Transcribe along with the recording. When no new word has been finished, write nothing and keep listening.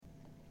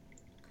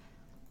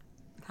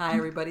Hi,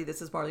 everybody.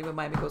 This is Marlene with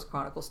Miami Ghost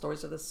Chronicles,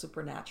 Stories of the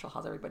Supernatural.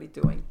 How's everybody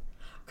doing?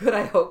 Good,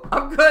 I hope.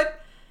 I'm good.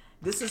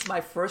 This is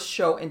my first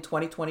show in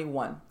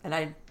 2021, and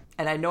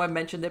I know I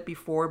mentioned it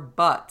before,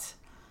 but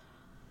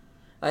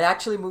I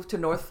actually moved to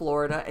North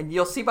Florida, and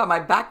you'll see by my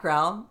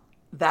background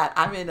that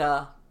I'm in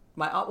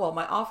my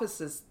office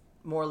is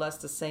more or less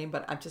the same,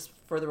 but I'm just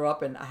further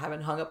up, and I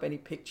haven't hung up any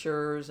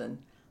pictures, and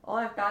all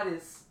I've got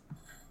is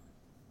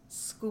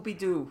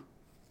Scooby-Doo,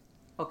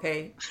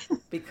 okay?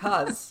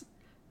 Because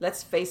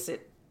let's face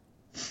it,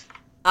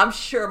 I'm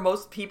sure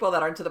most people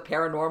that are into the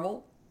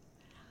paranormal,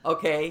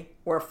 okay,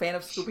 were a fan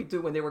of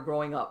Scooby-Doo when they were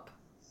growing up.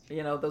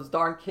 You know, those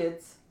darn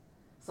kids.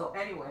 So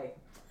anyway,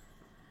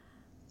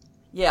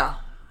 yeah.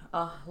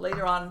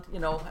 Later on, you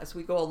know, as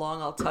we go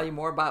along, I'll tell you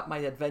more about my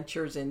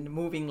adventures in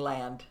moving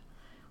land,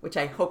 which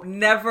I hope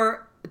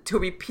never to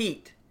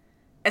repeat,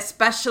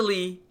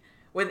 especially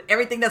with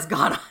everything that's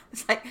gone on.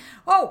 It's like,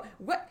 oh,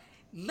 what?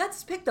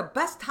 Let's pick the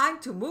best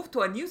time to move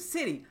to a new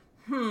city.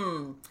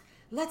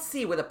 Let's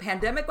see, with a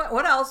pandemic,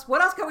 what else?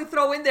 What else can we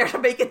throw in there to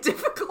make it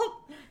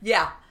difficult?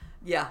 Yeah.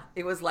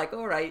 It was like,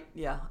 all right,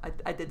 yeah,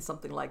 I did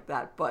something like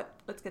that. But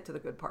let's get to the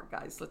good part,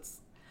 guys.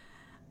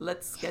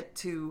 Let's get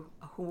to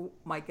who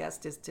my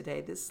guest is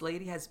today. This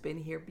lady has been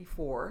here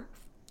before,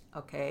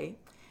 okay?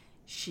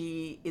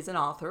 She is an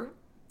author,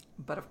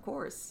 but of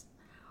course,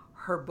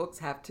 her books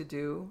have to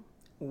do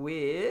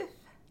with,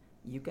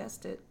 you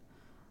guessed it,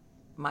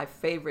 my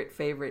favorite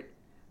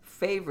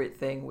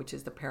thing, which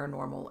is the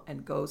paranormal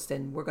and ghost.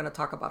 And we're going to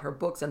talk about her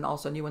books and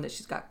also a new one that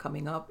she's got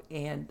coming up.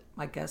 And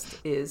my guest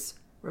is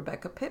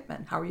Rebecca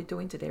Pittman. How are you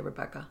doing today,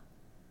 Rebecca?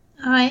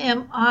 I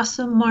am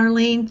awesome,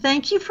 Marlene.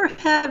 Thank you for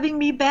having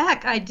me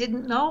back. I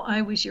didn't know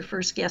I was your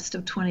first guest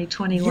of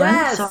 2021.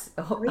 Yes. So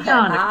very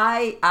honored.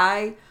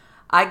 I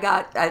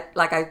got,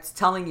 like I was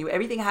telling you,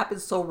 everything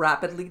happens so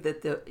rapidly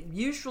that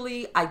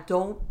usually I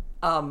don't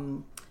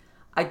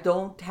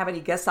have any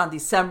guests on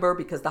December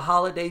because the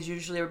holidays,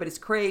 usually everybody's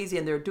crazy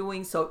and they're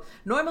doing so.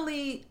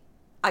 Normally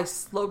I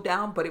slowed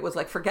down, but it was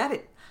like, forget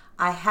it.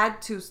 I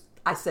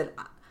said,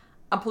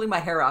 I'm pulling my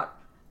hair out.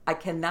 I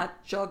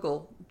cannot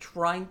juggle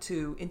trying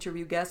to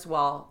interview guests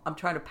while I'm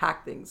trying to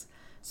pack things.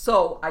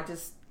 So I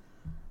just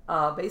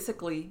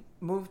basically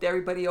moved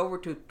everybody over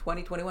to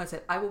 2021 and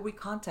said, I will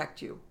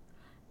recontact you.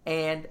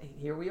 And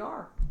here we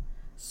are.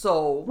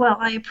 So, well,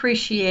 I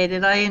appreciate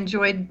it. I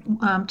enjoyed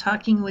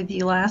talking with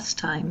you last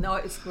time. No,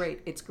 it's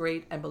great. It's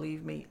great. And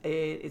believe me,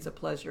 it is a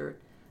pleasure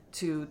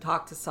to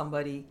talk to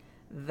somebody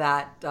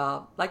that,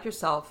 like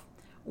yourself,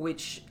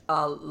 which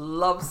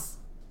loves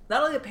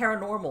not only the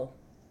paranormal,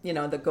 you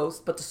know, the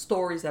ghosts, but the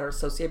stories that are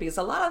associated. Because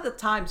a lot of the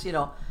times, you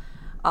know,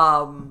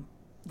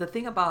 the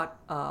thing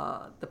about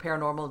the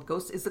paranormal and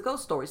ghosts is the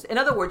ghost stories. In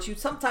other words,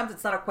 sometimes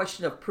it's not a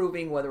question of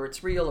proving whether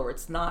it's real or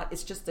it's not.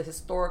 It's just the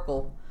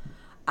historical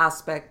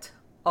aspect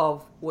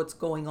of what's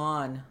going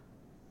on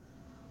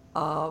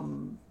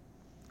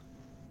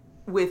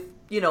with,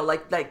 you know,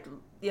 like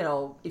you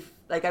know, if,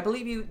 like, I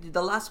believe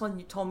the last one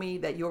you told me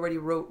that you already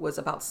wrote was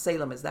about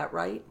Salem. Is that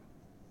right?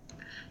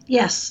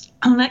 Yes,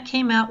 that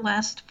came out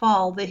last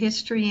fall, The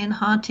History and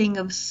Haunting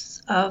of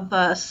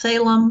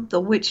Salem, the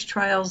Witch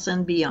Trials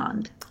and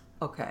Beyond.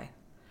 Okay.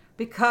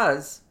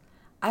 Because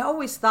I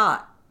always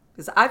thought,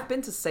 because I've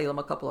been to Salem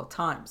a couple of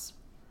times,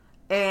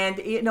 and,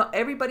 you know,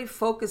 everybody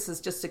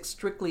focuses just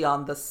strictly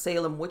on the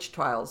Salem witch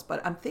trials,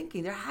 but I'm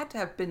thinking there had to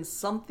have been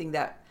something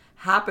that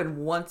happened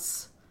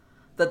once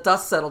the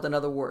dust settled, in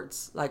other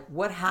words. Like,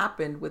 what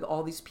happened with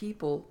all these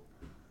people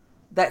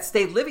that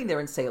stayed living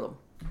there in Salem?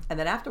 And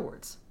then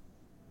afterwards,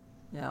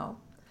 you know,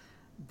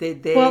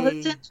 Well,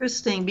 that's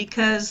interesting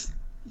because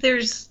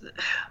there's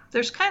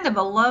kind of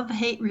a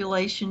love-hate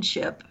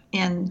relationship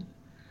in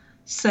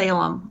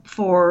Salem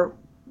for,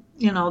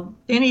 you know,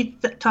 any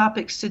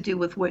topics to do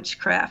with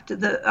witchcraft.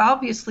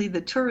 Obviously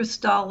the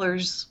tourist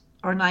dollars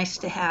are nice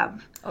to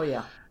have. Oh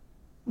yeah.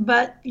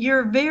 But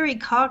you're very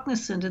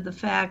cognizant of the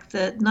fact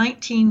that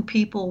 19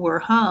 people were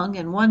hung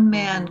and one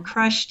man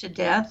crushed to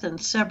death and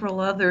several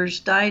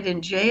others died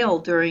in jail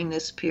during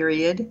this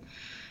period.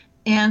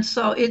 And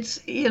so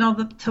it's, you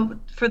know,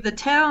 for the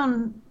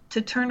town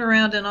to turn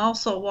around and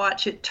also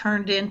watch it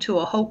turned into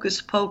a hocus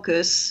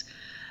pocus,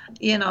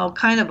 you know,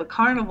 kind of a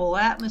carnival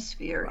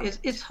atmosphere,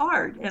 it's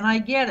hard. And I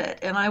get it.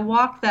 And I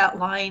walked that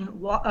line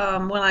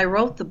when I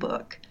wrote the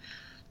book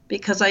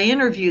because I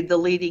interviewed the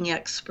leading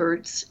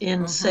experts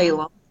in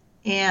Salem.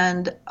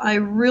 And I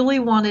really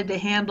wanted to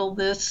handle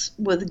this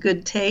with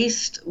good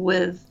taste,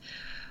 with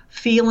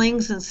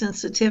feelings and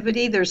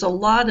sensitivity. There's a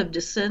lot of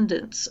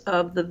descendants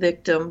of the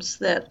victims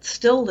that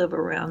still live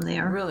around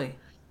there. Really?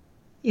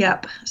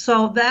 Yep.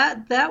 So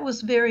that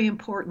was very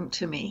important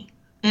to me.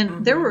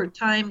 And there were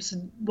times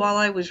while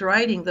I was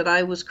writing that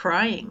I was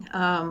crying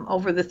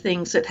over the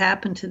things that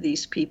happened to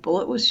these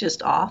people. It was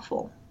just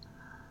awful.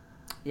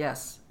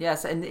 Yes.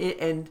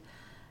 And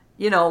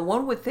you know,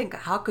 one would think,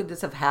 how could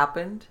this have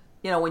happened?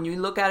 You know, when you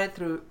look at it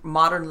through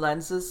modern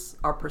lenses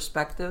or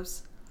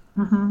perspectives,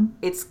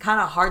 it's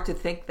kind of hard to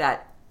think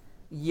that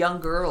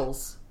young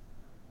girls,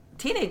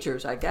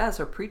 teenagers, I guess,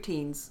 or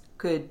preteens,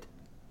 could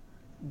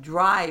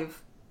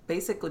drive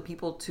basically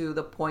people to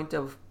the point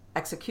of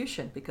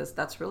execution, because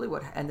that's really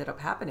what ended up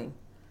happening.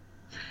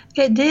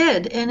 It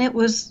did, and it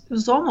was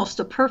almost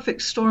a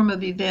perfect storm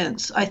of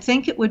events. I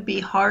think it would be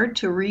hard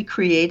to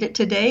recreate it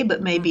today,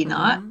 but maybe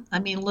not. Mm-hmm. I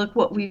mean, look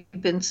what we've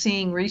been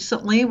seeing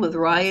recently with Yes.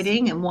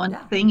 rioting and one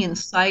Yeah. thing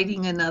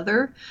inciting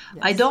another.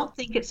 I Yes. don't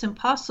think it's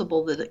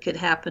impossible that it could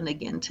happen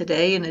again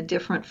today in a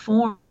different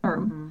form.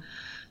 Mm-hmm.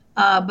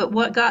 But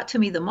what got to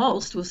me the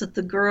most was that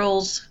the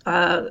girls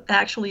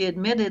actually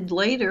admitted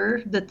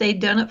later that they'd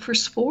done it for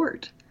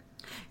sport.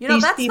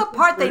 These That's the people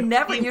part they were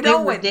never, they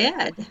were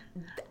dead.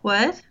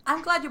 What?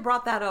 I'm glad you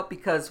brought that up,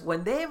 because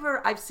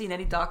whenever I've seen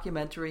any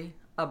documentary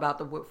about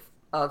the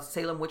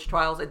Salem witch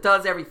trials, it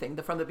does everything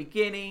from the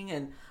beginning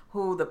and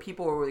who the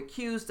people were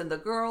accused and the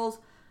girls,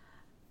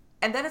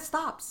 and then it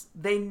stops.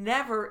 They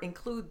never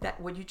include that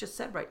what you just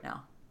said right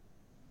now.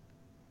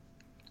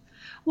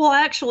 Well,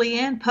 actually,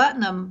 Ann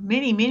Putnam,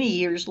 many, many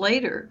years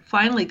later,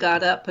 finally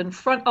got up in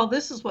front. Oh,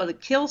 this is what it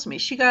kills me.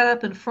 She got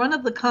up in front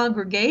of the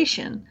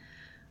congregation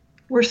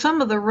where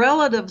some of the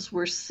relatives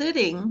were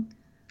sitting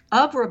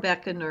of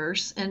Rebecca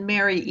Nurse and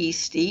Mary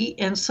Easty,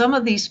 and some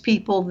of these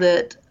people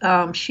that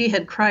she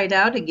had cried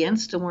out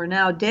against and were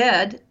now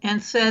dead,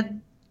 and said,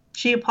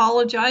 she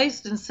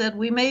apologized and said,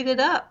 we made it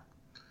up.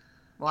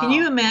 Can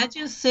you Wow.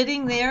 imagine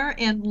sitting there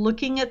and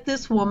looking at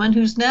this woman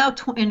who's now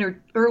in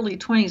her early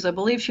 20s? I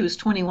believe she was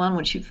 21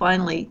 when she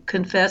finally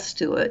confessed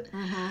to it.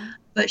 Mm-hmm.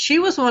 But she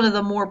was one of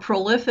the more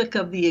prolific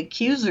of the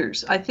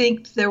accusers. I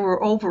think there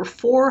were over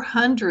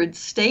 400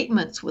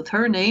 statements with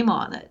her name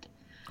on it.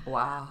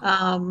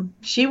 Wow.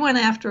 She went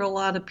after a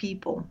lot of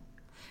people.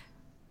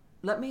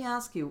 Let me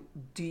ask you,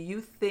 do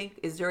you think,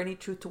 is there any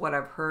truth to what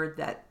I've heard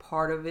that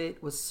part of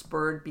it was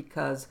spurred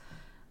because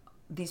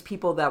these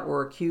people that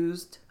were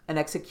accused and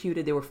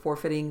executed, they were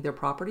forfeiting their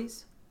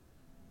properties?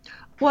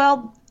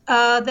 Well,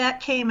 that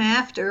came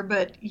after,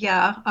 but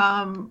yeah,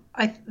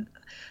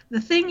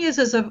 the thing is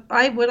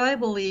what I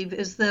believe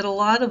is that a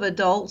lot of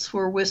adults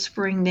were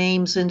whispering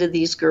names into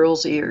these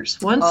girls' ears.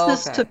 Once Oh,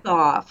 this okay. took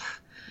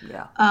off,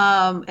 Yeah.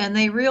 and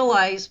they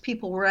realized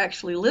people were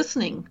actually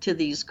listening to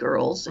these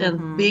girls and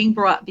Mm-hmm. being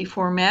brought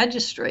before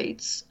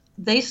magistrates,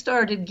 they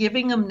started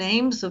giving them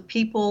names of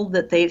people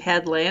that they'd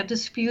had land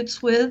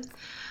disputes with,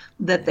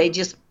 that Yeah. they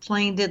just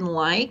plain didn't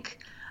like.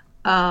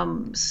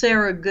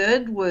 Sarah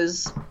Good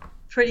was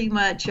pretty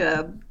much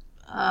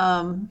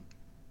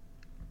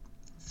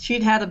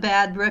she'd had a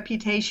bad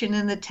reputation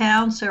in the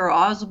town. Sarah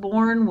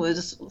Osborne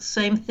was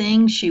same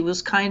thing. She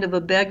was kind of a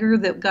beggar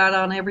that got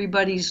on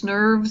everybody's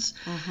nerves.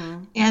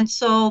 Mm-hmm. And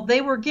so they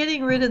were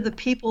getting rid of the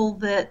people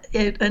that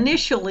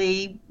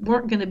initially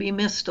weren't going to be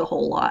missed a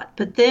whole lot.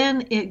 But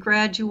then it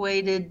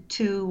graduated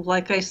to,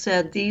 like I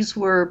said, these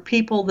were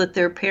people that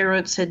their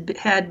parents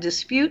had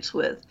disputes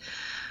with.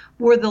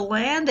 Where the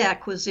land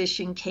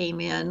acquisition came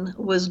in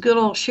was good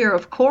old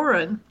Sheriff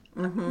Corrin.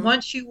 Mm-hmm.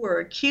 Once you were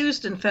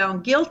accused and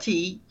found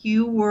guilty,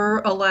 you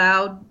were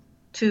allowed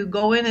to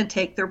go in and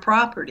take their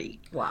property.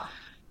 Wow.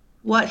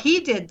 What he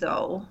did,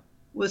 though,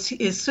 was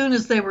as soon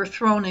as they were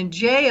thrown in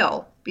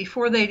jail,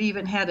 before they'd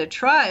even had a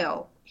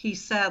trial, he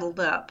saddled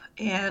up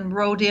and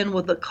rode in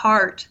with a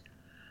cart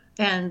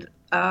and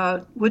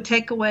would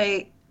take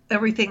away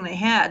everything they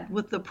had.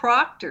 With the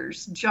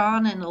Proctors,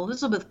 John and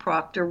Elizabeth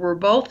Proctor were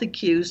both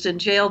accused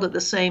and jailed at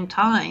the same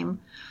time.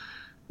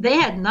 They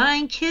had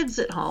 9 kids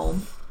at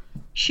home.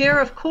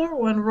 Sheriff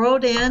Corwin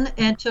rode in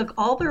and took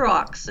all their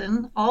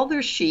oxen, all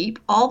their sheep,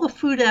 all the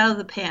food out of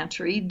the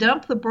pantry,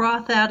 dumped the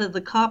broth out of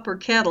the copper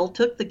kettle,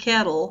 took the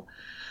kettle.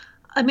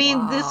 I mean,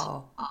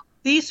 Wow.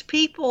 these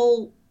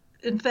people,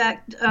 in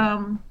fact,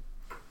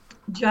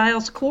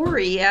 Giles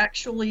Corey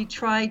actually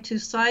tried to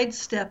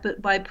sidestep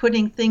it by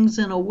putting things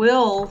in a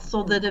will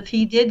so that if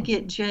he did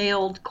get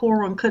jailed,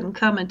 Corwin couldn't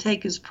come and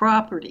take his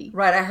property.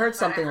 Right. I heard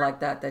something like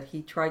that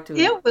he tried to.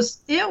 It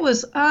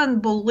was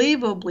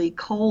unbelievably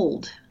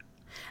cold.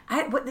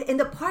 And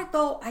the part,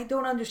 though, I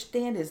don't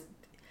understand is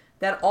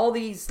that all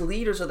these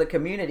leaders of the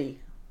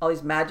community, all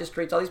these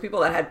magistrates, all these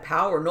people that had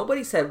power,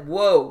 nobody said,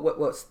 whoa,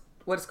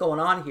 what's going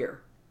on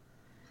here?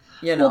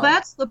 Well,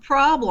 that's the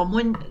problem.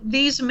 When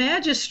these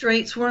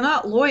magistrates were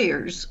not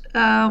lawyers,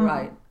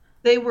 Right.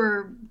 they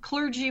were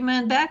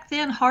clergymen. Back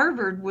then,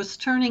 Harvard was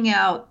turning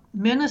out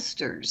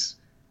ministers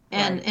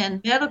and Right.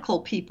 and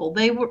medical people.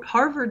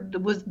 Harvard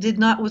was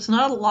not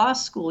a law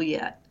school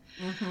yet.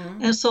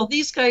 Mm-hmm. And so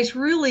these guys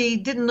really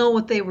didn't know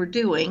what they were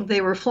doing.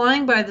 They were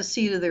flying by the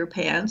seat of their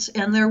pants,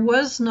 and there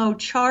was no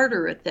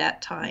charter at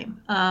that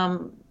time.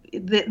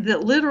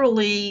 That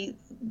literally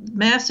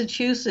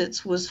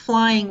Massachusetts was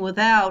flying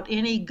without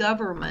any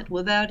government,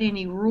 without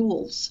any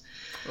rules.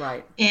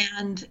 Right.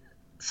 And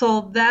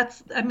so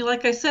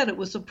like I said, it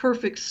was a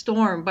perfect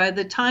storm. By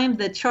the time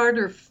the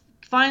charter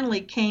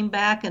finally came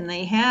back and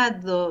they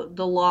had the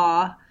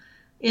law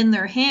in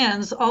their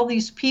hands, all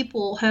these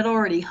people had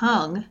already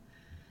hung.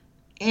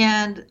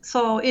 And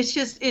so it's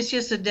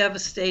just a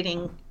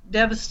devastating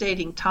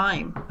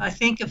time. I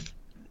think if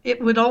it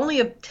would only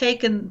have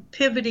taken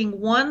pivoting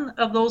one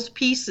of those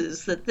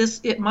pieces,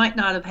 it might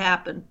not have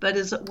happened. But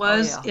as it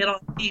was, Oh, yeah. it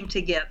all came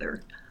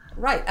together.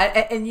 Right.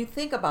 And you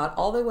think about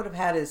all they would have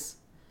had is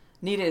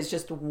needed is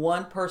just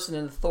one person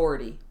in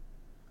authority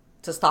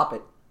to stop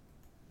it.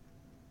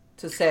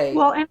 To say,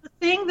 Well, and the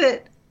thing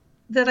that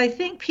I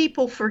think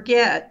people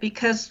forget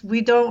because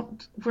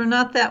we're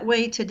not that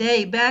way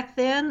today. Back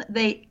then,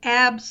 they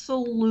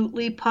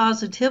absolutely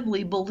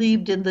positively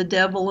believed in the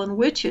devil and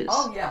witches.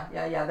 oh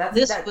yeah.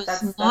 This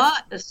was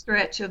not a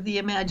stretch of the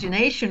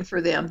imagination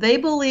for them. They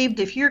believed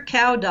if your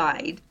cow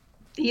died,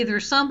 either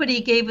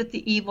somebody gave it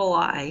the evil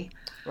eye,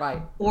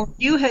 right. or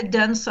you had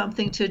done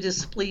something to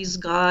displease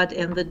God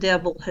and the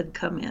devil had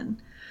come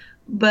in.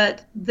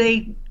 But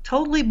they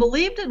totally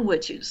believed in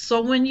witches.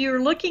 So when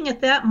you're looking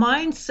at that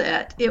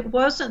mindset, it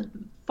wasn't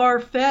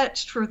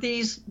far-fetched for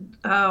these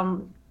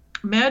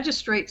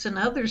magistrates and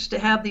others to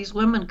have these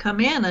women come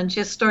in and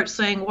just start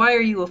saying, why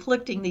are you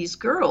afflicting these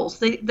girls?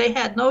 They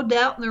had no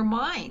doubt in their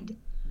mind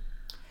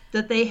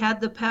that they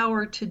had the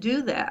power to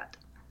do that.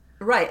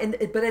 Right.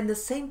 But at the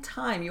same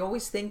time, you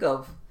always think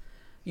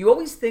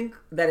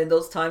that in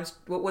those times,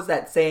 what was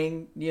that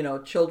saying?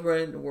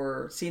 Children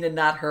were seen and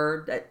not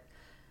heard.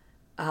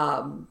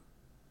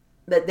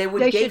 That they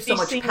would give so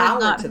much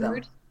power to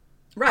them.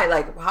 Right.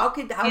 Like how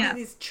did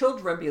these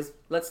children,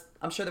 because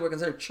I'm sure they were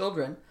considered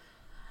children,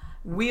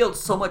 wield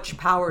so much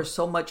power,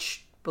 so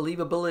much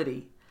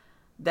believability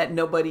that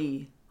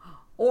nobody,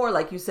 or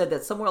like you said,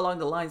 that somewhere along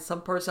the line,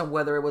 some person,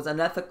 whether it was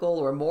unethical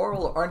or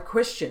immoral or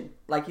unchristian,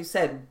 like you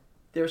said,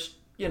 there's,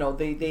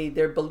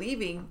 they're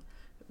believing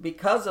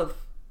because of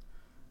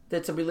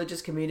it's a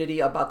religious community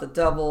about the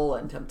devil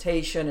and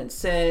temptation and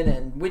sin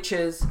and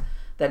witches,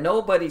 that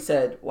nobody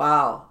said,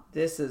 wow,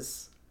 this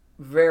is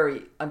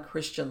very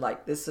unchristian.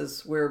 Like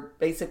we're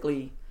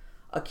basically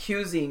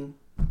accusing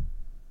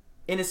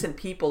innocent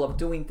people of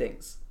doing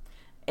things.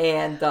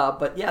 And,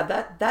 but yeah,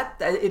 that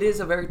it is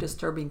a very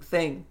disturbing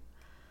thing.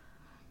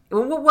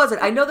 What was it?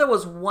 I know there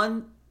was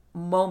one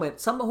moment,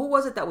 who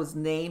was it that was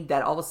named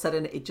that all of a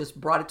sudden it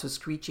just brought it to a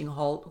screeching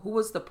halt? Who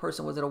was the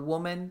person? Was it a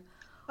woman?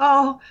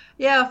 Oh,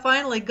 yeah,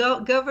 finally,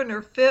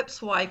 Governor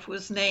Phipp's wife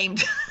was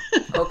named.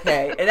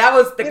 Okay, and that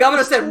was, the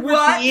governor said,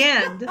 what? At the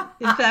end.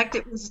 In fact,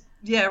 it was,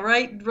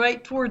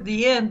 right toward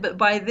the end, but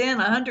by then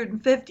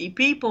 150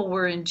 people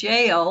were in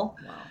jail.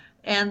 Wow.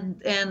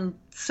 And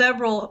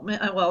several,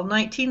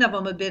 19 of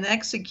them had been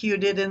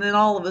executed, and then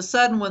all of a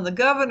sudden, when the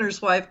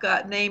governor's wife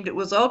got named, it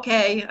was,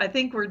 okay, I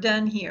think we're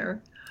done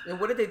here. And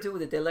what did they do?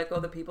 Did they let go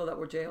of the people that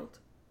were jailed?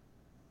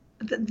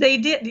 They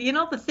did.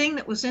 The thing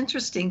that was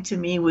interesting to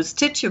me was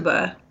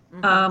Tituba,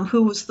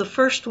 who was the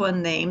first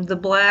one named, the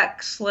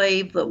black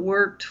slave that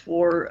worked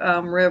for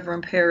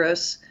Reverend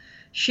Parris.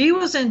 She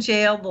was in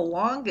jail the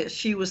longest.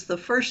 She was the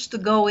first to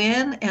go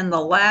in and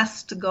the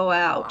last to go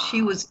out. Wow.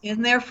 She was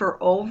in there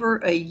for over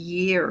a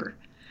year.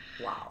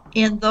 Wow.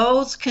 In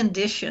those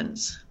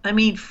conditions. I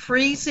mean,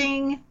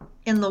 freezing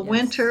in the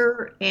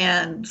winter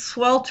and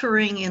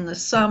sweltering in the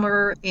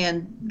summer,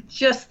 and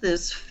just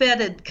this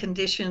fetid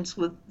conditions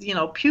with,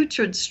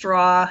 putrid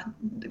straw,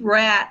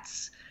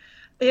 rats.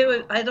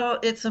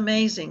 It's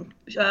amazing.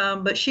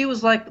 But she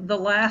was like the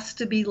last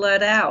to be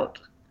let out.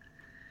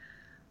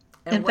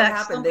 And in what fact,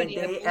 happened? somebody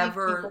came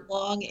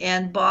along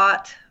and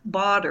bought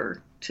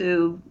her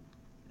to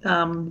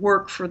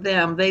work for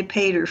them. They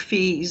paid her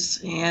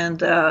fees and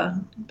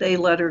they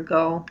let her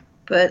go.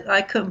 But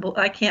I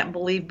can't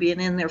believe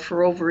being in there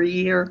for over a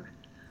year.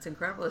 It's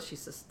incredible that she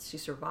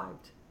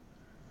survived.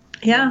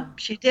 Yeah,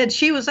 she did.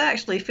 She was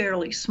actually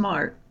fairly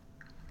smart.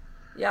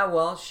 Yeah,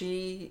 well,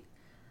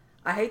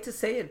 I hate to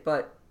say it,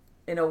 but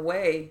in a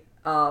way,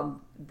 it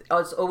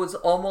was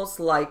almost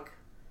like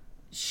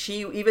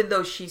even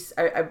though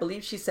I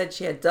believe she said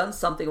she had done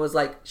something, it was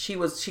like she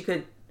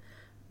could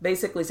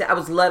basically say, I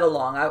was led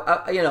along.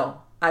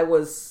 I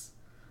was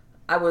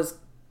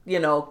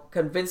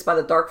convinced by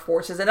the dark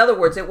forces. In other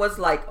words, it was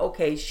like,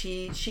 okay,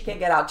 she can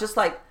get out. Just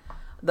like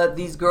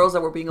these girls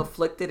that were being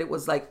afflicted, it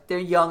was like they're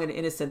young and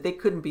innocent. They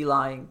couldn't be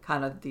lying,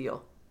 kind of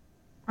deal.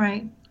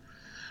 Right.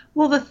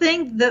 Well, the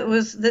thing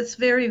that's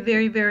very,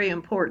 very, very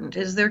important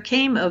is there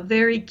came a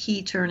very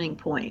key turning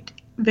point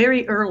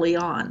very early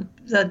on.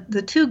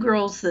 The two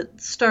girls that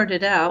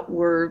started out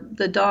were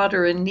the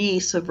daughter and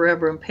niece of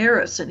Reverend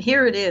Parris, and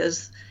here it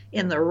is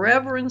in the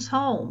Reverend's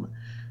home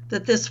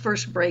that this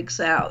first breaks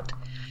out.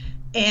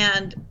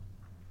 And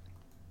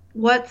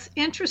what's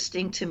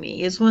interesting to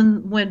me is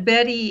when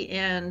Betty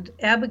and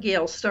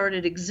Abigail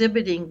started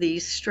exhibiting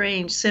these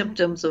strange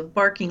symptoms of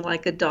barking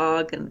like a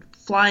dog and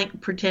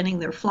pretending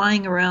they're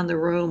flying around the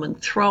room and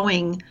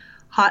throwing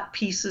hot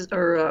pieces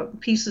or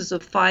pieces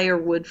of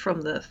firewood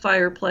from the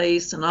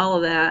fireplace and all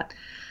of that,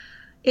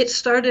 it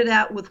started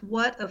out with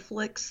what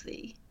afflicts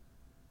thee.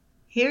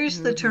 Here's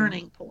the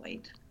turning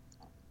point.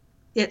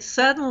 It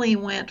suddenly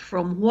went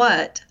from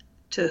what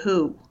to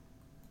who.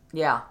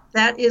 Yeah.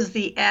 That is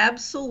the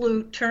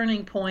absolute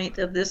turning point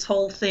of this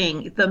whole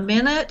thing. The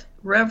minute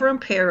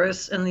Reverend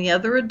Parris and the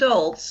other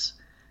adults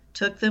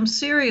took them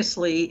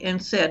seriously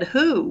and said,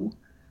 who?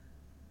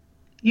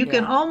 You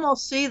can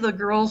almost see the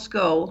girls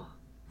go,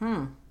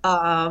 and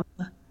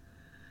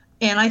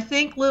I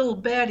think little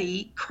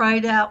Betty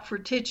cried out for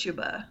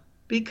Tituba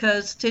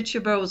because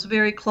Tituba was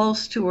very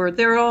close to her.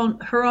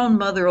 Her own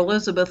mother,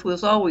 Elizabeth,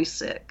 was always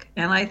sick.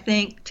 And I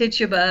think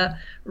Tituba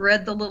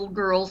read the little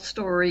girl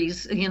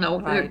stories,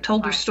 Right.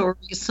 told her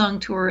stories, sung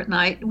to her at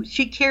night.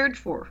 She cared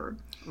for her.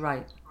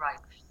 Right.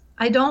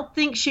 I don't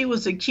think she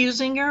was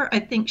accusing her. I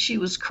think she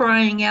was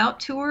crying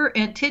out to her.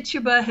 And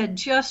Tituba had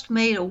just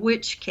made a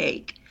witch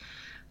cake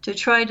to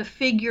try to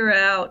figure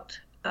out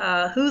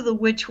who the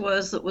witch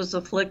was that was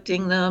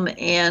afflicting them.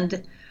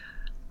 And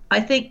I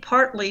think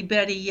partly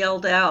Betty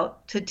yelled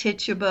out to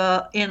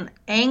Tituba in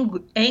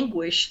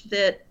anguish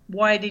that,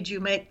 why did you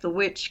make the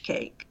witch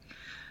cake?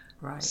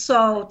 Right.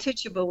 So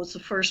Tituba was the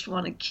first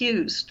one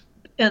accused.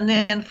 And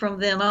then from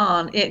then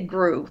on, it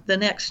grew. The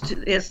next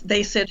is,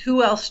 they said,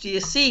 who else do you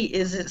see?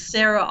 Is it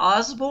Sarah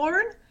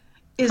Osborne?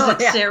 Is Oh it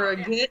yeah. Sarah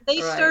Good?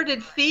 They Right.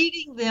 started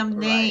feeding them Right.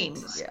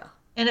 names. Yeah.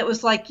 And it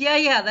was like,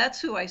 yeah,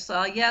 that's who I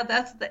saw. Yeah,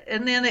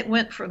 and then it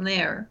went from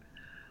there.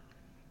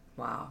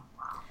 Wow.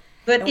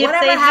 But And if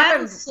whatever they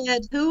hadn't happened?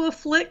 said, who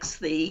afflicts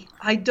thee,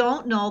 I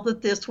don't know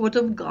that this would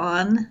have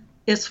gone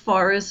as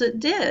far as it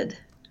did.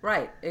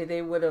 Right.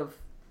 They would have.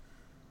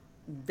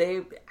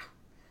 They.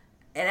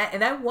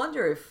 And I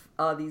wonder if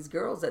these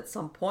girls at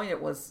some point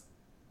it was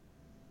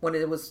when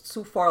it was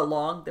too far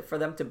along for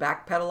them to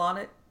backpedal on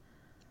it,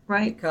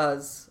 Right.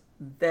 because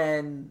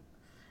then,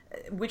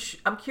 which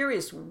I'm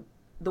curious,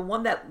 the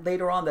one that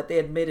later on that they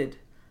admitted,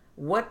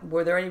 what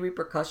were there any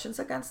repercussions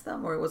against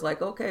them, or it was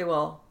like, okay,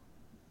 well,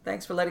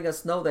 thanks for letting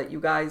us know that you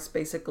guys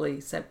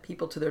basically sent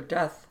people to their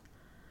death.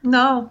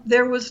 No,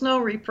 there was no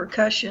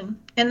repercussion.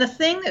 And the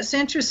thing that's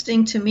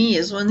interesting to me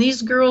is when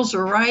these girls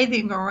are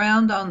writhing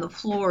around on the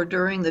floor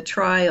during the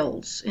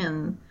trials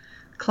and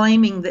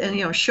claiming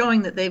that,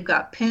 showing that they've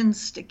got pins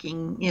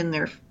sticking in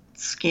their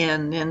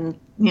skin and,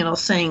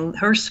 saying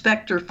her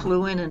specter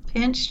flew in and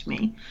pinched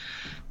me,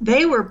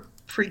 they were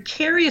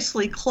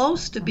precariously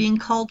close to being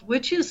called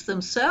witches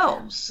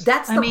themselves.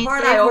 That's the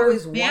part they I were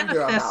always wonder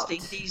manifesting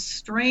about. these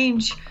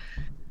strange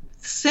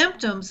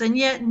symptoms, and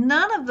yet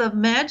none of the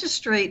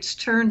magistrates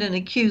turned and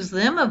accused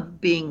them of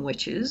being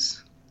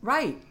witches.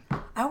 Right.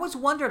 I always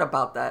wondered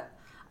about that.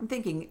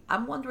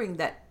 I'm wondering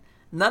that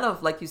none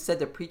of, like you said,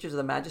 the preachers or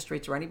the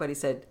magistrates or anybody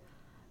said,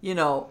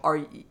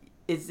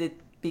 is it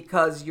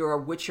because you're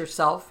a witch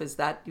yourself? Is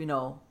that,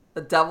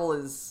 the devil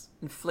is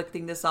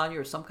inflicting this on you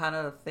or some kind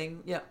of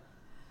thing? Yeah.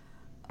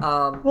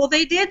 Well,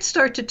 they did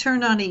start to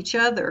turn on each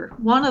other.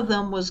 One of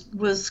them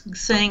was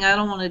saying, I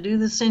don't want to do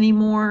this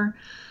anymore.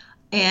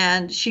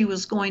 And she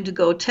was going to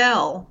go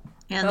tell.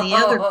 And the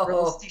other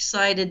girls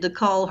decided to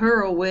call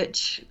her a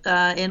witch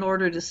in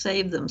order to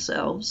save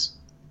themselves.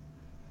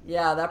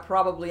 Yeah, that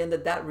probably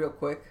ended that real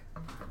quick.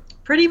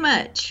 Pretty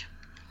much.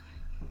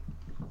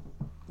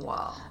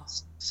 Wow.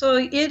 So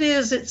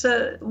it's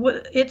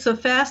a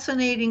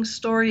fascinating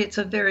story. It's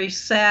a very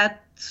sad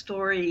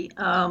story.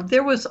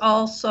 There was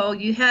also,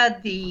 you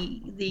had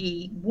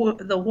the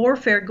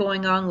warfare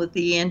going on with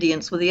the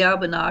Indians, with the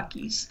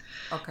Abenakis.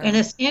 Okay. And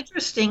it's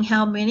interesting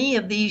how many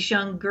of these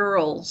young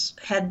girls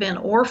had been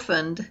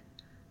orphaned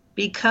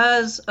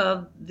because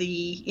of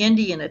the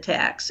Indian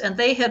attacks, and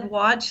they had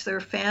watched their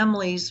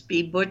families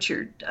be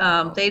butchered.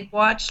 They'd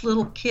watched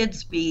little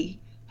kids be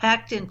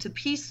hacked into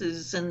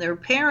pieces and their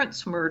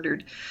parents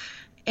murdered.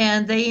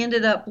 And they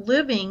ended up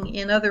living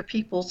in other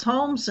people's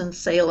homes in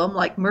Salem,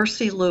 like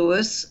Mercy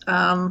Lewis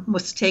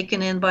was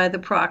taken in by the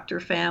Proctor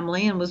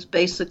family and was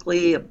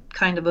basically a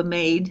kind of a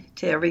maid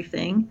to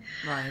everything.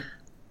 Right.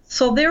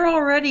 So they're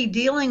already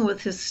dealing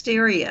with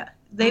hysteria.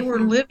 They were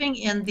living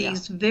in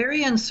these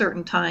very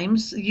uncertain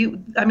times.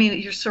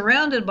 You're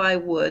surrounded by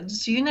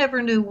woods. You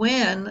never knew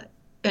when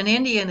an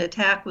Indian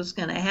attack was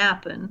going to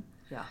happen.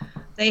 Yeah.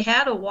 They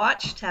had a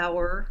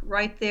watchtower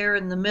right there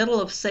in the middle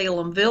of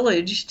Salem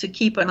Village to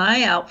keep an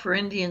eye out for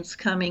Indians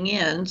coming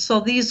in. So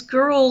these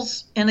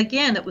girls, and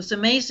again, it was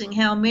amazing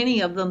how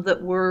many of them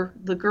that were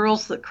the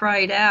girls that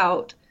cried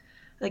out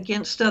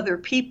against other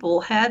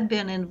people had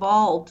been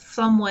involved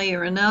some way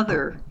or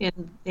another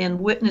in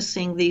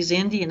witnessing these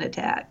Indian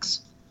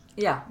attacks.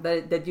 Yeah,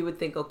 that you would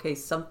think, okay,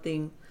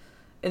 something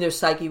in their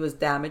psyche was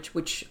damaged,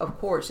 which, of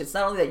course, it's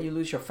not only that you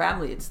lose your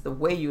family, it's the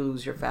way you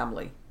lose your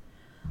family.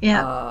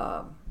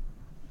 Yeah.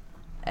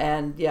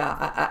 And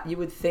yeah, you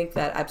would think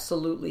that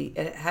absolutely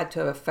it had to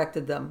have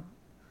affected them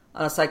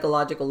on a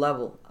psychological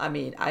level. I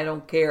mean, I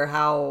don't care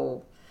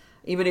how,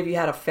 even if you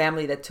had a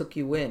family that took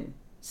you in,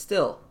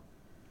 still.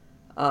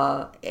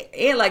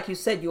 And like you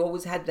said, you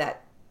always had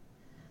that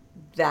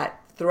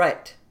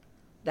threat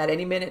that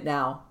any minute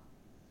now,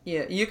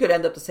 you could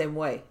end up the same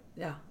way.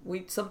 Yeah,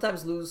 we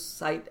sometimes lose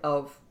sight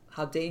of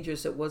how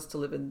dangerous it was to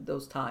live in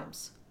those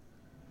times.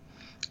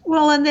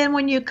 Well, and then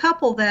when you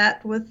couple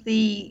that with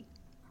the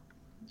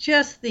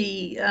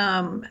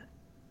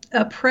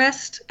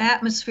oppressed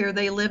atmosphere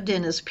they lived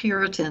in as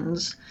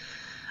Puritans,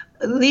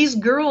 these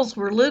girls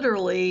were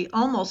literally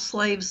almost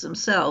slaves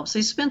themselves.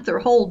 They spent their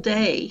whole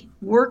day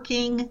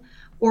working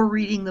or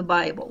reading the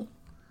Bible.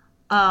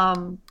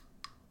 And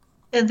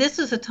this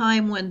is a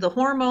time when the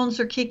hormones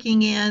are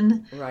kicking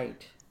in.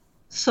 Right.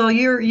 So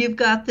you've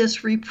got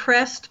this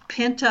repressed,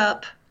 pent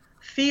up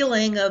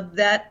feeling of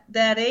that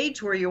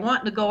age where you're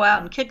wanting to go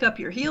out and kick up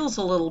your heels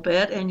a little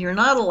bit and you're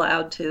not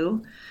allowed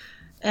to.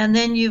 And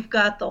then you've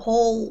got the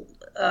whole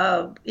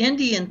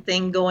Indian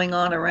thing going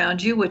on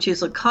around you, which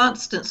is a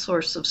constant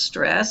source of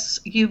stress.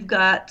 You've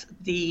got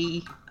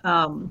the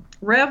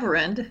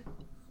Reverend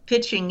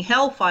pitching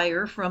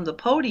hellfire from the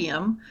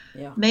podium,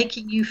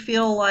 making you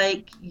feel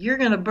like you're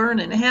going to burn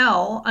in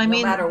hell. No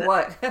matter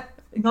what.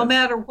 No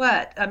matter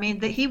what. I mean,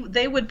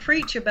 they would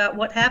preach about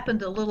what happened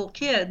to little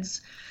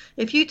kids.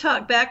 If you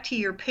talk back to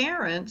your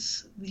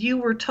parents, you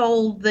were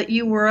told that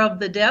you were of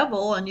the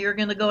devil and you're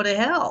going to go to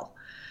hell.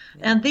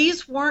 Yeah. And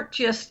these weren't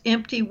just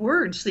empty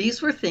words.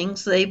 These were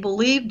things they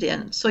believed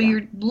in. So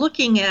you're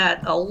looking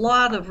at a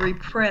lot of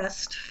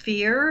repressed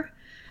fear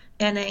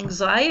and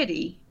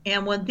anxiety.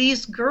 And when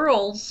these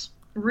girls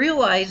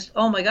realized,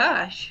 oh my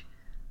gosh,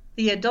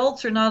 the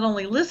adults are not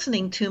only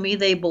listening to me,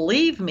 they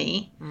believe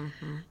me,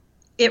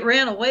 it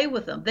ran away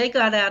with them. They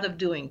got out of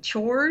doing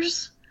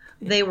chores.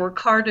 They were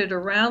carted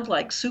around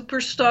like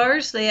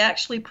superstars. They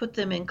actually put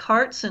them in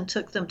carts and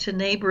took them to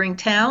neighboring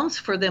towns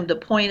for them to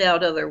point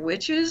out other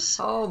witches.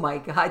 Oh my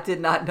God, I did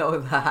not know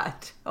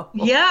that. Oh.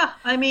 Yeah,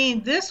 I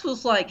mean, this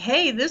was like,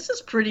 hey, this is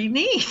pretty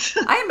neat.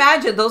 I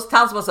imagine those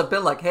towns must have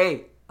been like,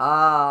 hey,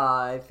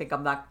 I think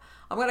I'm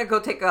going to go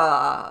take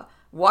a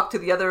walk to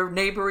the other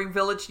neighboring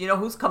village. You know,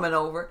 who's coming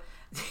over?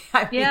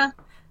 I mean,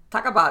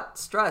 talk about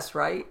stress,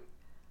 right?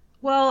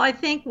 Well, I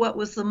think what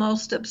was the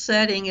most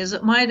upsetting is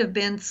it might have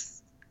been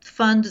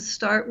fun to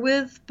start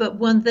with, but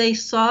when they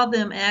saw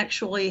them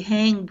actually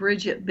hang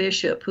Bridget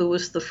Bishop, who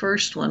was the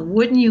first one,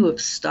 wouldn't you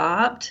have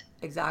stopped?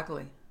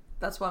 Exactly.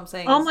 That's what I'm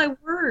saying. Oh, my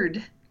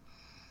word.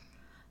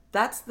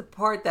 That's the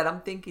part that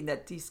I'm thinking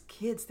that these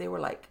kids, they were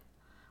like,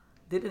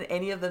 didn't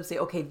any of them say,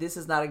 okay, this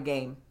is not a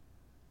game.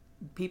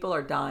 People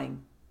are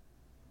dying.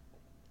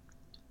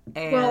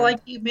 And well,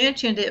 like you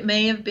mentioned, it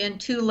may have been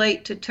too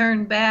late to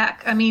turn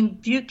back. I mean,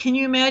 can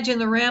you imagine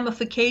the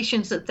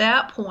ramifications at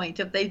that point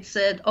if they'd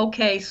said,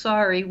 okay,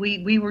 sorry,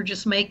 we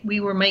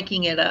were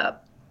making it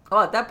up.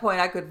 Oh, at that point,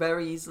 I could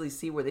very easily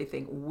see where they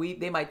think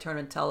they might turn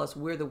and tell us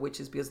we're the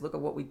witches because look at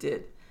what we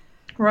did.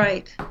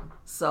 Right.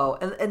 So,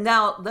 and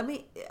now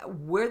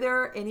were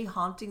there any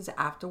hauntings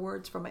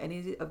afterwards from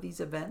any of these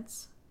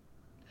events?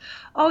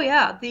 Oh,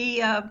 yeah.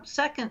 The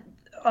second,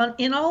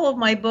 in all of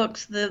my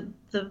books, the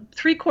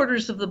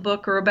 3/4 of the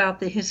book are about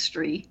the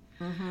history.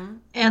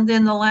 And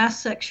then the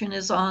last section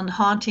is on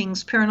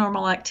hauntings,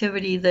 paranormal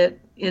activity that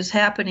is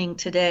happening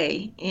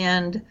today.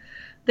 And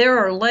there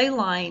are ley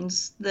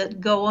lines that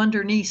go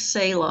underneath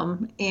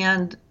Salem,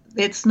 and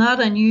it's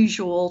not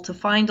unusual to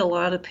find a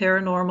lot of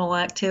paranormal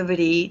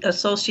activity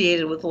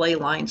associated with ley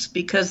lines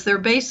because they're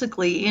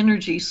basically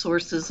energy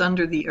sources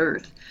under the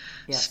earth.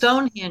 Yes.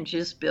 Stonehenge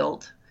is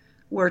built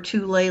where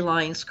 2 ley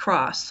lines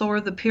cross. So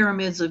are the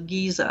pyramids of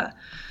Giza.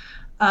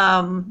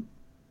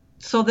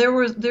 So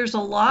there's a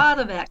lot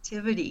of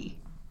activity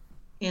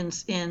in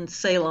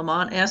Salem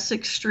on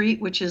Essex Street,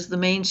 which is the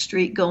main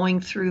street going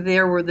through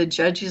there where the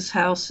judges'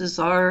 houses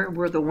are,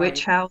 where the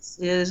witch house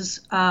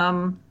is.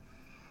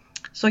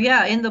 So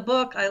yeah, in the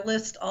book, I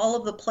list all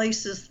of the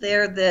places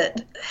there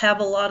that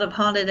have a lot of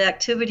haunted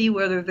activity,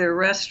 whether they're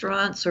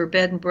restaurants or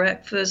bed and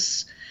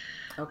breakfasts.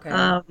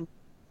 Okay.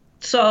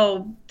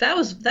 So that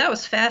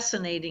was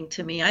fascinating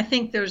to me. I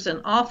think there's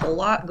an awful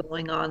lot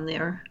going on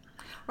there.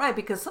 Right,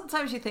 because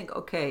sometimes you think,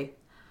 okay,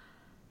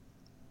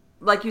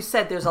 like you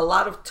said, there's a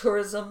lot of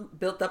tourism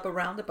built up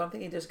around it, but I'm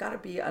thinking there's got to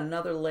be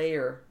another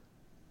layer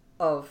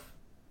of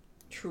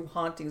true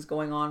hauntings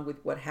going on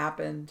with what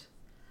happened,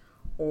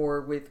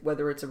 or with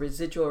whether it's a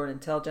residual or an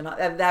intelligent.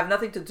 That have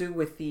nothing to do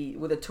with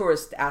the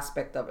tourist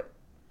aspect of it.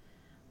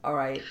 All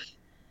right.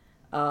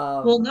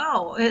 Well,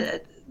 no.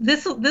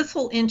 This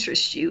will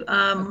interest you.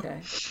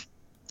 Okay.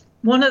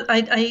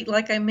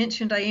 Like I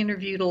mentioned, I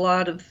interviewed a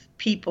lot of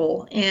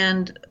people,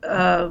 and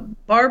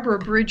Barbara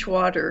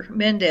Bridgewater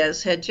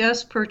Mendez had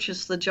just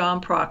purchased the John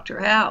Proctor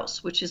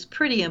house, which is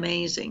pretty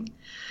amazing.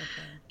 Okay.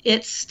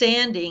 It's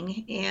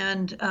standing,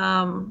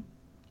 and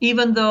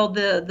even though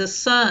the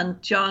son,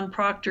 John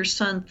Proctor's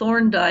son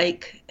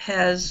Thorndike,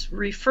 has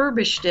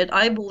refurbished it,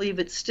 I believe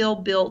it's still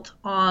built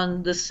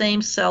on the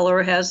same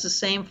cellar, has the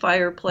same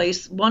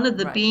fireplace. One of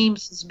the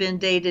beams has been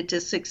dated to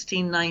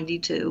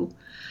 1692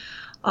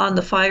 on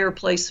the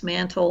fireplace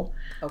mantle.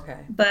 Okay.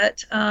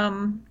 But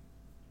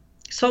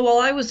so while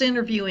I was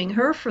interviewing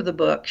her for the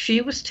book,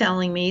 she was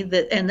telling me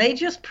that, and they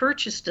just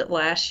purchased it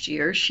last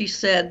year. She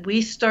said,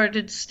 we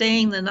started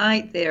staying the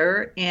night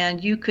there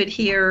and you could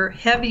hear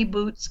heavy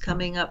boots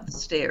coming up the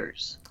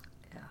stairs.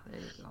 Yeah, there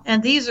you go.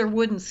 And these are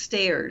wooden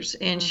stairs.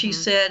 And she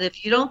said,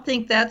 if you don't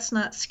think that's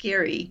not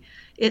scary,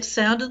 it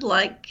sounded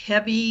like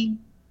heavy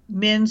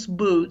men's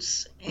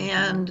boots.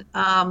 And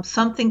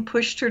something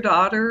pushed her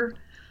daughter.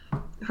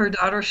 Her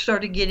daughter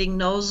started getting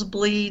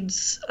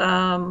nosebleeds.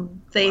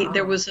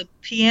 There was a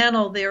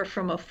piano there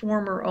from a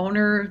former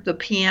owner. The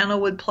piano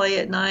would play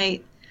at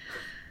night.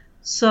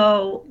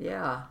 So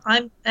yeah,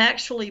 I'm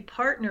actually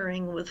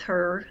partnering with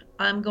her.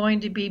 I'm going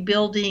to be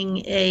building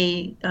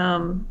a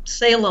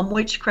Salem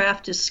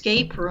witchcraft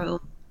escape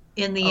room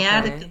in the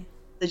attic of the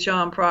the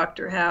John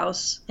Proctor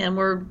House, and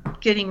we're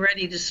getting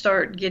ready to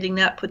start getting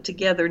that put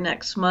together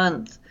next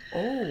month.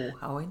 Oh,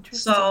 how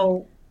interesting.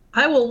 So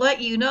I will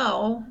let you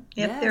know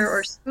if there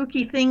are Yes.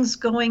 spooky things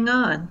going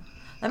on.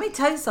 Let me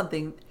tell you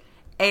something.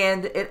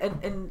 And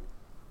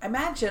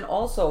imagine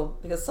also,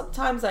 because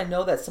sometimes I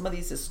know that some of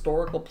these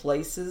historical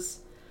places,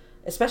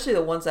 especially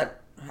the ones have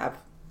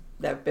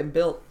that have been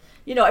built,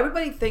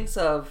 everybody thinks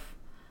of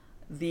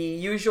the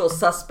usual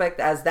suspect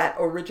as that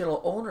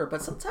original owner,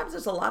 but sometimes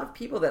there's a lot of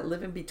people that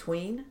live in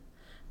between,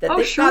 that Oh,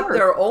 they've got sure.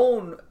 their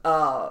own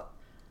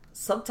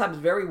sometimes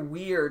very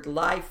weird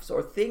lives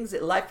or things,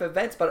 life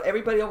events, but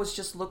everybody always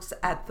just looks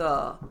at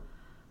the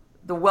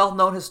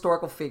well-known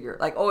historical figure.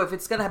 Like, oh, if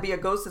it's going to be a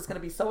ghost, it's going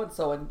to be so and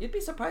so, and you'd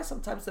be surprised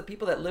sometimes the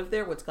people that live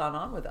there, what's gone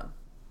on with them.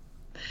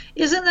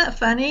 Isn't that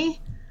funny?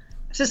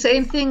 It's the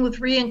same thing with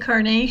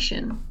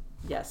reincarnation.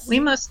 Yes. We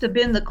must have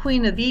been the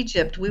Queen of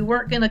Egypt. We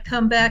weren't going to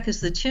come back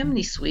as the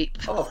chimney sweep.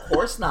 Oh, of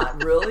course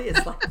not. Really,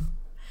 it's like,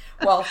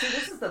 well, see,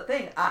 this is the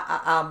thing.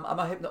 I'm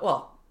a hypno.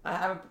 Well, I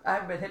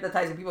haven't been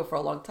hypnotizing people for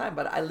a long time,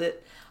 but I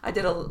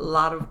did a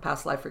lot of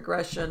past life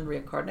regression,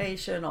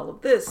 reincarnation, all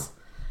of this,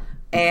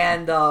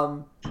 and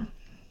a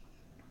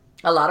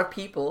lot of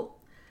people,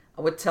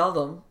 I would tell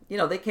them,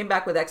 they came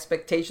back with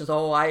expectations.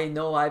 Oh, I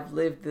know I've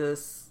lived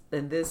this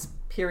in this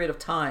period of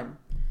time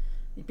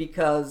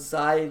because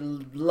I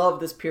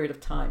love this period of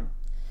time.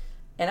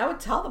 And I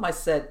would tell them, I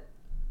said,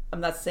 I'm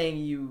not saying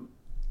you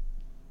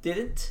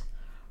didn't,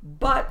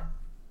 but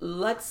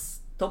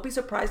don't be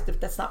surprised if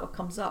that's not what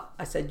comes up.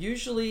 I said,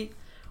 usually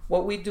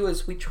what we do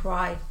is we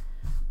try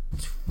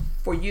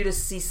for you to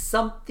see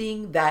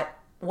something that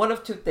one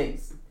of two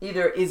things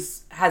either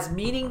has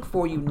meaning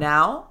for you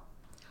now,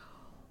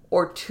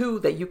 or two,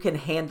 that you can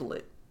handle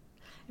it.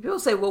 And people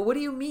say, well, what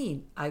do you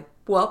mean?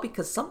 Well,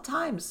 because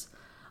sometimes,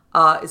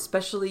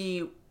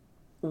 especially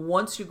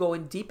once you go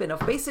in deep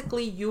enough,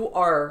 basically you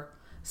are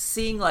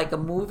seeing like a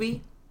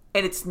movie,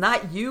 and it's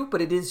not you,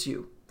 but it is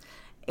you.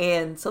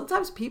 And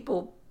sometimes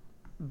people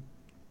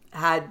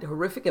had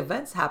horrific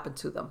events happen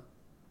to them,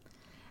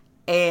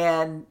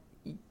 and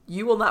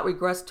you will not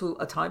regress to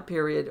a time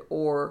period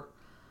or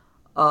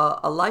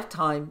a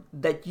lifetime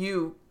that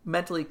you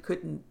mentally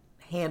couldn't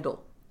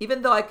handle.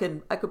 Even though I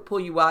could pull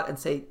you out and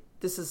say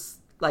this is,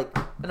 like,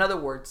 in other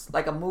words,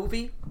 like a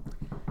movie,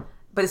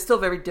 but it's still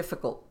very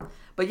difficult.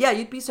 But yeah,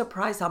 you'd be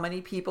surprised how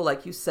many people,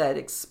 like you said,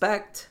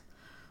 expect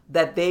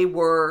that they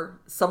were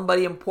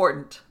somebody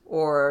important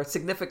or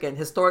significant,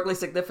 historically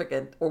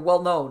significant or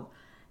well known,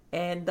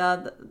 and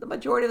the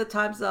majority of the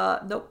times,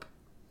 nope,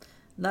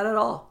 not at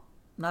all,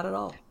 not at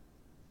all.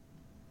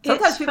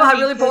 Sometimes It's people have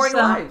funny really boring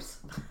because lives.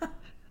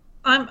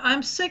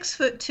 I'm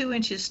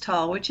 6'2"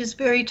 tall, which is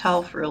very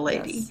tall for a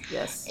lady. Yes,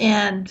 yes.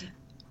 And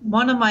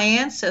one of my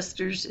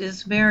ancestors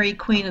is Mary,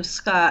 Queen of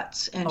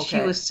Scots, and she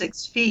Okay. was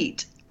 6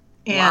 feet.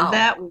 And Wow.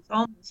 that was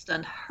almost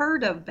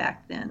unheard of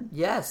back then.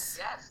 Yes.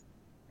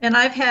 And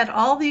I've had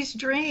all these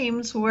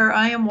dreams where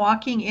I am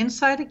walking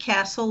inside a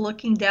castle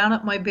looking down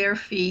at my bare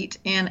feet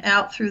and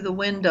out through the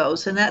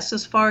windows. And that's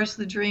as far as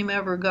the dream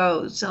ever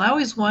goes. And I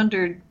always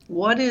wondered,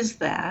 what is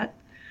that?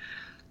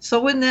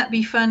 So wouldn't that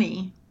be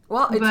funny?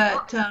 Well, it's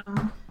But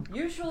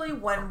usually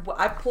when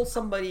I pull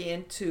somebody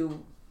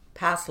into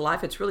past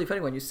life, it's really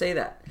funny when you say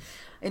that,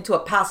 into a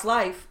past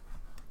life,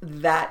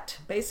 that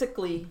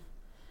basically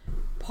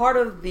part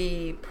of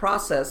the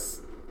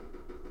process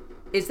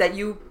is that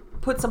you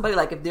put somebody,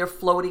 like if they're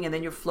floating and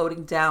then you're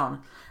floating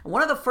down. And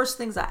one of the first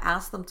things I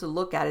ask them to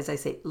look at is I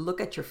say, look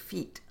at your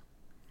feet.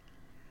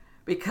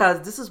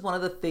 Because this is one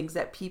of the things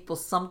that people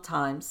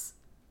sometimes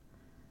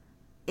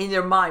in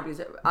their mind,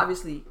 because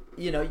obviously,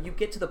 you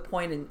get to the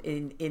point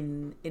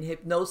in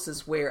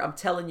hypnosis where I'm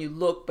telling you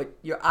look, but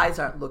your eyes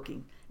aren't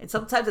looking. And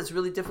sometimes it's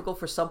really difficult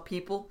for some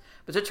people,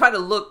 but they're trying to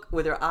look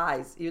with their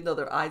eyes, even though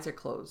their eyes are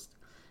closed.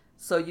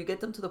 So you get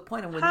them to the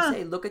point, and when you huh,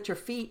 say look at your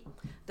feet,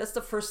 that's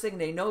the first thing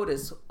they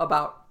notice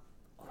about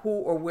who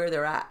or where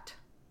they're at,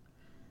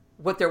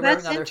 what they're wearing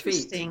that's on their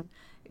feet. interesting.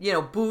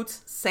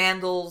 Boots,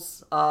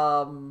 sandals,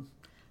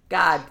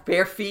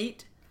 bare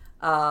feet,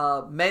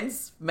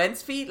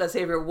 men's feet. Let's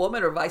say if you're a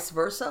woman, or vice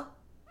versa.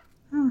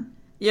 Hmm.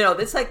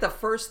 It's like the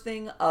first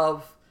thing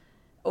of,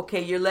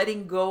 okay, you're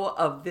letting go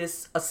of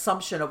this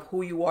assumption of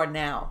who you are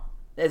now,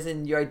 as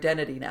in your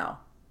identity now,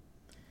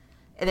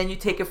 and then you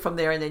take it from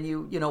there, and then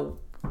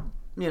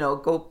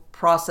go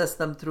process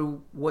them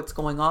through what's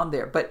going on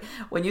there. But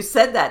when you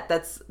said that,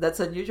 that's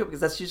unusual,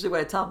 because that's usually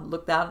what I tell them.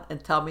 Look down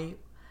and tell me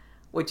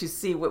what you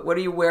see. What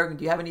are you wearing?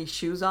 Do you have any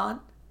shoes on?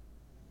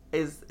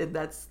 And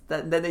that's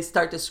that. And then they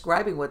start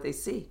describing what they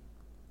see.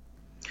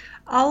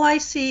 All I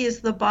see is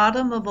the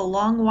bottom of a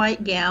long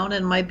white gown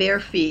and my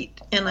bare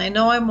feet. And I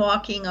know I'm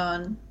walking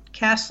on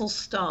castle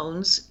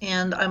stones,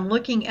 and I'm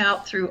looking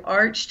out through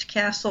arched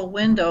castle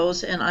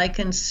windows, and I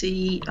can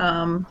see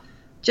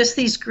just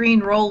these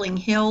green rolling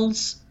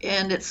hills,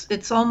 and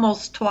it's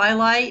almost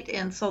twilight,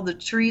 and so the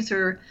trees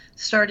are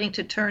starting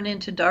to turn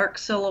into dark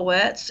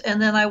silhouettes,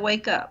 and then I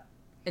wake up.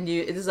 And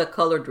it is a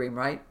color dream,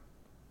 right?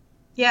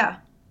 Yeah.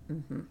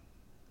 Mm-hmm.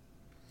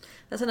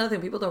 That's another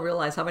thing. People don't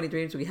realize how many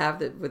dreams we have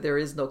that where there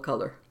is no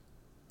color.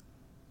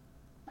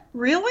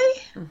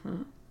 Really?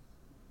 Mm-hmm.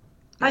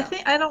 I Yeah.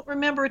 think I don't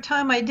remember a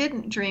time I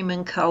didn't dream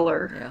in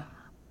color. Yeah.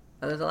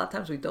 There's a lot of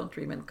times we don't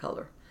dream in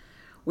color.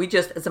 We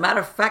just, as a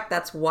matter of fact,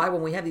 that's why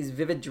when we have these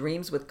vivid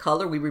dreams with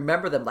color, we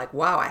remember them like,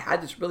 wow, I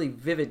had this really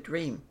vivid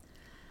dream.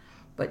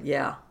 But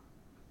yeah,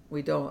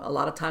 we don't. A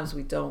lot of times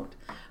we don't.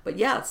 But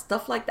yeah,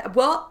 stuff like that.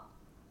 Well,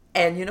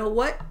 and you know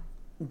what?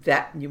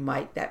 That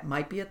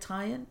might be a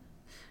tie-in.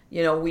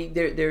 You know,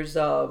 there's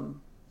a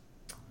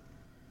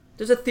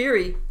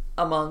theory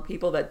among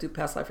people that do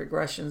past life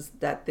regressions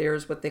that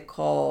there's what they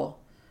call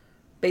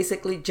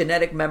basically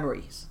genetic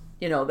memories.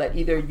 You know, that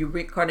either you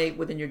reincarnate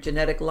within your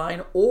genetic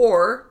line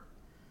or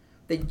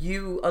that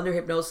you, under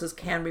hypnosis,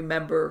 can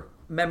remember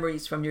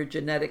memories from your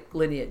genetic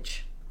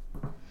lineage.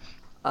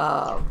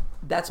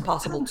 That's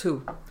possible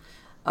too.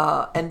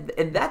 And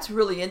that's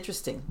really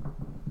interesting.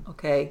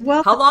 Okay.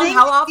 Well, How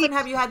often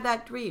have you had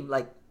that dream?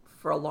 Like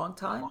for a long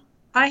time?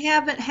 I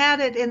haven't had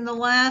it in the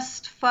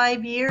last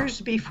 5 years.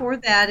 Before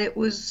that, it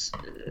was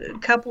a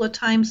couple of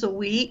times a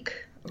week.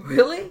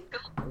 Really?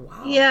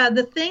 Wow. Yeah,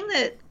 the thing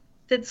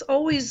that's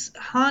always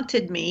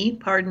haunted me,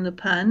 pardon the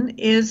pun,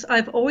 is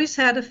I've always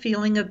had a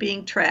feeling of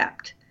being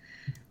trapped.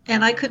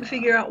 And I couldn't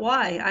figure out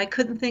why. I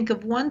couldn't think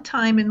of one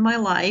time in my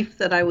life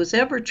that I was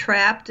ever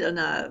trapped in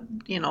a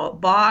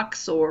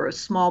box or a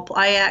small.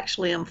 I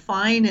actually am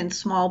fine in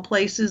small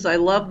places. I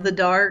love the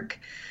dark.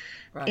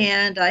 Right.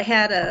 And I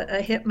had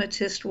a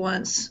hypnotist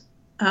once.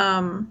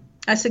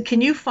 I said,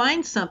 "Can you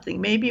find something?"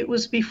 Maybe it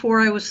was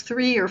before I was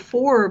 3 or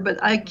 4,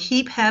 but I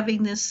keep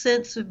having this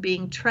sense of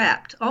being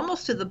trapped,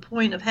 almost to the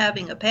point of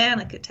having a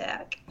panic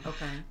attack.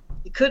 Okay.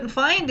 You couldn't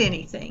find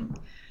anything.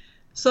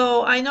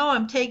 So I know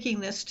I'm taking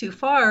this too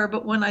far,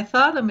 but when I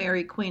thought of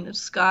Mary Queen of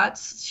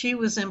Scots, she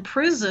was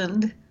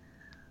imprisoned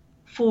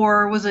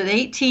for, was it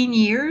 18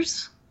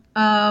 years?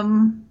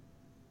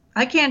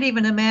 I can't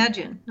even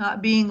imagine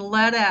not being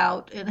let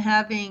out and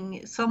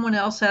having someone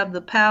else have the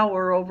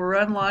power over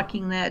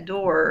unlocking that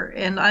door.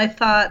 And I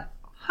thought,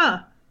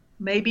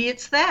 maybe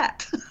it's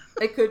that.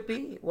 It could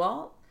be.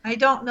 Well, I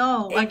don't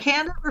know.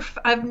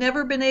 I've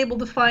never been able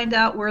to find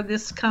out where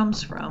this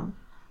comes from.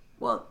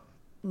 well,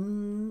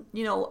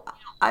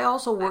 I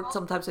also worked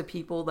sometimes with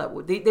people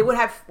that they would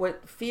have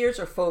what fears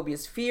or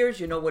phobias. Fears,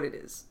 you know what it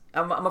is.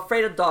 I'm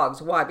afraid of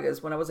dogs. Why?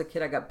 Because when I was a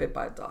kid, I got bit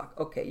by a dog.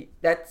 Okay,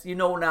 that's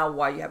now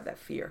why you have that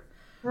fear.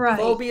 Right.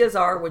 Phobias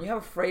are when you're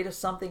afraid of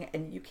something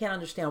and you can't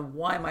understand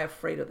why am I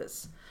afraid of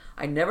this.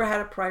 I never had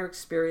a prior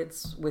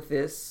experience with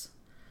this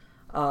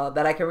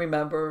that I can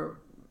remember,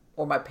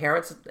 or my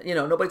parents.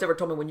 Nobody's ever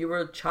told me when you were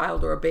a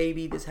child or a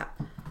baby this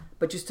happened,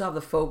 but you still have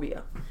the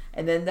phobia.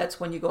 And then that's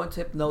when you go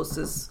into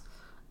hypnosis,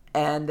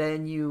 and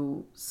then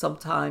you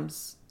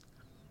sometimes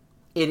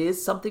it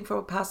is something from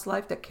a past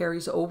life that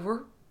carries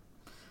over.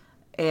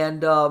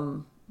 And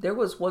there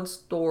was one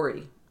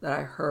story that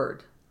I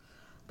heard,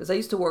 because I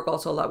used to work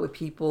also a lot with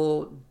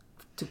people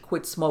to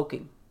quit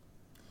smoking.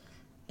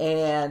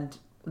 And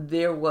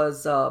there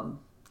was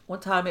one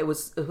time it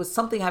was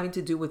something having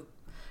to do with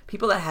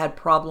people that had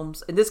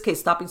problems, in this case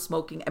stopping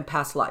smoking and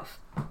past life.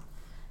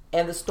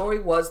 And the story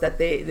was that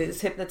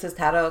this hypnotist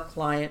had a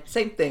client,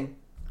 same thing,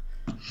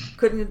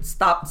 couldn't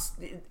stop.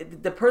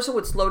 The person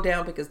would slow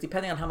down because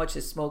depending on how much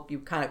they smoke, you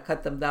kind of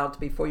cut them down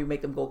before you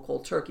make them go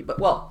cold turkey. But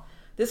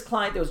this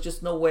client, there was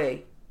just no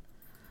way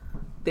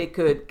they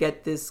could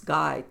get this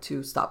guy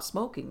to stop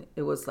smoking.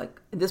 It was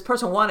like, and this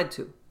person wanted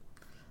to.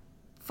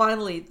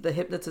 Finally, the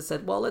hypnotist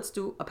said, well, let's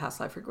do a past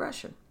life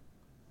regression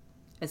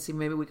and see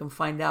maybe we can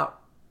find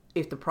out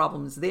if the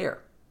problem is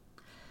there.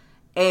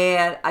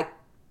 And I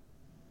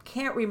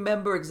can't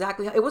remember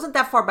exactly. It wasn't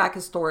that far back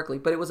historically,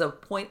 but it was a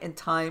point in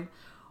time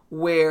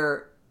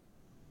where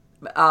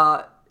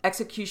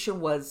execution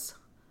was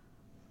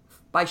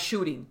by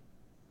shooting.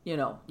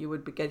 You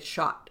would get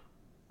shot.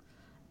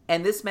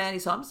 And this man, he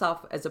saw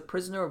himself as a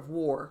prisoner of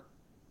war.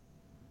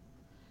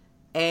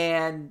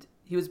 And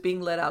he was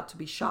being let out to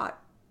be shot.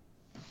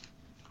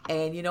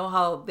 And you know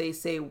how they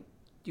say, do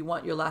you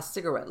want your last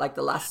cigarette? Like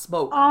the last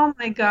smoke. Oh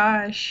my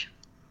gosh.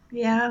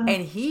 Yeah.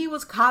 And he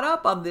was caught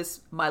up on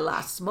this. My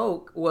last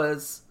smoke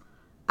was,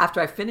 after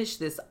I finish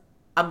this,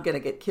 I'm going to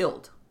get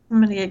killed.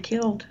 I'm going to get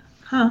killed.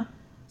 Huh.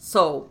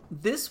 So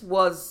this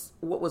was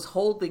what was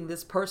holding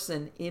this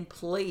person in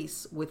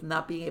place with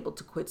not being able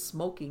to quit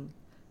smoking,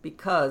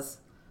 because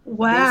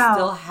wow, they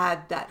still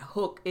had that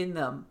hook in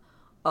them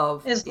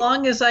of, as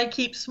long as I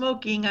keep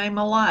smoking, I'm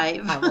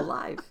alive. I'm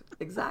alive.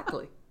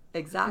 Exactly.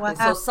 Wow.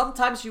 So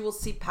sometimes you will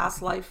see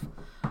past life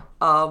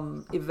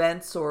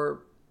events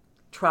or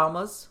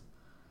traumas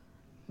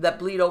that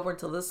bleed over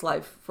into this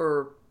life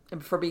for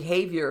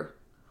behavior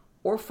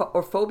or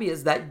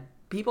phobias that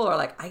people are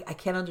like, I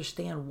can't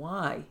understand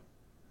why.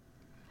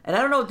 And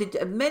I don't know,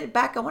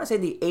 back, I want to say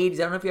in the 80s, I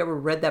don't know if you ever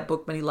read that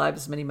book, Many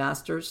Lives, Many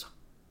Masters.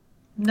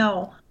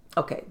 No.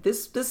 Okay,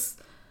 this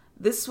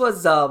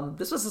was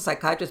a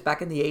psychiatrist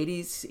back in the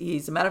 80s.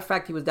 As a matter of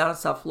fact, he was down in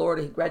South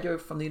Florida. He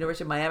graduated from the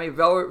University of Miami,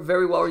 very,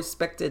 very well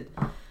respected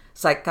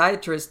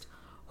psychiatrist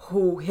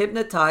who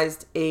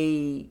hypnotized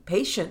a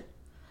patient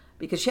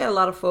because she had a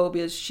lot of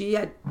phobias. She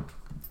had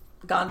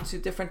gone to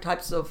different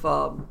types of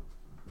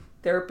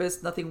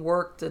therapists, nothing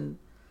worked, and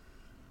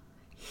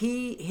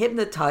he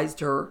hypnotized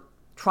her,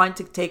 trying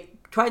to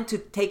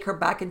take her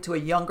back into a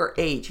younger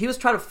age. He was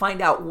trying to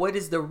find out what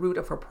is the root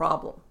of her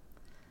problem.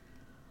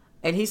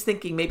 And he's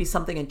thinking maybe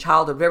something in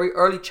childhood, very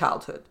early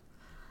childhood.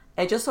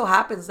 And it just so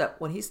happens that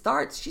when she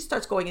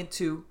starts going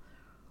into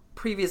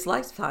previous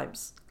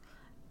lifetimes.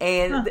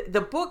 And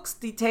the books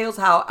details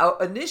how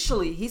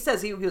initially, he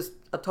says he was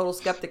a total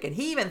skeptic, and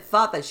he even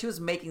thought that she was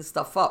making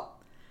stuff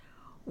up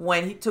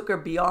when he took her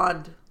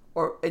beyond,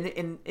 or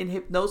in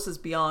hypnosis,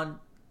 beyond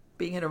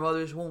being in her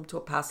mother's womb to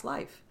a past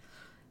life.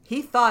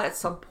 He thought at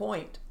some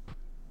point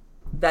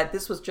that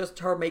this was just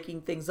her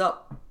making things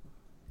up.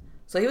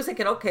 So he was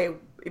thinking, okay,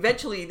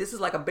 eventually this is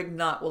like a big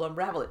knot, we'll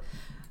unravel it.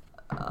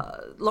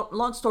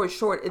 Long story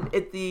short,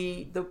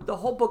 the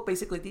whole book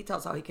basically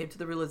details how he came to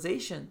the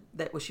realization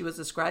that what she was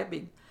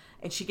describing,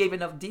 and she gave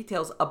enough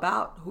details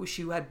about who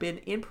she had been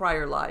in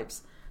prior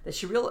lives that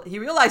he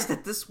realized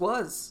that this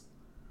was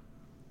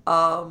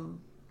an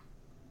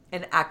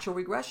actual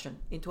regression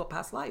into a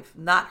past life,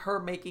 not her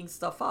making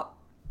stuff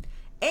up.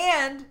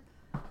 And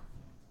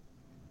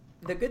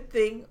the good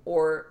thing,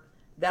 or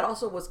that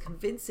also was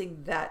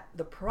convincing, that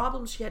the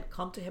problems she had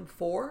come to him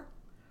for,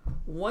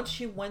 once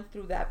she went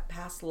through that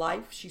past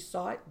life, she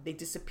saw it, they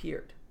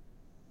disappeared.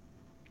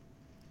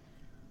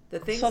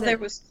 There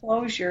was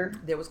closure.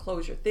 There was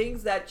closure.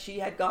 Things that she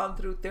had gone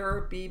through,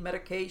 therapy,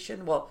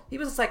 medication. Well, he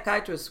was a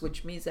psychiatrist,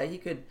 which means that he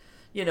could,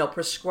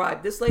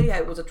 prescribe. This lady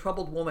was a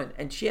troubled woman,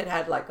 and she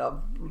had like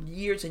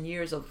years and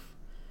years of,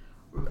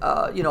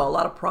 a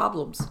lot of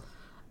problems.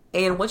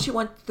 And once she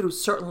went through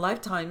certain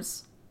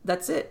lifetimes,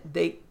 that's it.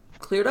 They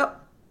cleared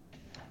up.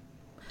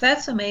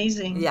 That's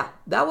amazing. Yeah,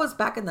 that was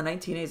back in the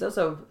 1980s. That was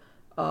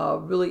a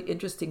really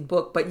interesting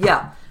book. But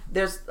yeah,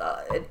 there's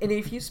and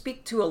if you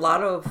speak to a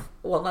lot of,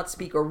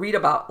 or read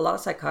about a lot of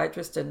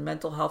psychiatrists and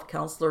mental health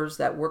counselors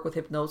that work with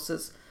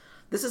hypnosis,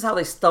 this is how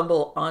they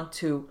stumble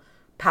onto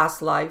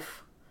past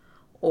life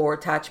or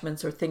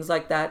attachments or things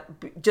like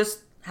that.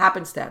 Just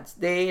happenstance.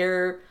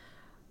 They're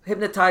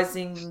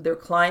hypnotizing their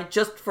client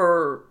just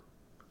for,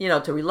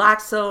 to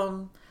relax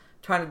them,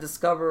 trying to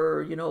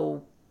discover,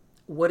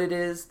 what it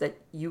is that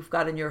you've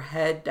got in your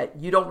head that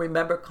you don't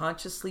remember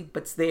consciously,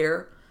 but it's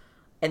there.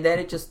 And then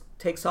it just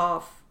takes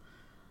off.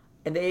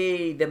 And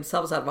they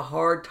themselves have a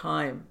hard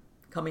time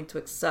coming to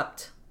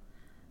accept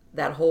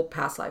that whole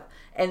past life.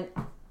 And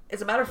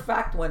as a matter of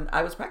fact, when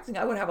I was practicing,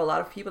 I would have a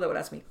lot of people that would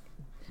ask me,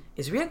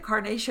 is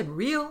reincarnation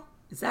real?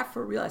 Is that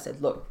for real? I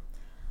said, look,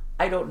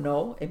 I don't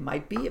know. It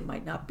might be, it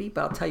might not be,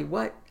 but I'll tell you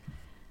what,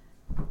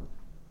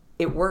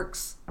 it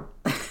works.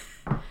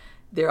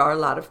 There are a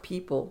lot of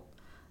people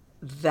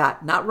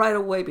that, not right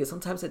away, because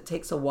sometimes it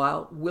takes a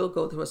while, will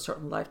go through a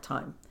certain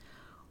lifetime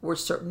where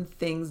certain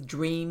things,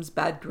 dreams,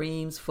 bad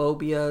dreams,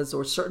 phobias,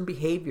 or certain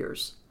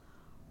behaviors,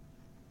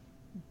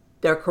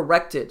 they're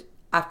corrected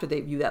after they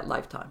view that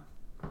lifetime.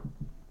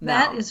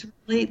 Now,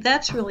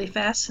 that's really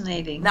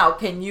fascinating. Now,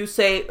 can you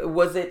say,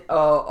 was it,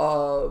 were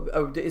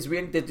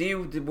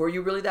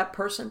you really that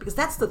person? Because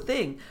that's the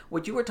thing.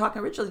 What you were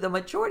talking originally, the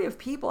majority of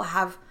people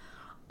have,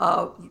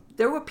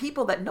 there were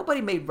people that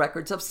nobody made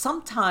records of.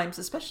 Sometimes,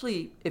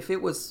 especially if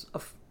it was, a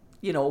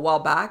while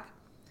back,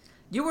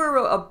 you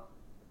were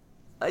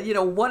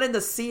one in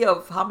the sea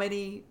of how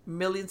many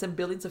millions and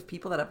billions of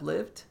people that have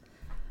lived.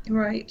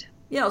 Right.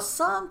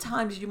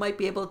 Sometimes you might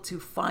be able to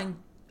find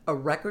a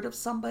record of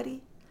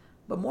somebody,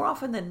 but more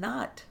often than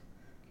not,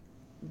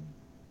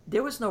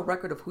 there was no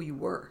record of who you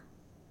were.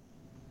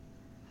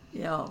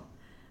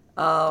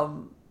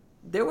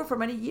 There were, for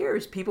many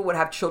years, people would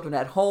have children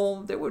at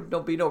home. There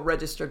would be no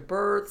registered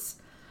births.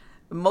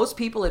 Most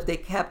people, if they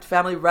kept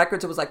family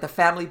records, it was like the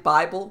family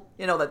Bible,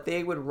 that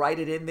they would write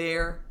it in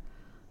there.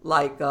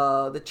 Like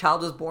the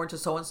child was born to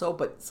so-and-so.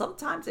 But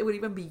sometimes it would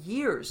even be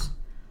years.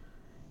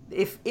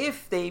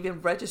 If they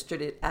even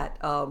registered it at,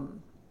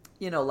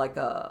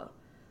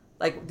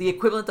 like the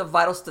equivalent of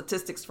vital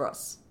statistics for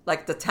us.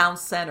 Like the town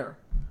center.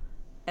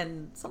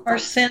 And sometimes, our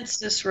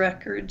census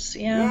records,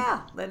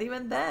 yeah. Yeah, and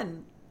even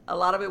then, a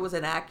lot of it was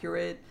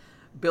inaccurate.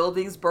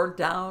 Buildings burnt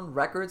down.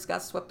 Records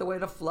got swept away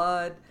in a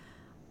flood.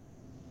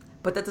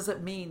 But that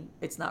doesn't mean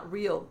it's not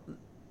real.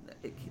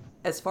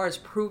 As far as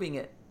proving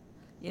it,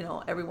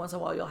 every once in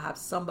a while you'll have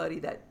somebody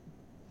that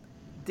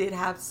did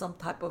have some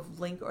type of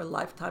link or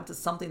lifetime to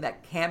something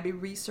that can be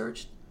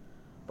researched.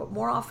 But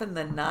more often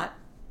than not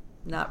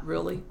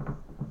really.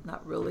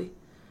 Not really.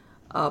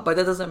 But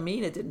that doesn't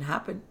mean it didn't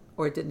happen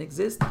or it didn't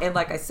exist. And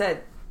like I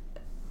said,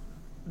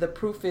 the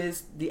proof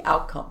is the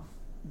outcome.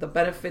 The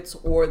benefits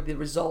or the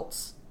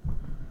results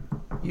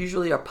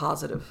usually are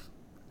positive.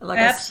 And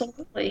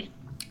absolutely.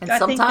 I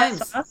think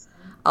that's awesome.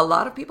 A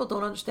lot of people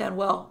don't understand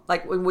well.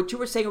 Like what you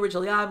were saying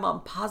originally,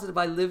 I'm positive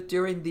I lived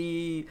during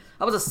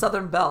I was a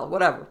Southern Belle,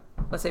 whatever.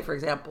 Let's say, for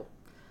example.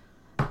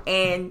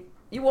 And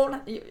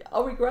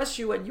I'll regress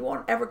you and you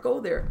won't ever go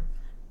there.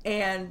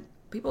 And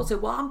people say,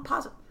 well, I'm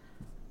positive.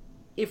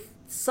 If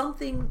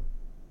something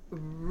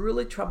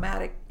really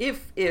traumatic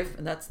if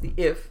and that's the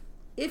if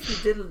you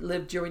did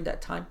live during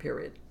that time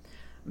period.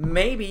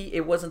 Maybe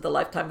it wasn't the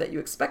lifetime that you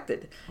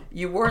expected.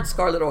 You weren't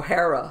Scarlett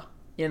O'Hara,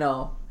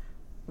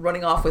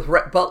 running off with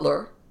Rhett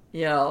Butler.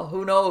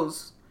 Who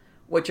knows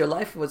what your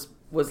life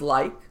was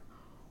like.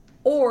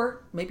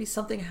 Or maybe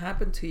something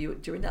happened to you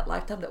during that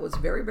lifetime that was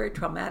very, very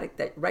traumatic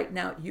that right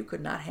now you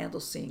could not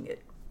handle seeing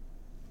it.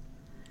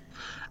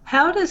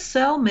 How does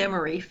cell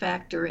memory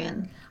factor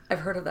in? I've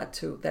heard of that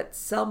too. That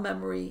cell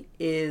memory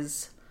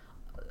is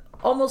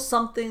almost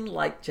something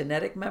like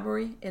genetic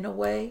memory in a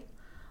way.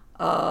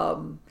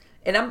 And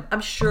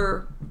I'm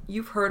sure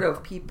you've heard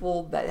of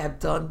people that have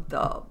done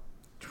the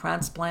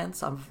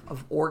transplants of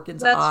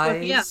organs, That's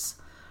eyes, yeah,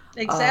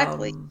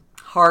 exactly.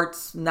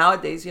 Hearts.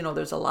 Nowadays,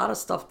 there's a lot of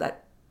stuff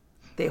that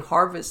they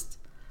harvest,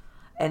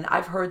 and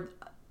I've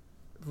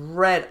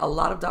read a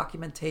lot of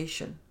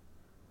documentation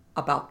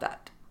about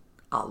that.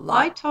 A lot.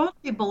 I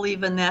totally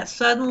believe in that.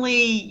 Suddenly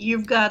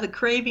you've got a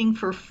craving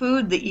for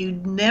food that you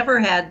never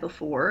had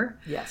before.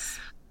 Yes.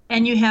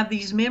 And you have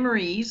these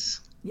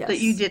memories that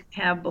you didn't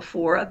have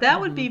before. That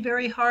would be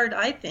very hard,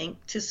 I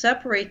think, to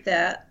separate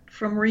that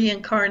from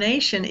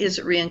reincarnation. Is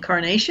it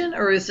reincarnation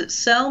or is it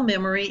cell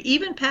memory,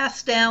 even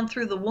passed down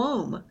through the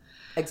womb?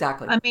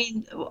 Exactly. I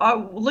mean,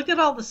 look at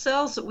all the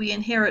cells that we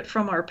inherit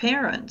from our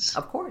parents.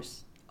 Of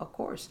course.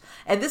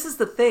 And this is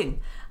the thing.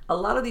 A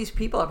lot of these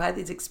people have had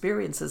these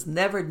experiences,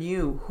 never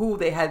knew who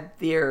they had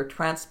their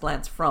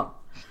transplants from.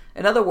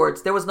 In other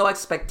words, there was no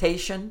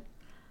expectation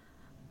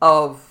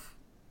in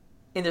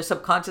their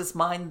subconscious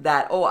mind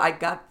that, I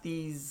got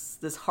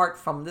this heart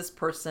from this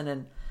person.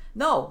 And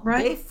no,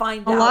 right. They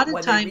find out. A lot of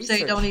times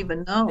they don't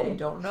even know. They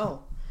don't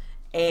know.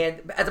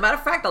 And as a matter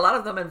of fact, a lot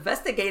of them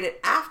investigate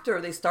it after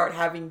they start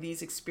having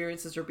these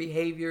experiences or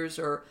behaviors,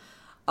 or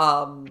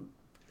some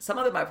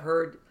of them I've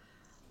heard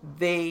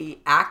they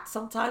act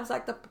sometimes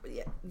like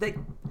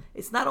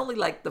it's not only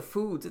like the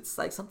foods, it's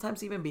like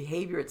sometimes even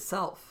behavior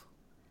itself.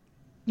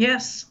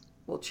 Yes.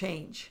 Will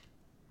change.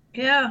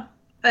 Yeah.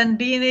 And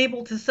being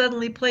able to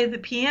suddenly play the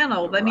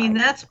piano. Right. I mean,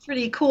 that's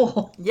pretty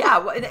cool. Yeah.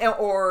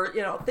 Or,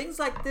 things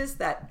like this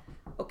that,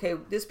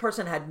 this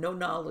person had no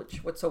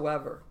knowledge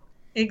whatsoever.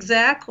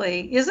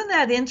 Exactly. Isn't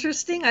that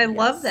interesting? I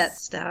love that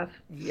stuff.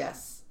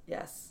 Yes.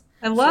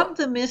 I love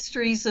the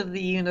mysteries of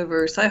the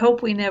universe. I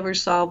hope we never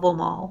solve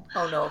them all.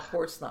 Oh, no, of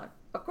course not.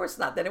 Of course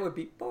not. Then it would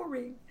be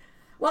boring.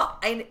 Well,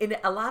 and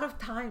a lot of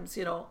times,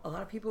 a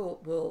lot of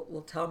people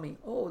will tell me,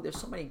 there's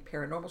so many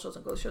paranormal shows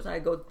and ghost shows. And I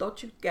go,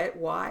 don't you get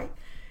why?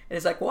 And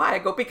it's like, why? I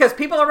go, because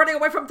people are running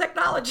away from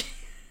technology.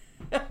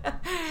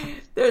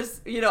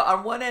 There's,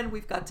 on one end,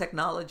 we've got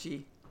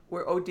technology.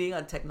 We're ODing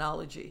on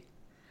technology,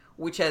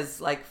 which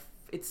has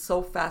it's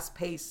so fast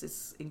paced.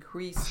 It's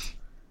increased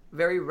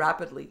very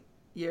rapidly.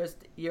 Year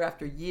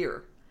after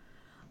year.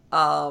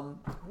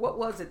 What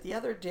was it the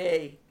other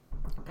day?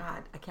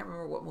 God, I can't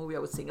remember what movie I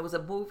was seeing. It was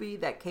a movie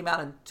that came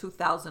out in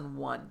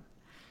 2001,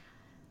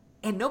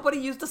 and nobody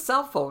used a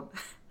cell phone.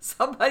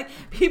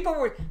 People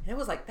were. And it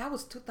was like that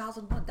was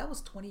 2001. That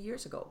was 20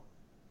 years ago.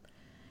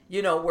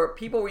 Where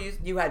people were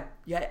using. You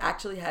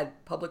actually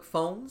had public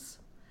phones,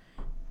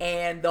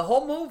 and the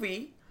whole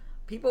movie,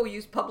 people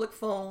used public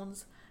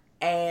phones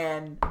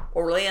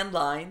or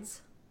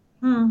landlines.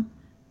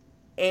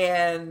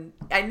 And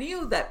I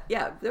knew that,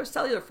 their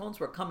cellular phones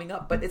were coming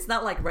up, but it's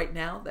not like right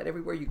now that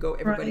everywhere you go,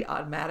 everybody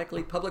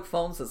automatically, public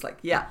phones is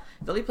like, the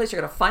only place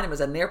you're going to find them is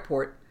an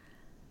airport.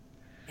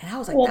 And I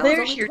was like, that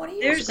was only 20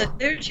 years ago.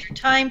 There's your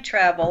time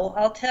travel.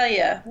 I'll tell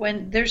you,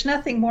 when there's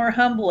nothing more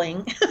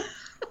humbling.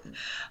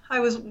 I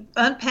was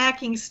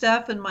unpacking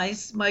stuff and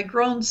my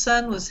grown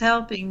son was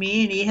helping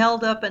me and he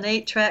held up an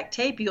 8-track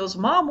tape. He goes,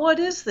 Mom, what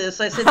is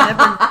this? I said, never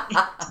mind.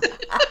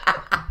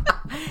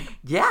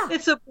 Yeah.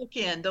 It's a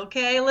bookend,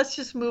 okay? Let's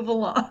just move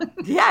along.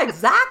 Yeah,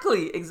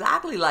 exactly.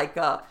 Exactly. Like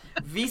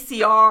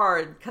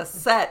VCR and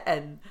cassette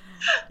and,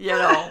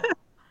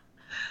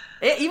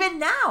 even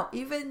now,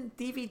 even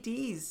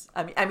DVDs.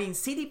 I mean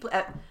CD.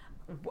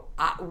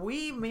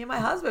 Me and my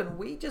husband,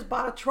 we just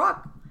bought a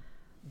truck.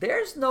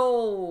 There's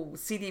no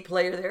CD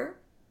player there.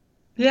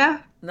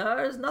 Yeah. No,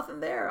 there's nothing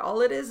there.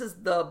 All it is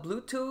the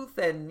Bluetooth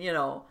and,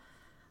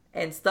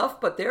 and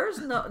stuff, but there's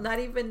not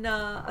even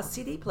a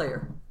CD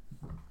player.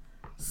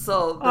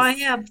 So I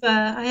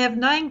have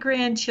 9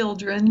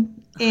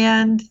 grandchildren,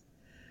 and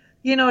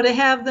to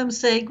have them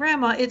say,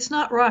 Grandma, it's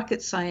not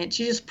rocket science.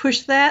 You just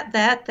push that,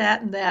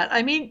 and that.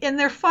 I mean, and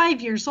they're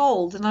 5 years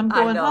old, and I'm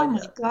going, oh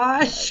my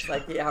gosh. It's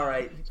like, all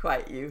right,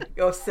 quiet you.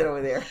 Go sit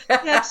over there.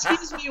 Yeah,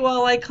 excuse me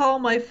while I call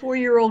my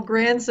 4-year-old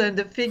grandson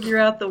to figure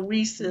out the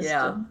Wii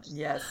system.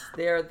 Yeah, yes,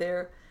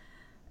 they're.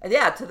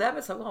 Yeah, to them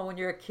it's like, well, when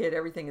you're a kid,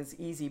 everything is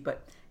easy.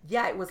 But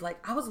yeah, it was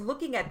like I was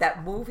looking at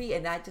that movie,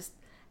 and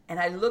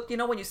I looked,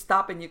 when you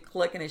stop and you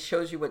click and it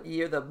shows you what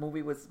year the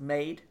movie was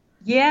made?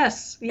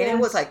 Yes. And it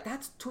was like,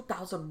 that's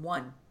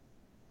 2001.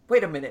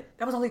 Wait a minute.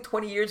 That was only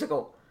 20 years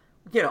ago.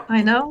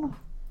 I know.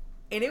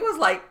 And it was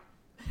like,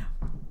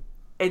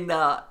 and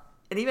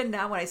even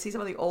now when I see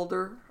some of the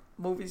older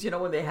movies,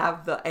 when they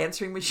have the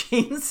answering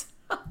machines.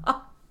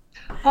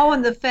 Oh,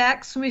 and the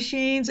fax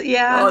machines. Oh,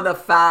 Yeah. the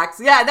fax.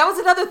 Yeah, that was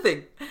another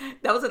thing.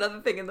 That was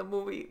another thing in the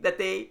movie that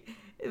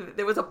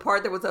there was a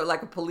part that was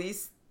like a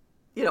police,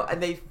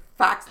 and they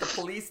faxed the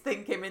police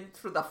thing came in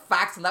through the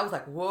fax, and that was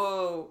like,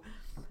 whoa.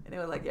 And they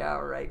were like, yeah,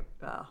 all right.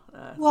 Wow, so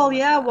Well, much for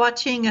yeah, that.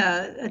 watching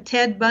a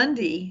Ted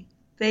Bundy,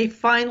 they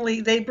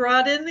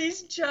brought in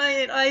these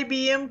giant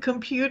IBM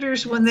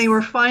computers when they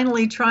were Yes.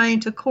 finally trying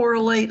to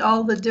correlate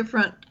all the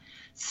different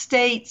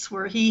states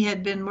where he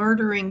had been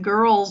murdering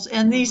girls,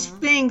 and these Mm-hmm.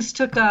 things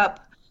took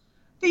up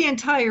the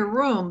entire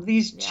room,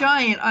 these Yeah.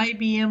 giant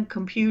IBM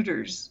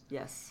computers.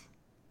 Yes.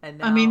 And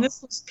I mean, now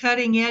this was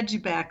cutting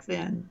edge back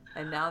then.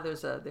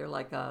 they're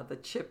like the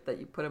chip that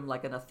you put them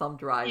like in a thumb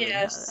drive and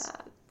Yes.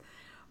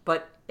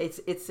 but it's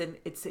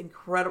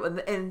incredible,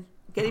 and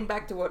getting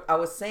back to what I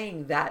was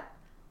saying, that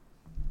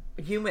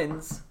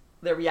humans,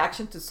 their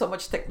reaction to so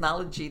much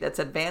technology that's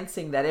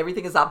advancing that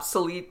everything is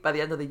obsolete by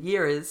the end of the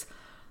year is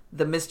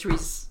the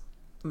mysterious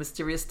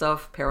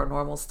stuff,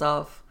 paranormal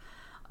stuff.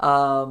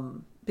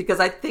 Because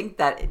I think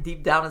that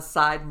deep down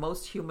inside,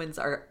 most humans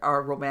are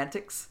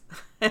romantics,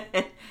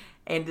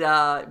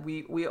 and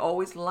we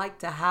always like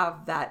to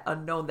have that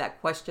unknown,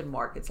 that question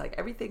mark. It's like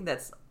everything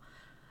that's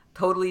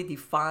totally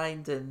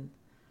defined and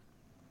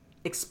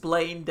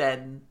explained,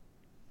 and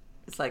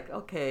it's like,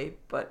 okay,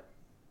 but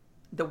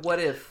the what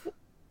if.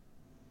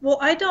 Well,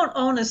 I don't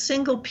own a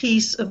single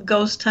piece of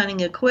ghost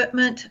hunting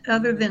equipment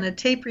other Mm-hmm. than a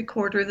tape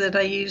recorder that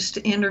I use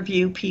to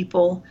interview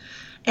people.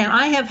 And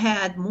I have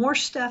had more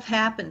stuff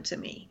happen to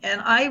me.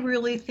 And I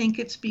really think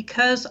it's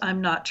because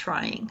I'm not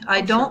trying.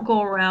 I Oh, sure. don't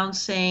go around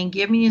saying,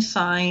 give me a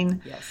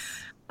sign.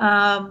 Yes.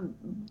 Um,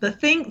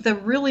 the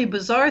really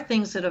bizarre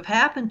things that have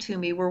happened to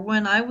me were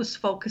when I was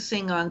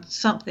focusing on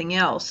something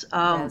else.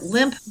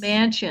 Limp Yes.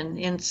 Mansion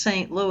in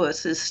St.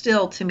 Louis is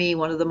still, to me,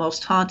 one of the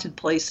most haunted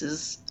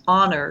places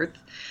on earth.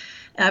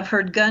 I've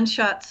heard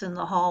gunshots in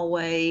the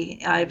hallway.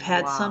 I've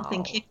had something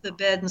Wow. kick the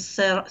bed and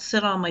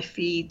sit on my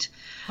feet.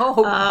 Oh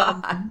God,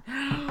 Um,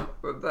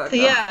 Rebecca.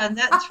 yeah, and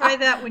try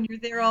that when you're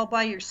there all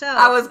by I yourself.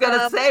 was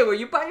gonna say, were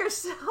you by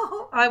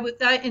yourself?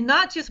 And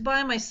not just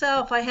by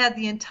myself. I had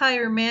the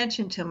entire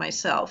mansion to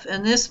myself,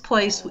 and this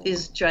place Oh,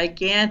 is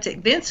gigantic.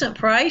 Vincent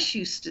Price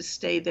used to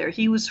stay there.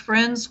 He was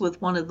friends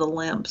with one of the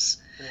Limps.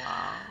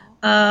 wow.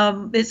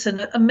 It's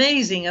an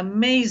amazing,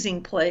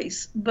 amazing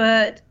place.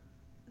 But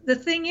the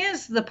thing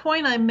is, the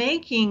point I'm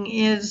making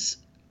is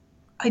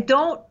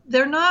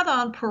they're not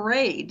on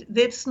parade.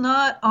 It's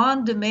not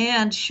on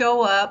demand,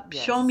 show up,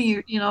 show Yes.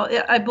 me,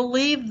 I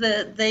believe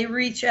that they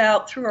reach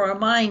out through our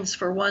minds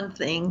for one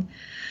thing.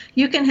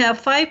 You can have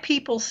five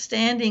people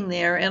standing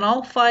there and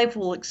all five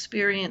will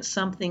experience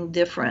something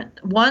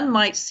different. One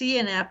might see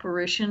an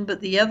apparition,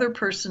 but the other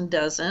person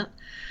doesn't.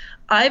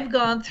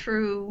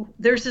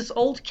 There's this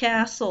old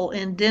castle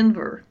in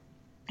Denver,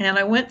 and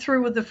I went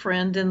through with a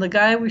friend, and the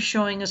guy was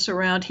showing us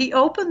around. He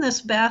opened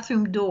this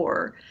bathroom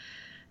door,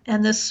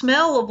 and the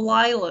smell of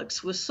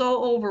lilacs was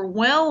so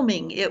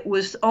overwhelming, it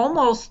was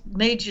almost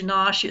made you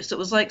nauseous. It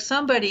was like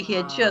somebody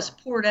had Wow. just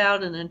poured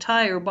out an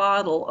entire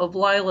bottle of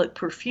lilac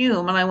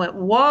perfume. And I went,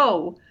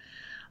 whoa.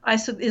 I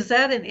said, is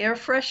that an air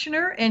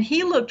freshener? And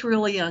he looked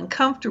really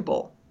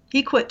uncomfortable.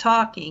 He quit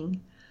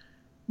talking.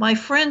 My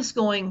friend's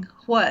going,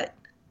 what?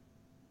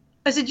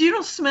 I said, you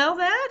don't smell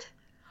that?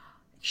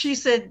 She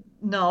said,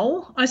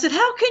 no. I said,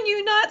 how can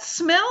you not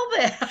smell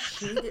that?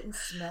 She didn't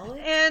smell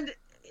it. And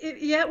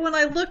yet, when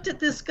I looked at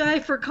this guy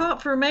for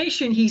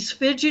confirmation, he's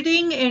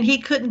fidgeting and he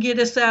couldn't get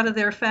us out of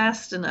there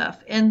fast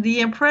enough. And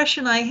the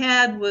impression I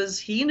had was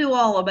he knew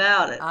all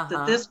about it, Uh that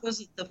huh. this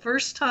wasn't the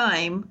first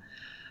time.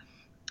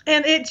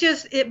 And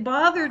it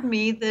bothered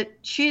me that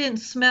she didn't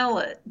smell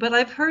it. But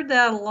I've heard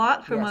that a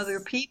lot from other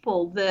Yes.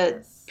 people, that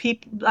Yes.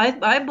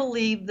 I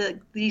believe that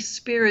these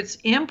spirits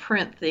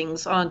imprint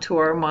things onto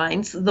our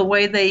minds the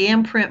way they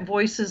imprint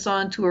voices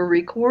onto a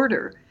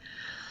recorder.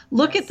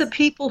 Look at the Yes.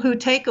 people who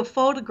take a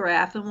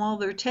photograph, and while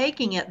they're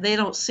taking it, they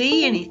don't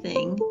see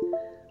anything,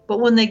 but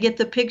when they get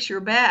the picture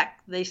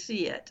back, they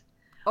see it.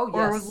 Oh,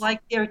 Or yes.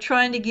 like they're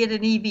trying to get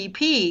an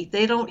EVP,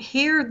 they don't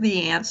hear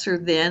the answer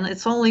then,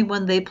 it's only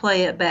when they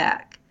play it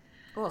back.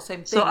 Well,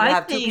 same So thing. You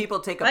have two people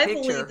take a I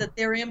believe picture. that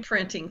they're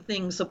imprinting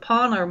things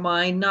upon our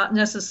mind, not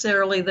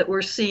necessarily that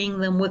we're seeing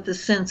them with the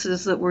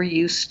senses that we're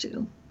used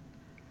to.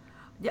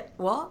 Yeah.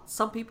 Well,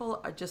 some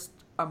people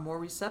are more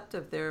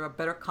receptive. They're a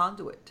better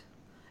conduit.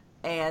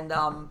 And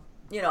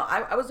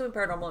I was doing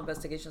paranormal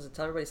investigations, and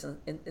tell everybody since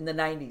in the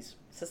 '90s,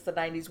 since the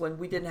 '90s when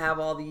we didn't have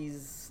all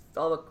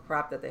the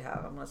crap that they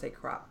have. I'm gonna say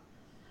crap.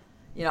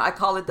 I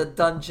call it the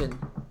dungeon,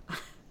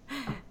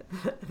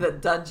 the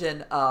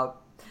dungeon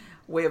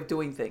way of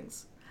doing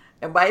things.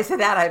 And by I say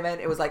that, I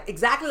meant it was like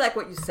exactly like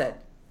what you said.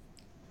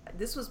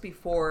 This was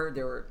before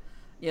there were,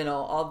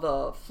 all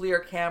the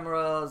FLIR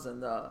cameras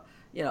and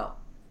you know,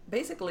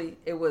 basically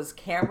it was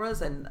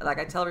cameras, and like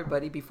I tell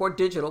everybody, before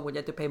digital, when you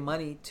had to pay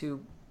money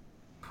to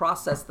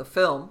process the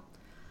film,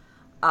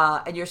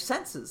 and your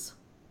senses.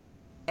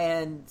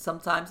 And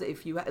sometimes,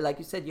 if you, like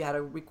you said, you had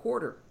a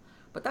recorder,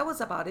 but that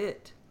was about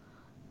it.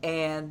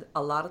 And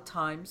a lot of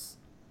times,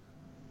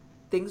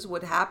 things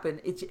would happen.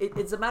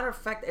 It's a matter of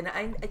fact, and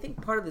I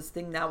think part of this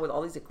thing now with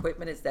all these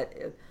equipment is that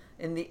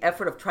in the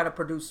effort of trying to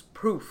produce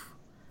proof.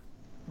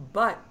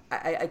 But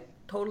I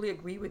totally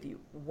agree with you.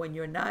 When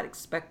you're not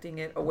expecting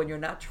it, or when you're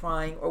not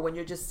trying, or when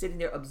you're just sitting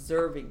there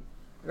observing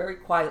very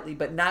quietly,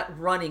 but not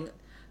running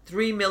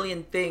 3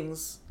 million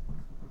things,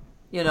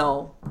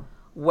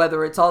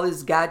 whether it's all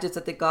these gadgets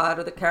that they got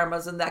or the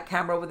cameras and that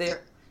camera over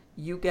there,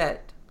 you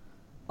get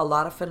a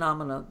lot of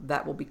phenomena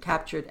that will be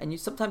captured, and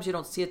sometimes you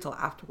don't see it till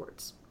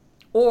afterwards.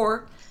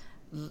 Or,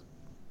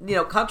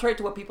 contrary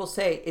to what people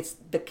say, it's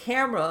the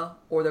camera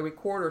or the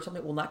recorder or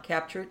something will not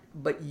capture it,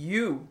 but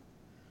you,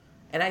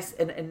 and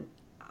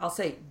I'll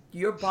say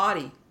your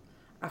body,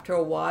 after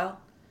a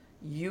while,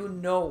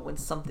 when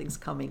something's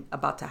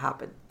about to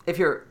happen. If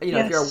you're,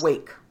 if you're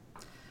awake,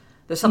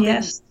 there's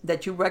something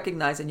that you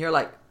recognize, and you're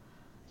like,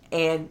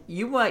 and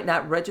you might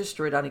not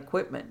register it on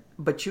equipment,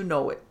 but you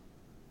know it.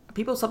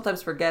 People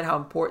sometimes forget how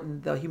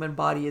important the human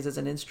body is as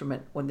an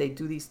instrument when they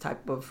do these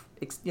type of,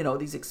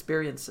 these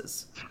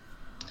experiences.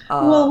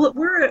 Well,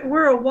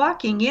 we're a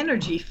walking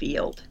energy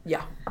field.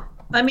 Yeah.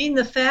 I mean,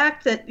 the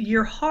fact that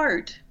your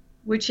heart,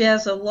 which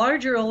has a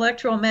larger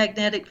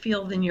electromagnetic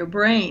field than your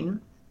brain,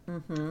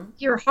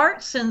 your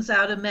heart sends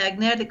out a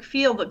magnetic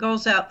field that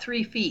goes out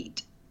 3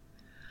 feet.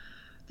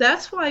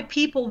 That's why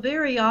people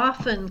very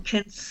often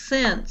can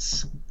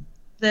sense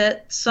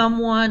that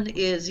someone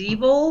is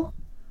evil.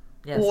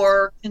 Yes.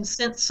 Or can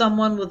sense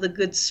someone with a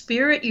good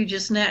spirit. You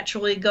just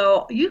naturally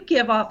go, you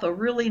give off a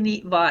really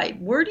neat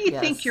vibe. Where do you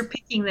think you're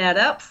picking that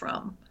up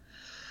from?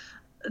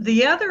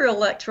 The other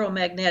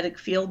electromagnetic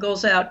field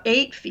goes out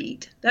 8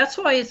 feet. That's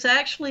why it's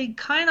actually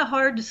kind of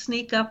hard to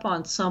sneak up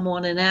on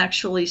someone and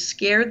actually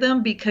scare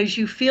them, because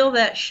you feel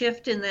that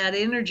shift in that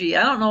energy.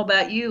 I don't know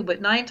about you, but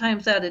 9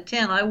 times out of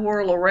 10, I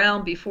whirl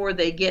around before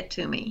they get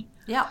to me.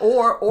 Yeah,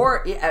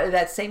 or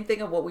that same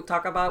thing of what we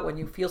talk about when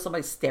you feel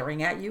somebody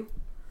staring at you.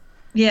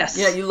 Yes.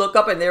 Yeah, you look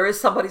up and there is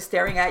somebody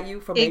staring at you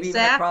from maybe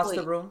even across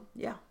the room.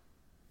 Yeah.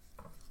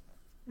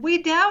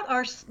 We doubt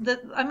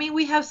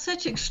we have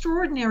such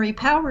extraordinary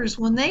powers.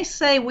 When they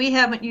say we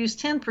haven't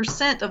used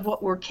 10% of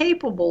what we're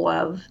capable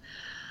of,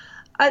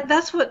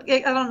 that's what, I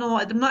don't know,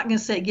 I'm not going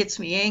to say it gets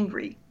me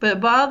angry, but it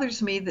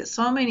bothers me that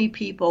so many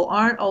people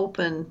aren't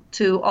open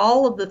to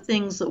all of the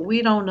things that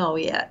we don't know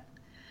yet.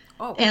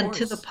 Oh, and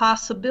to the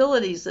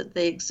possibilities that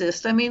they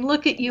exist. I mean,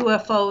 look at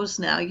UFOs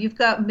now. You've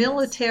got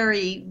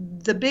military,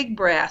 the big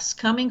brass,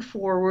 coming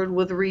forward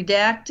with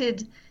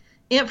redacted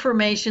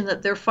information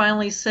that they're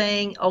finally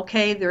saying,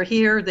 okay, they're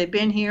here, they've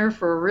been here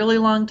for a really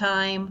long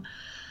time.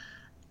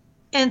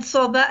 And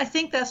so I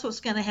think that's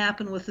what's going to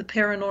happen with the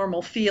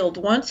paranormal field.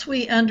 Once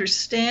we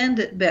understand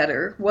it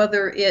better,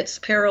 whether it's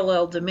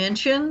parallel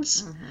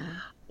dimensions,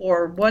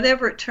 or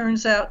whatever it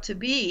turns out to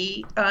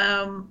be,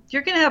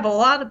 you're going to have a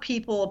lot of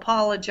people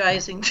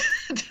apologizing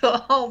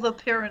to all the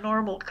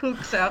paranormal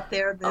kooks out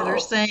there that are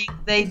saying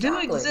they do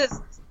exist.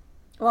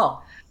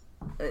 Well,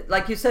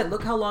 like you said,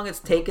 look how long it's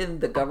taken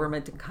the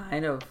government to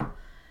kind of,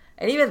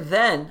 and even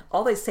then,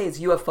 all they say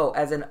is UFO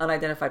as an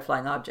unidentified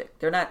flying object.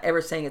 They're not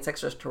ever saying it's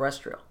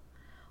extraterrestrial.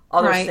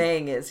 All they're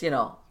saying is,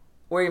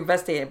 we're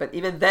investigating. But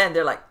even then,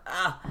 they're like,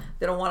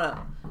 they don't want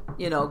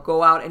to,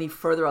 go out any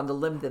further on the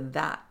limb than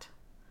that.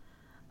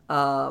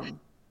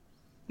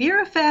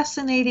 You're a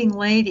fascinating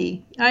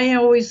lady. I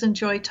always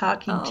enjoy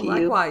talking to you.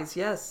 Likewise,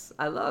 yes.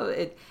 I love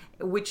it.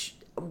 Which,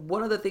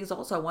 one of the things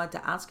also I wanted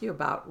to ask you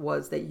about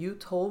was that you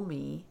told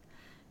me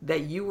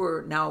that you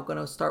were now going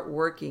to start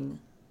working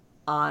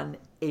on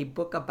a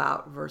book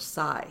about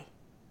Versailles.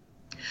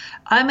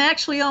 I'm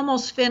actually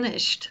almost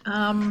finished.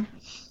 I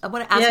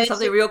want to ask you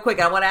something real quick.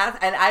 I want to ask,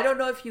 and I don't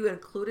know if you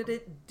included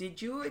it. Did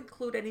you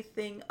include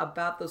anything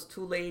about those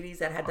 2 ladies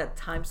that had that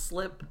time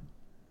slip?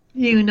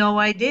 You know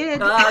I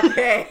did.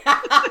 Okay.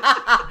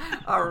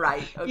 All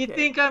right. Okay. You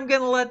think I'm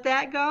going to let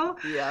that go?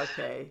 Yeah,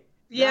 okay.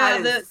 Yeah,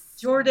 the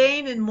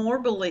Jourdain and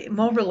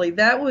Moberly,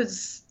 that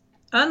was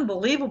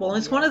unbelievable.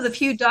 It's one of the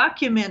few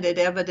documented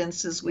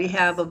evidences we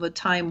have of a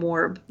time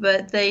warp.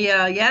 But they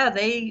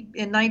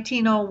in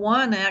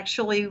 1901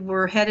 actually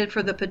were headed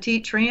for the Petit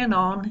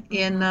Trianon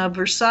in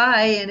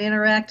Versailles and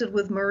interacted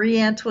with Marie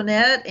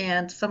Antoinette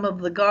and some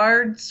of the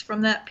guards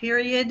from that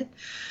period.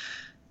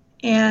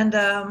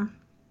 And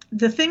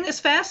the thing that's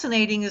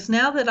fascinating is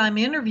now that I'm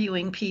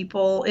interviewing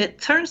people,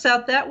 it turns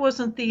out that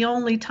wasn't the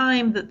only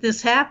time that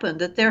this happened,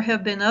 that there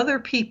have been other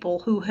people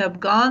who have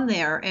gone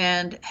there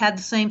and had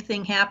the same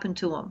thing happen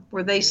to them,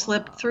 where they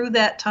slipped through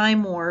that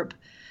time warp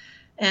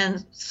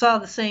and saw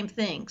the same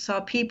thing. Saw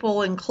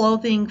people in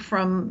clothing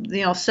from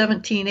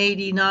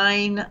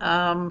 1789,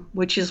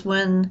 which is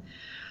when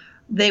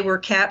they were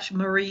captured.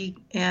 Marie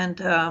and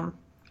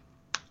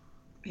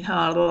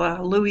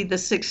Louis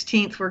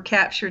XVI were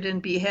captured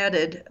and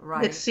beheaded.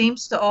 Right. It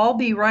seems to all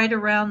be right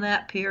around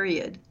that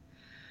period.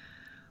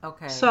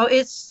 Okay. So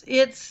it's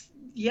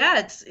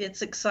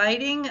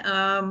exciting.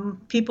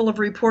 People have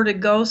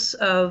reported ghosts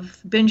of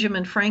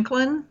Benjamin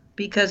Franklin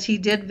because he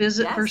did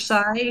visit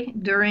Versailles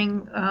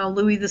during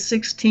Louis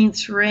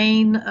XVI's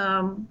reign.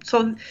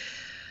 So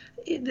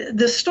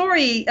the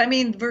story, I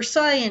mean,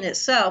 Versailles in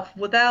itself,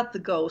 without the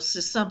ghosts,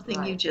 is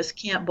something you Right. just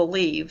can't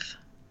believe.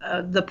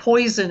 The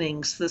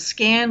poisonings, the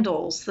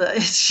scandals,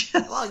 it's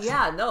Well, just.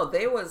 yeah, no,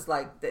 they was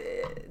like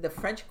the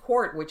French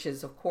court, which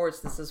is, of course,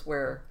 this is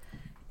where,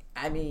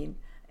 I mean,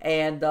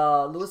 and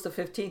Louis the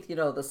 15th,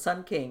 the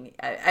Sun King.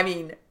 I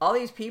mean, all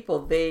these people,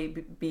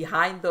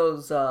 behind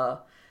those,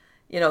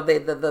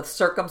 the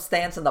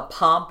circumstance and the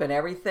pomp and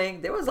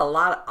everything. There was a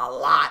lot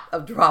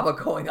of drama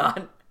going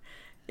on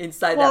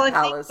inside Well, that I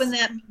think when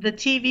palace. the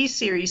TV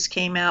series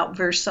came out,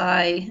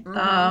 Versailles,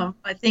 Mm-hmm.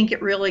 I think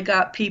it really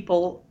got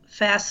people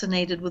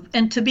fascinated with.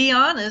 And to be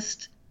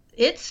honest,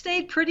 it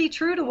stayed pretty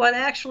true to what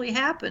actually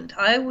happened.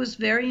 I was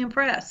very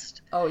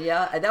impressed. Oh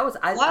yeah, and that was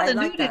A I lot of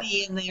like that.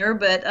 nudity in there,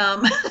 but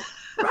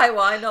Right.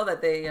 Well, I know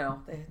that they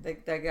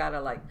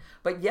gotta like,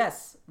 but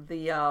yes,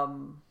 they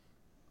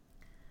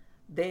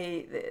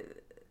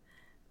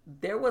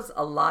there was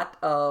a lot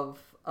of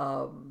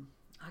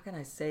how can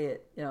I say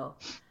it?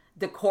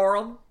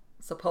 Decorum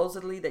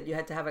supposedly that you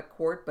had to have at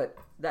court, but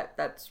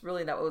that's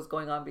really not what was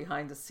going on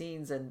behind the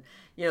scenes. And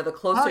the oh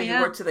closer you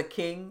yeah. were to the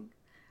king,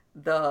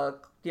 the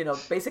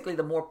basically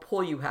the more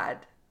pull you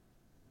had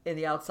in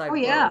the Oh outside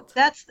yeah, world.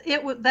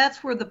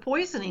 that's where the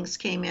poisonings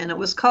came in. It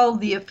was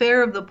called the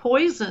Affair of the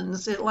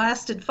Poisons. It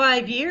lasted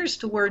 5 years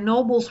to where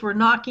nobles were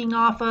knocking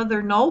off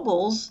other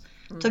nobles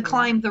to Mm-hmm.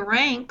 climb the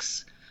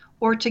ranks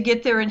or to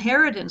get their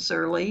inheritance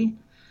early.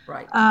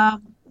 Right.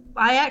 Um,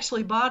 I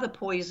actually bought a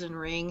poison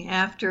ring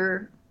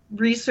after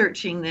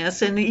researching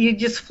this, and you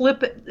just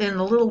flip it, and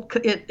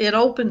it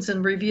opens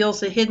and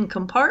reveals a hidden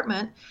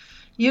compartment.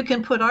 You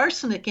can put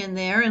arsenic in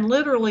there and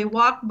literally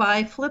walk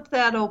by, flip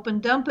that open,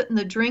 dump it in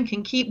the drink,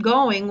 and keep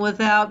going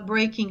without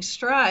breaking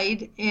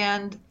stride.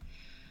 And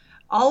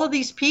all of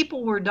these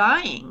people were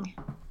dying.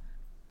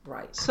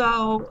 Right.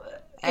 So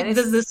And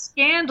the it's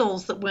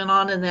scandals that went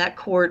on in that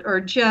court are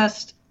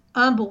just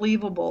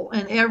unbelievable.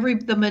 And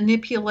the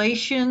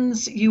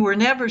manipulations, you were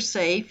never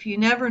safe. You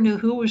never knew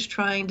who was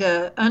trying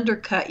to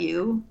undercut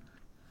you.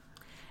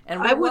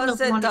 and I what wouldn't was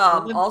have it? wanted to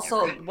live there.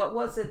 Also, what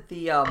was it?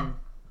 The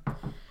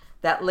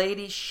that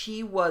lady.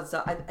 She was.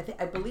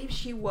 I believe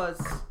she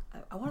was.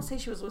 I want to say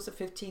she was Louis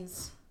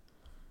XV's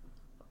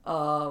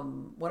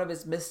one of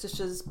his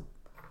mistresses,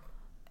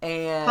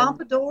 and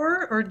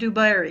Pompadour or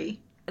Dubarry?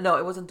 no,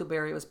 it wasn't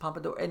Dubarry. It was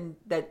Pompadour, and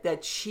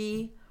that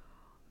she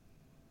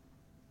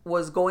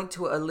was going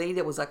to a lady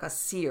that was like a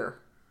seer.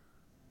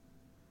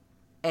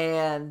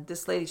 And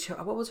this lady,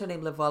 what was her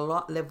name? Le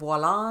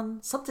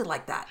Voilan, something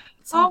like that.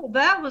 Some Oh,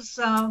 that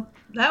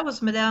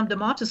was Madame de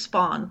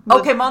Montespan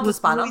Okay, with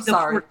Montespan. I'm Louis the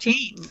sorry.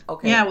 14th.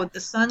 Yeah, Okay, with the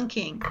Sun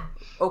King.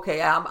 okay.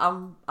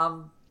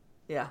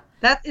 Yeah.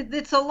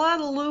 It's a lot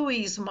of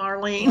Louis,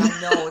 Marlene. I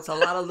know it's a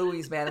lot of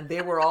Louis, man, and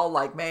they were all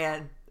like,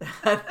 man,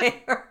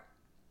 they were-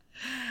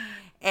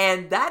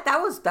 and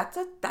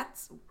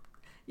that's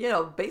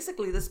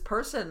basically this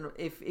person.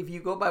 If you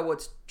go by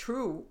what's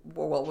true,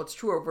 well, what's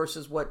true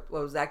versus what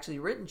was actually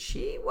written,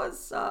 she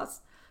was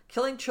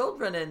killing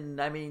children,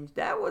 and I mean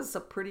that was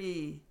a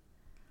pretty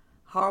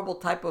horrible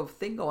type of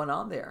thing going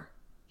on there.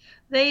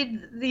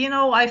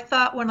 I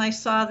thought when I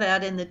saw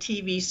that in the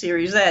TV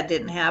series, that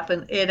didn't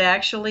happen. It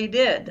actually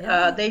did.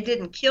 Yeah. They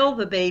didn't kill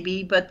the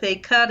baby, but they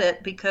cut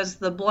it because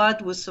the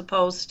blood was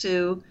supposed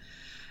to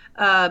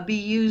be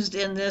used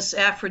in this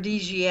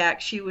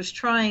aphrodisiac. She was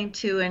trying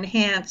to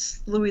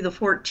enhance Louis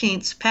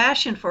XIV's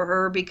passion for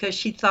her because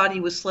she thought he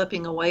was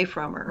slipping away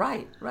from her.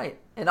 Right, right.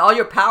 And all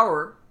your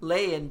power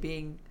lay in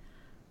being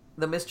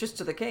the mistress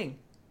to the king.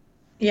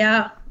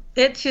 Yeah,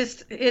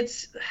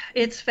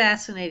 it's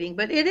fascinating,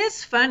 but it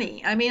is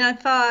funny. I mean, I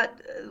thought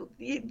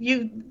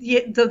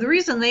the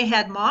reason they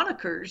had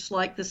monikers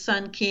like the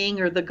Sun King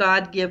or the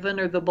God Given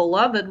or the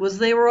Beloved was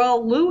they were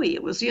all Louis.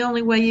 It was the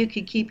only way you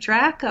could keep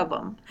track of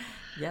them.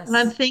 And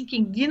I'm Yes.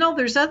 thinking,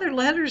 there's other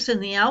letters in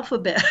the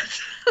alphabet.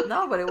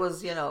 No, but it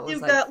was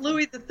You've like got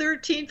Louis the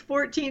 13th,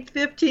 14th,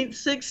 15th,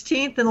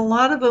 16th, and a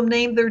lot of them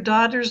named their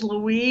daughters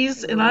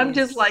Louise. And I'm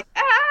just Louise. like,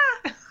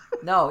 ah!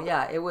 No,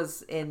 yeah, it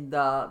was in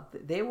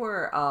they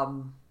were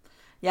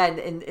yeah,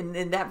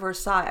 in that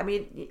Versailles. I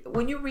mean,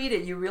 when you read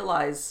it, you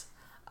realize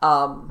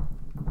um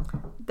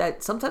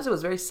that sometimes it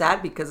was very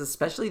sad because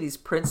especially these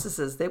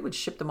princesses, they would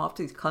ship them off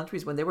to these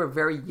countries when they were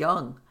very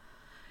young.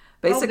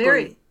 Oh,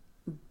 very. Basically,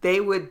 they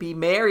would be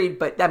married,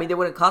 but I mean, they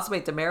wouldn't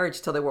consummate the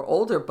marriage till they were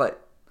older,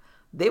 but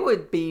they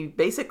would be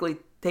basically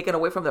taken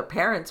away from their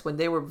parents when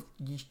they were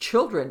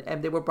children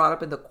and they were brought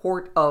up in the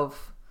court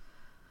of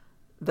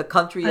the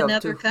country of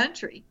Another to.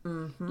 country.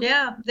 Hmm.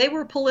 Yeah, they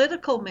were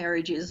political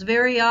marriages,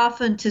 very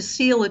often to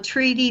seal a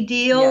treaty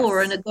deal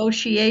or a Yes.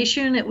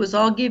 negotiation. It was,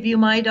 I'll give you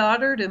my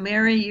daughter to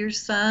marry your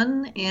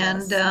son.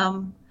 And Yes.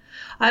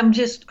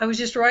 I was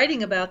just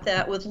writing about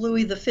that with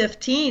Louis the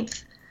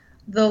 15th.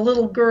 The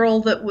little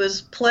girl that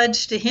was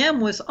pledged to him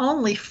was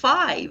only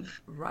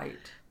 5.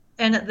 Right.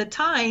 And at the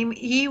time,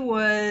 he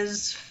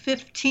was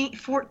 15,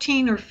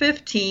 14 or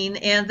 15,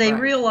 and they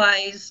Right.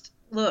 realized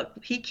look,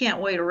 he can't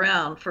wait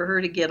around for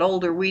her to get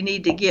older. We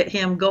need to get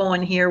him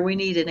going here. We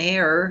need an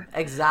heir.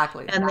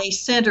 Exactly. And they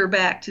sent her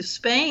back to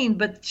Spain,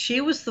 but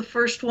she was the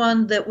first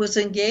one that was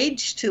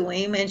engaged to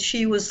him, and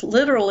she was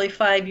literally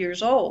 5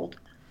 years old.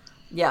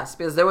 Yes,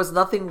 because there was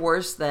nothing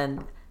worse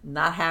than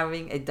not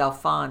having a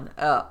Dauphin.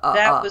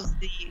 That was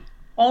the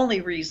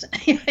only reason.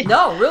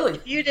 No, really.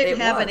 If you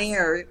didn't have an was.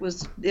 heir, it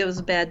was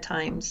bad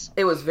times.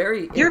 It was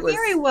very. You're It was,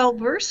 very well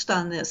versed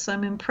on this.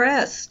 I'm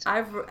impressed.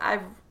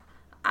 I'm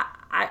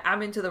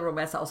into the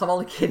romance novels. I'm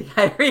only kidding.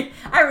 I've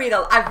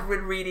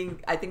been reading.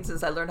 I think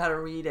since I learned how to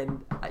read,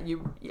 and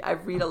I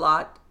read a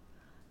lot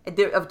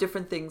of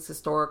different things,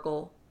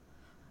 historical.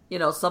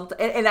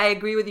 And I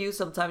agree with you.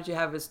 Sometimes you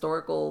have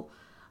historical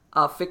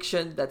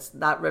fiction that's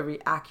not very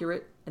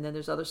accurate, and then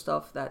there's other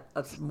stuff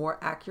that's more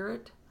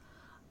accurate.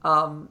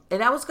 And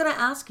I was going to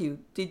ask you,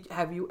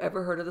 have you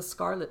ever heard of the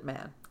Scarlet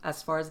Man?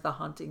 As far as the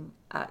hunting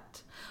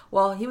at,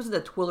 well, he was in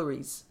the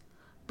Tuileries,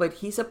 but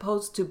he's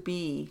supposed to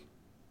be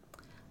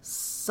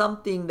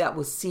something that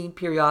was seen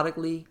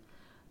periodically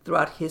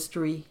throughout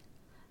history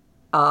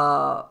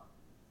by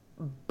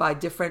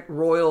different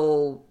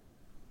royal,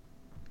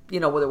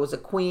 whether it was a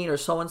queen or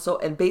so and so,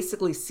 and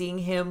basically seeing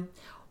him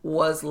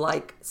was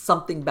like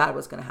something bad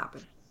was going to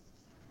happen.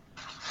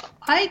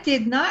 I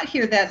did not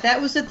hear that. That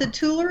was at the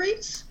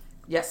Tuileries?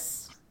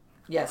 Yes,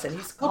 and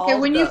he's called. Okay,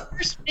 when you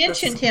first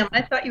mentioned him,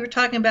 I thought you were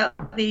talking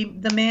about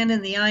the man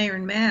in the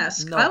iron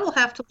mask. No. I will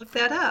have to look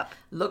that up.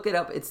 Look it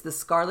up. It's the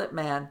Scarlet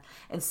Man,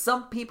 and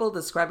some people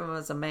describe him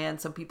as a man.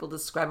 Some people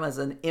describe him as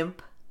an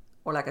imp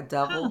or like a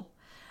devil.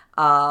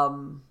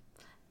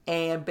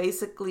 And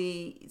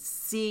basically,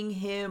 seeing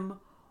him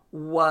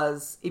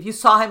was, if you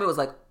saw him, it was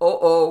like,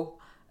 So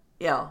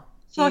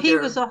he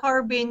was a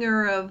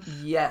harbinger of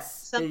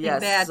something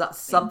bad.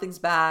 Something's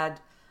bad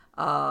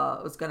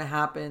was going to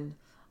happen.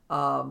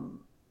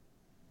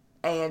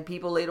 And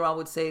people later on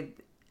would say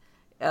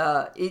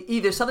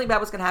either something bad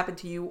was going to happen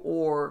to you,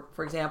 or,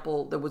 for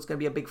example, there was going to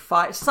be a big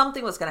fire.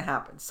 Something was going to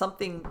happen.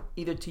 Something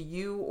either to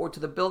you or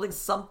to the building,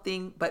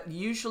 something. But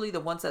usually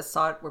the ones that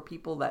saw it were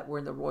people that were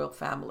in the royal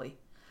family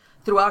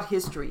throughout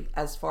history,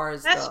 as far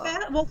as that's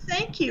bad. Well,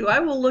 thank you. I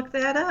will look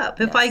that up.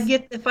 Yes. I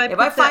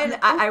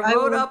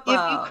wrote up. Give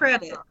you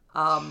credit.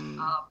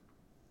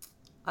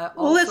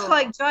 It's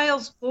like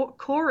Giles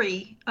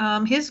Corey.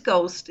 His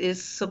ghost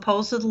is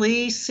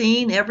supposedly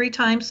seen every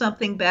time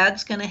something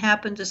bad's going to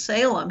happen to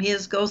Salem.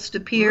 His ghost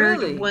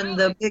appeared when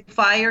the big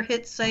fire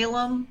hit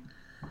Salem.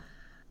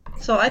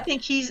 So I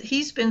think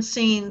he's been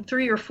seen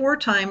 3 or 4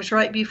 times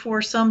right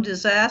before some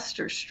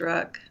disaster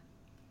struck.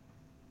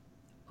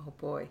 Oh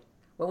boy.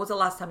 When was the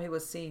last time he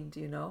was seen? Do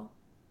you know?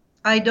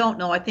 I don't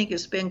know. I think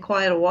it's been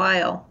quite a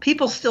while.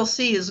 People still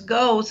see his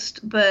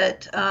ghost,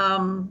 but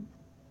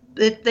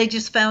they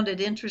just found it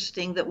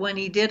interesting that when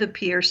he did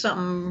appear,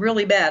 something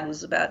really bad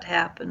was about to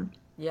happen.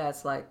 Yeah,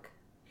 it's like,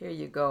 here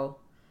you go.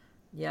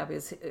 Yeah,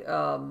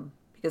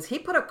 because he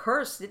put a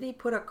curse. Didn't he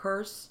put a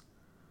curse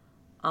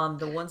on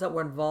the ones that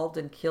were involved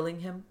in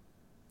killing him?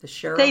 The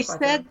sheriff.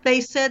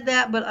 They said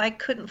that, but I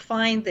couldn't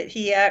find that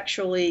he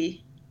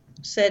actually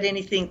said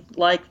anything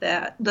like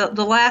that.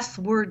 The last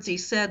words he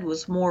said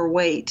was more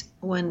weight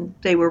when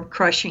they were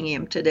crushing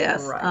him to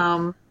death.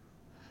 Right.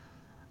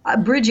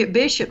 Bridget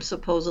Bishop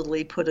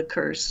supposedly put a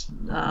curse,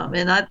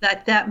 and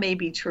that may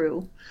be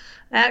true.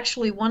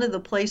 Actually, one of the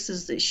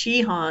places that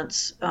she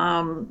haunts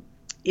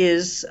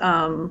is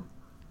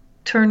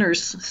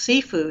Turner's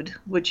Seafood,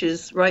 which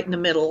is right in the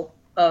middle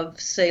of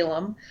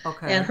Salem.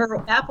 Okay. And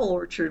her apple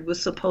orchard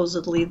was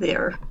supposedly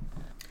there.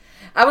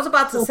 I was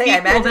about to say, I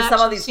imagine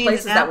some of these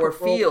places that were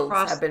fields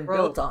have been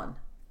built on.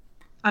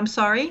 I'm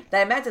sorry?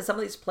 I imagine some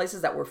of these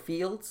places that were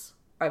fields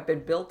have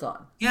been built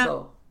on. Yeah.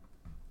 So,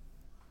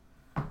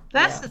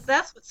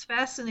 that's what's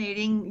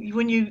fascinating.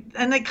 Wouldn't you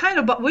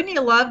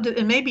love to,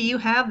 and maybe you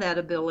have that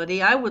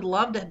ability, I would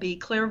love to be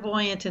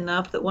clairvoyant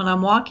enough that when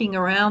I'm walking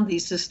around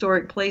these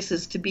historic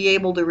places to be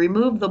able to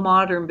remove the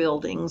modern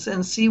buildings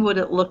and see what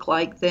it looked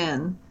like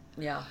then.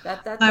 Yeah,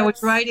 I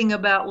was writing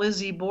about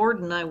Lizzie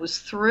Borden. I was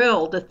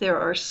thrilled that there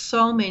are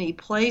so many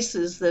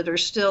places that are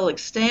still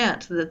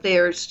extant, that they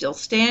are still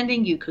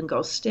standing. You can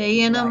go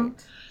stay in them.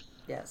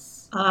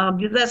 Yes.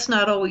 That's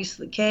not always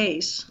the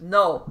case.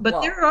 No. But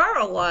there are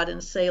a lot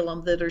in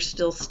Salem that are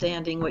still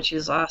standing, which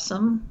is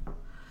awesome.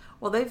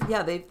 Well,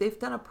 they've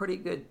done a pretty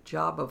good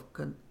job of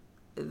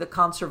the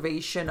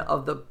conservation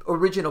of the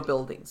original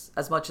buildings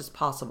as much as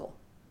possible,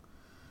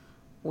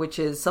 which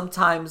is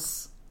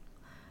sometimes,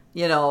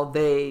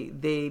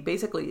 they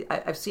basically,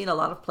 I've seen a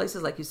lot of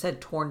places, like you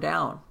said, torn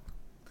down.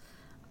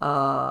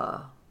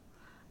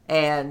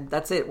 And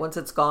that's it. Once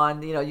it's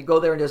gone, you go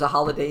there and there's a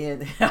Holiday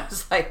Inn. I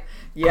was like,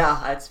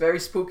 yeah, it's very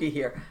spooky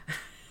here.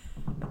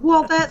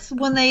 Well, that's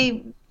when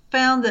they finally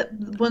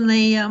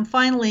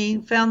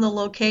found the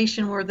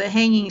location where the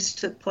hangings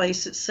took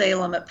place at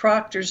Salem at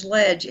Proctor's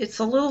Ledge. It's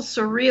a little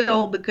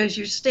surreal because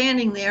you're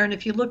standing there, and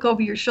if you look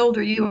over your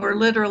shoulder, you are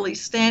literally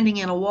standing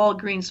in a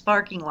Walgreens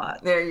parking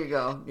lot. There you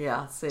go.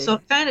 Yeah. See. So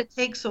it kind of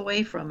takes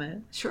away from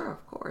it. Sure,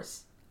 of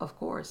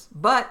course.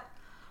 But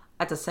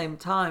at the same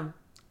time,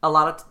 a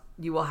lot of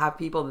you will have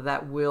people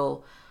that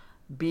will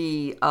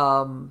be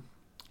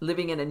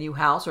living in a new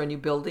house or a new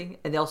building,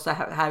 and they'll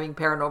start having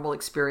paranormal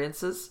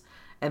experiences,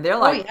 and they're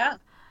like, yeah.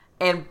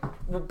 And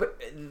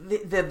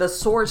the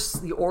source,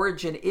 the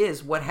origin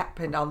is what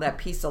happened on that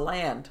piece of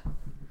land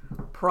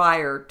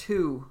prior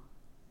to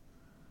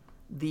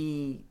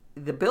the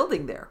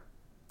building there.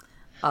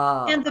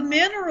 And the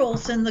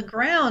minerals in the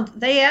ground,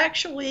 they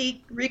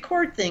actually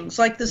record things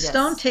like the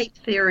stone tape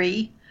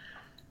theory.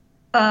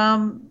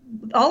 All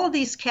of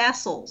these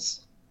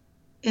castles,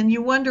 and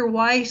you wonder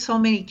why so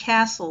many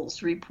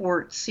castles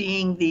report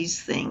seeing these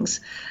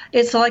things.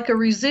 It's like a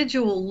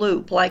residual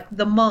loop, like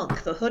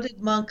the hooded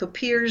monk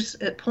appears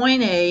at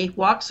point A,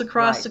 walks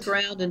across the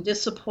ground, and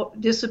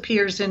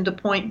disappears into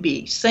point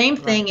B. Same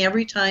thing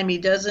every time, he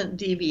doesn't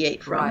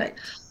deviate from it.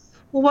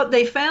 Well, what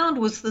they found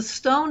was the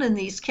stone in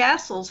these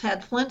castles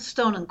had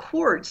flintstone and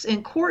quartz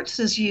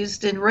is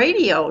used in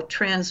radio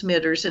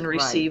transmitters and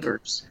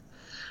receivers.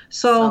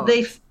 So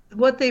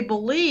what they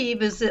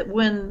believe is that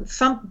when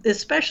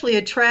especially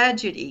a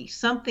tragedy,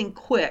 something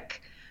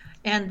quick,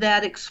 and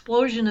that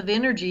explosion of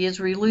energy is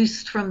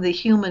released from the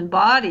human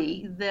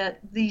body, that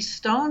these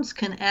stones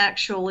can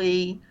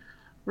actually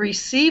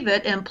receive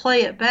it and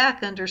play it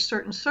back under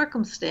certain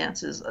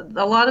circumstances.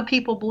 A lot of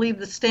people believe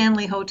the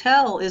Stanley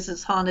Hotel is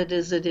as haunted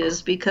as it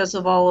is because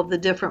of all of the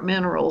different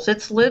minerals.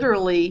 It's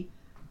literally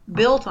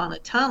built on a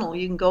tunnel.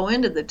 You can go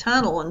into the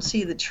tunnel and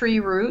see the tree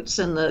roots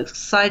and the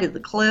side of the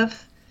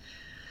cliff.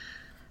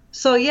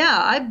 So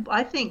yeah,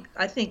 I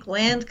think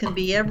land can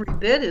be every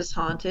bit as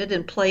haunted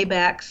and play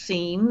back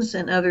scenes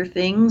and other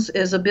things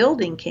as a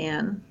building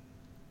can.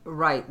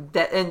 Right.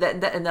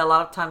 And a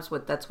lot of times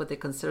that's what they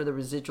consider the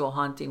residual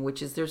haunting,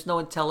 which is there's no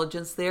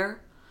intelligence there.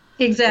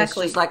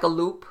 Exactly. It's just like a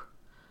loop.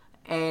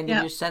 And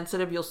if you're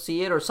sensitive, you'll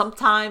see it. Or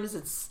sometimes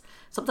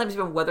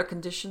even weather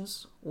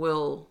conditions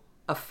will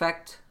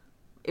affect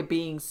it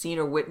being seen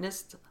or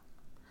witnessed.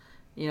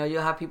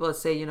 You'll have people that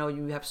say,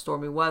 you have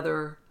stormy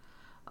weather,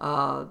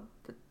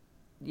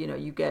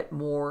 you get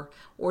more,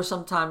 or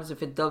sometimes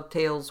if it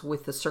dovetails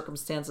with the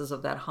circumstances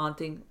of that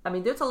haunting. I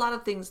mean, there's a lot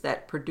of things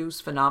that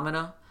produce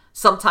phenomena.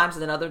 Sometimes,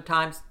 and then other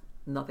times,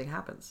 nothing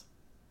happens.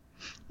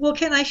 Well,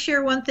 can I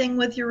share one thing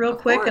with you real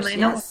quick? And I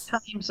know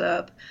time's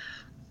up.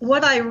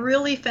 What I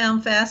really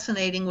found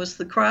fascinating was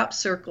the crop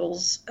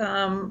circles,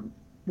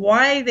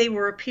 why they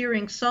were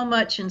appearing so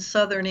much in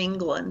southern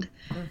England,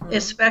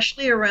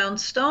 especially around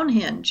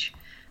Stonehenge.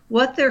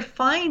 What they're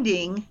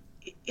finding,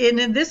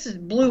 and this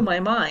blew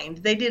my mind,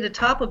 they did a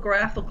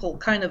topographical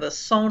kind of a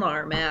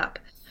sonar map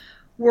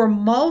where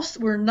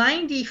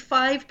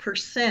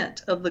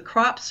 95% of the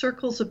crop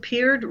circles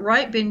appeared.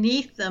 Right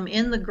beneath them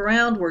in the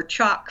ground were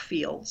chalk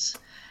fields,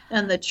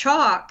 and the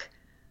chalk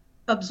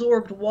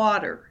absorbed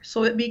water,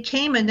 so it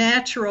became a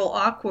natural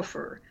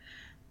aquifer,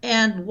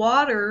 and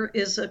water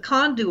is a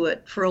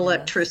conduit for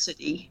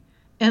electricity.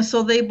 And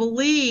so they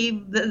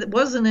believe that it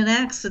wasn't an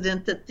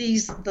accident that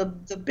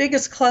the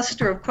biggest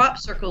cluster of crop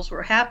circles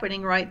were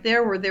happening right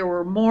there, where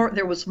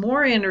there was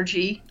more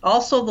energy.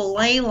 Also, the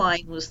ley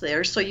line was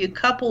there, so you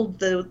coupled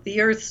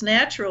the Earth's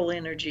natural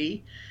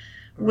energy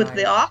with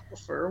the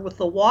aquifer, with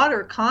the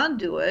water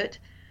conduit.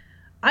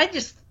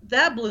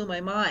 That blew my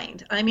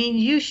mind. I mean,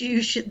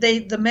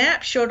 the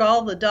map showed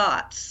all the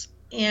dots,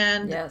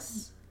 and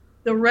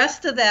the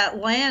rest of that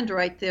land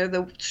right there,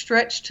 the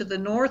stretch to the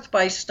north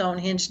by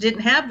Stonehenge, didn't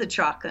have the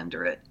chalk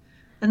under it.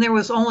 And there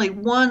was only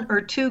 1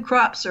 or 2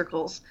 crop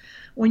circles.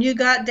 When you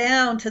got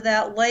down to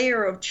that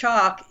layer of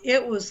chalk,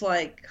 it was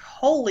like,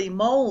 holy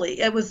moly.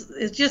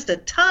 It's just a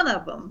ton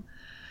of them.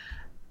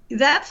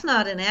 That's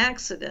not an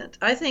accident.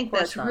 I think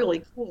that's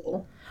really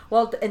cool.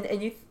 Well,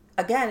 and you,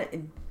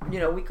 again,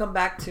 we come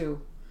back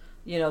to,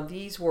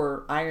 these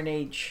were Iron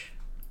Age.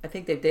 I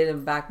think they dated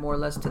them back more or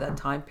less to that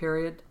time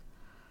period.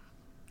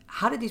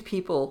 How did these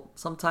people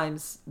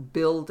sometimes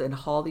build and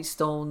haul these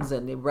stones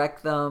and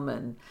erect them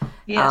and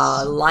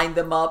line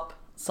them up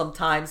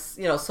sometimes,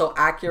 so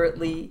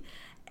accurately,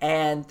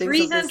 and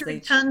things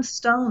 300-ton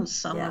stones,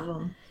 some of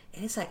them.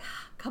 And it's like,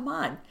 come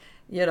on,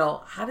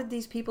 how did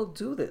these people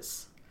do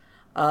this?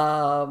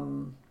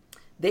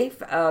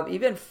 They've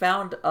even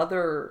found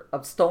other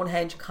of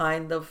Stonehenge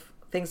kind of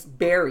things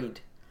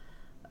buried.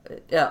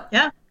 And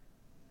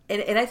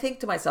I think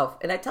to myself,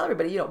 and I tell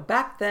everybody,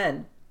 back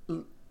then,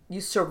 you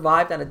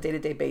survived on a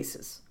day-to-day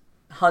basis,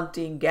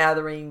 hunting,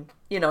 gathering.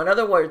 In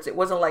other words, it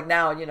wasn't like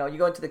now, you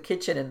go into the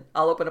kitchen and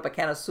I'll open up a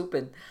can of soup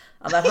and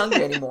I'm not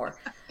hungry anymore.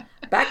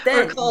 Back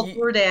then,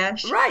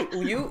 DoorDash. Right.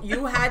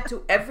 You had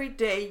to, every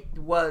day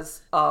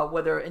was,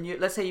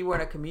 let's say you were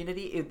in a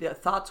community, the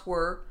thoughts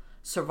were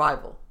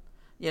survival.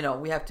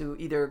 We have to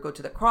either go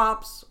to the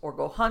crops or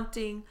go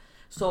hunting.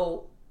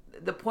 So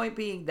the point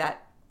being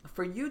that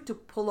for you to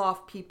pull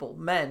off people,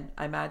 men,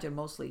 I imagine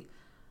mostly,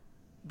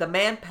 the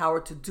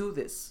manpower to do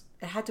this,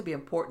 it had to be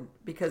important,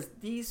 because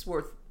these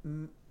were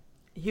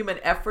human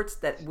efforts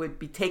that would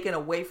be taken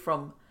away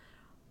from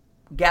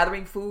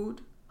gathering food,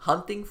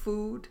 hunting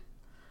food,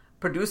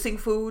 producing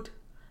food,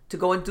 to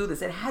go and do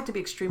this. It had to be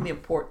extremely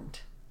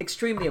important.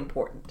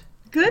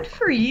 Good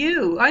for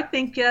you. I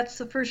think that's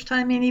the first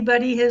time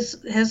anybody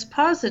has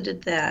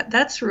posited that.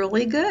 That's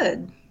really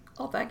good.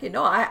 Oh, thank you.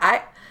 No,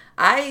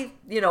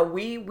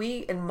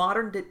 we in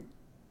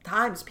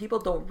times, people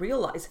don't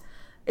realize,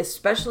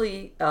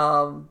 especially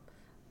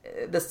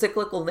the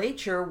cyclical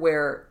nature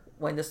where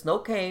when the snow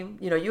came,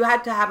 you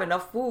had to have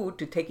enough food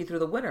to take you through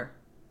the winter.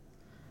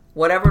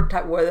 Whatever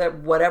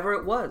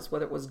it was,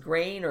 whether it was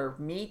grain or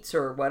meats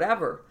or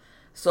whatever.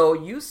 So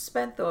you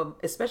spent them,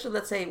 especially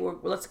let's say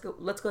let's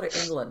go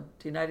to England,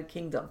 to United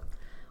Kingdom.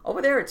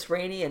 Over there, it's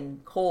rainy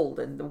and cold,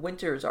 and the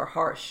winters are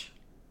harsh,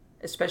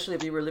 especially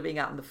if you were living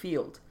out in the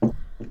field.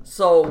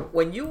 So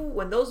when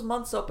those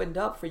months opened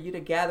up for you to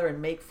gather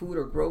and make food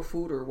or grow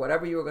food or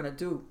whatever you were going to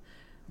do,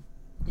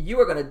 you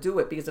were going to do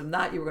it, because if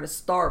not, you were going to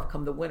starve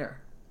come the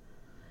winter.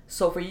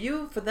 So for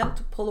them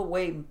to pull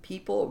away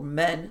people,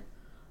 men,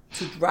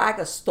 to drag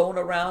a stone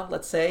around,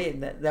 let's say,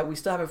 and that we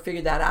still haven't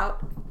figured that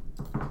out.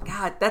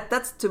 God,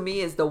 that's to me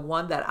is the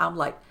one that I'm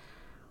like,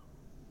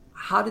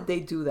 how did they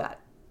do that?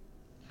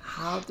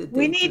 How did We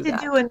they need do to that?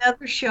 do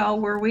another show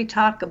where we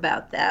talk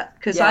about that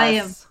because I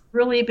have Yes.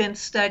 really been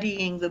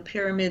studying the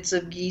pyramids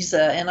of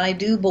Giza, and I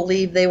do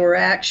believe they were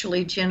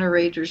actually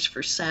generators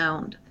for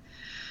sound.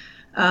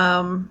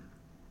 Um,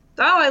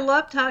 oh, I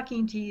love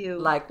talking to you.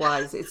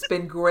 Likewise, it's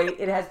been great.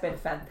 It has been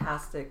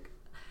fantastic.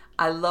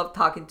 I love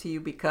talking to you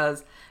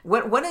because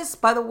when is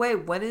by the way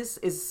when is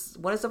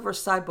the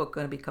Versailles book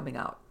going to be coming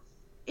out?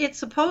 It's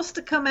supposed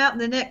to come out in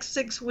the next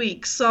 6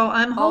 weeks, so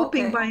I'm Oh,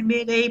 hoping okay. by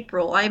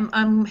mid-April.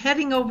 I'm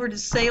heading over to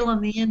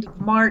Salem the end of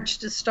March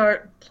to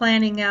start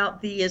planning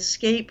out the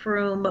escape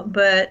room,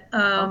 but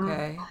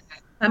Okay.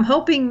 I'm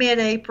hoping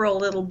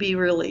mid-April it'll be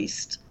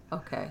released.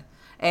 Okay.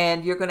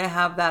 And you're going to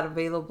have that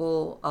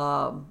available.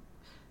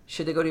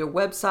 Should they go to your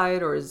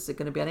website, or is it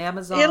going to be on It'll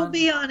Amazon?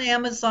 be on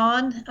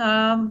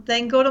Amazon.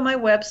 Then go to my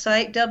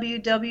website,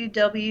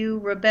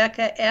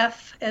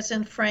 www.RebeccaF, as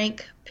in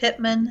Frank,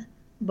 Pittman Okay.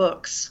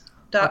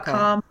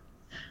 Books.com.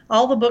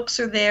 All the books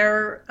are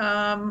there.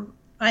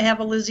 I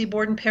have a Lizzie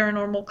Borden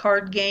paranormal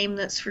card game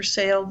that's for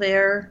sale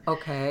there.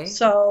 Okay.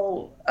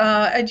 So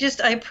I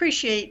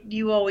appreciate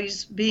you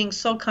always being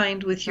so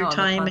kind with No, your on the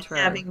time and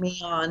contrary. having me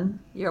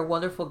on. You're a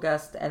wonderful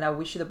guest, and I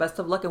wish you the best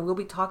of luck, and we'll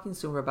be talking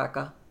soon,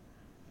 Rebecca.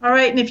 All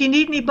right, and if you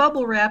need any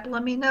bubble wrap,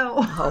 let me know.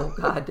 Oh,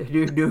 God.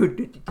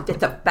 Dude,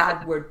 that's a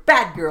bad word.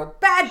 Bad girl.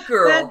 Bad Bad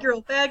girl.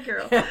 girl, bad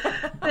girl.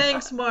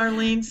 Thanks,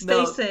 Marlene. Stay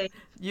No, safe.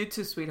 you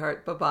too,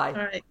 sweetheart. Bye bye. All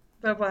right,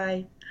 bye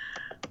bye.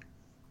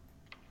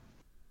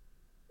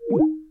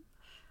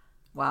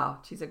 Wow,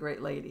 she's a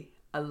great lady.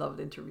 I loved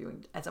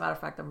interviewing. As a matter of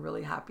fact, I'm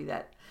really happy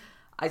that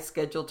I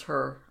scheduled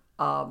her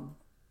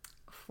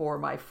for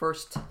my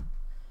first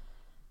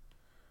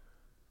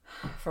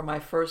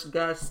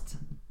guest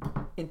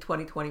in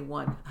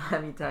 2021.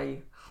 Let me tell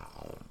you.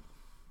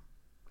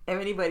 If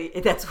anybody,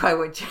 that's why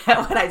when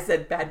I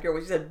said bad girl,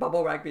 when she said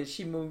bubble wrap, but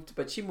she moved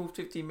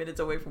 15 minutes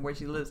away from where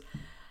she lives.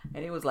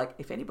 And it was like,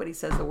 if anybody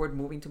says the word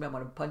moving to me, I'm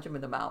going to punch him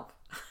in the mouth.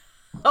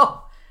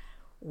 Oh,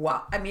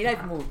 wow. I mean,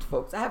 I've moved,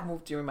 folks. I have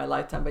moved during my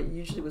lifetime, but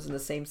usually it was in the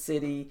same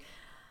city.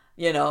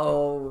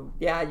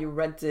 Yeah, you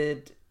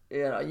rented,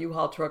 a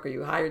U-Haul truck, or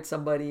you hired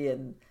somebody,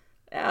 and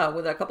yeah,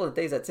 with a couple of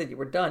days, that's it. You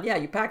were done. Yeah,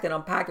 you packed and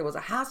unpacked. It was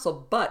a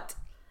hassle, but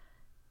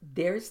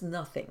there's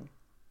nothing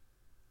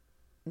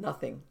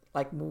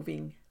like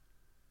moving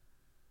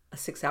a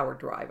 6-hour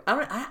drive.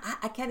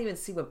 I can't even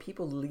see when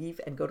people leave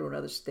and go to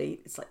another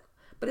state. It's like,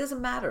 but it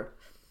doesn't matter.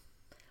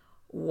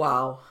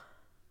 Wow.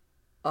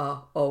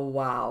 Oh,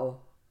 wow.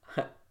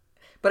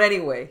 But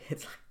anyway,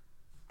 it's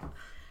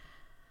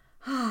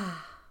like,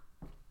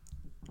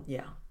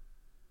 yeah.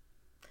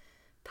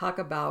 Talk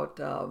about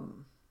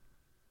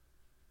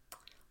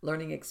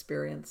learning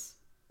experience.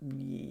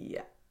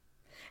 Yeah.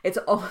 It's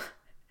al-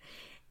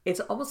 it's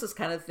almost this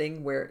kind of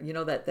thing where,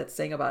 that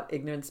saying about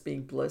ignorance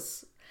being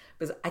bliss.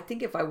 Because I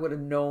think if I would have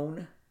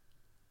known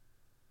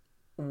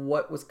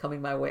what was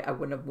coming my way, I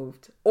wouldn't have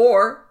moved.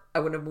 Or I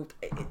wouldn't have moved.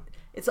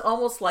 It's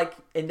almost like,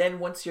 and then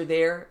once you're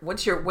there,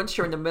 once you're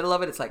in the middle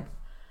of it, it's like,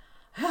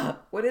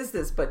 what is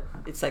this? But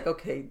it's like,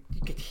 okay,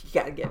 you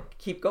gotta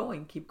keep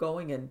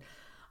going, and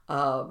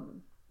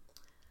um,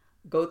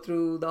 go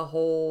through the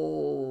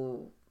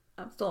whole.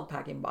 I'm still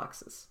unpacking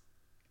boxes,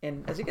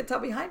 and as you can tell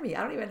behind me,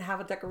 I don't even have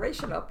a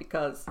decoration up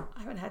because I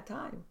haven't had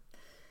time.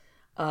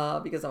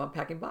 Because I'm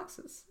unpacking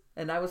boxes,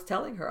 and I was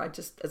telling her,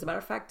 as a matter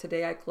of fact,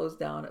 today I closed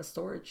down a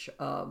storage.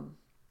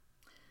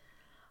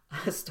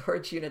 A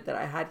storage unit that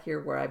I had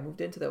here where I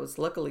moved into that was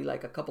luckily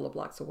like a couple of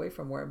blocks away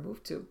from where I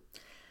moved to.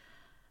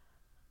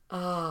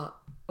 Uh,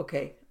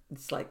 okay.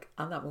 It's like,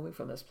 I'm not moving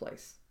from this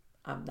place.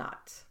 I'm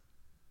not.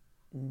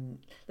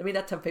 Let me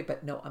not tempt fate,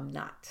 but no, I'm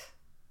not.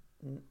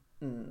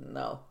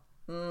 No.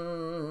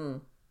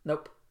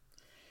 Nope.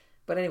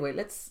 But anyway,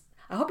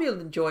 I hope you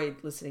enjoyed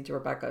listening to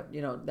Rebecca.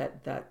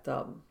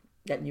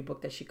 That new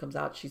book that she comes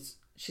out.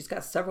 She's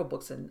got several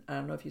books, and I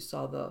don't know if you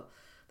saw the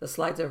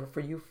slides over for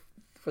you,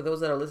 for those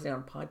that are listening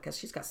on podcast.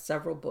 She's got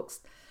several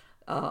books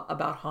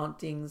about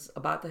hauntings,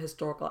 about the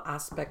historical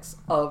aspects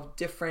of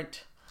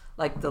different,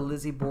 like the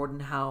Lizzie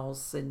Borden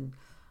house, and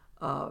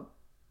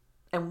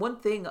And one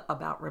thing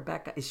about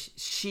Rebecca is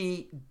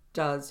she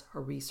does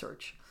her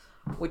research,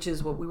 which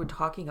is what we were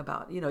talking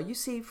about. You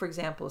see, for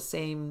example, the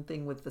same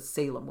thing with the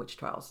Salem witch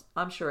trials.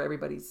 I'm sure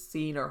everybody's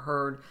seen or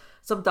heard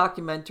some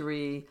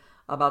documentary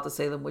about the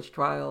Salem witch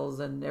trials,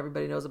 and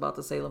everybody knows about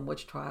the Salem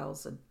witch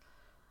trials.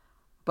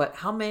 But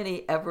how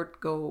many ever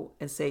go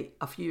and say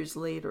a few years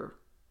later,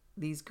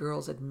 these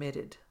girls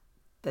admitted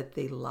that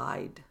they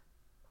lied?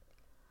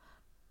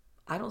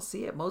 I don't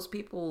see it. Most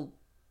people,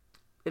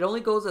 it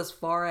only goes as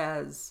far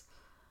as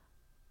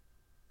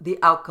the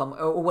outcome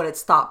or when it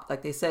stopped.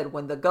 Like they said,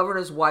 when the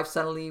governor's wife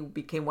suddenly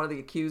became one of the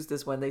accused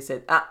is when they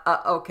said,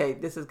 okay,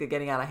 this is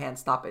getting out of hand,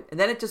 stop it. And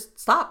then it just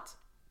stopped.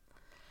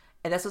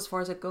 And that's as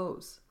far as it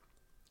goes.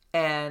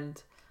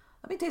 And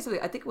let me tell you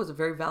something. I think it was a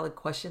very valid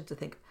question to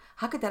think,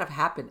 how could that have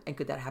happened? And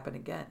could that happen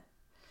again?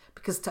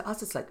 Because to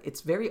us, it's like,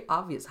 it's very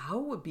obvious.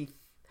 Who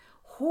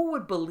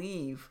would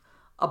believe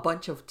a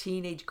bunch of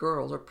teenage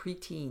girls or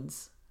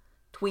preteens,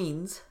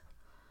 tweens,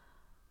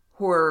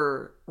 who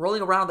are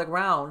rolling around the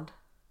ground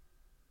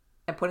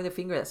and pointing their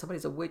finger at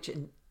somebody's a witch,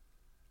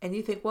 and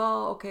you think,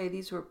 well, okay,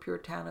 these were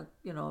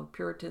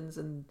Puritans,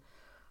 and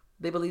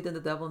they believed in the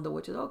devil and the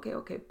witches. Okay,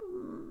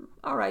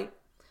 all right.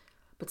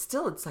 But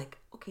still, it's like,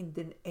 okay,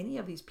 did any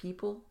of these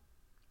people,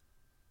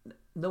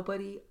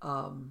 nobody,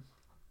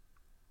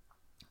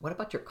 what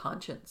about your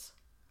conscience?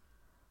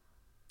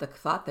 The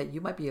thought that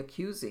you might be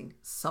accusing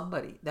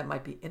somebody that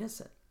might be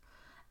innocent.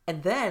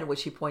 And then what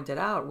she pointed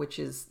out, which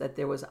is that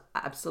there was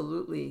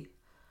absolutely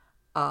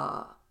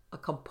a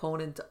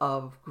component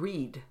of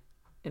greed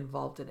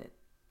involved in it.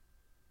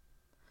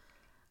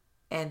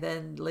 And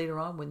then later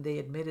on, when they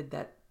admitted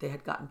that they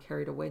had gotten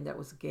carried away and that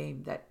was a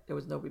game, that there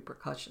was no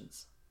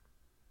repercussions.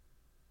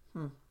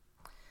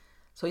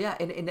 So yeah,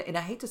 and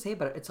I hate to say it,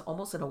 but it's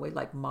almost in a way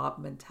like mob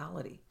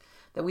mentality,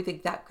 that we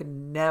think that could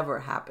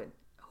never happen.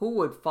 Who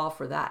would fall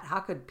for that? How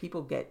could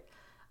people get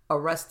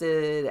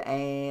arrested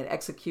and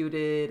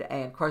executed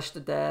and crushed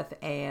to death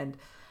and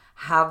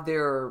have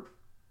their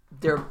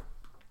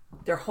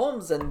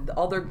homes and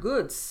all their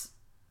goods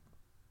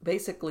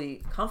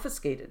basically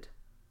confiscated?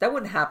 That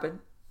wouldn't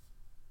happen,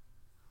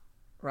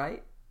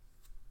 right?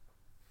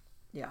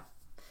 Yeah.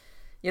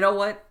 You know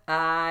what?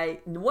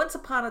 Once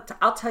upon a time,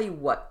 I'll tell you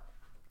what.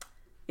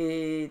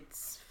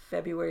 It's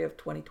February of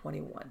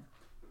 2021.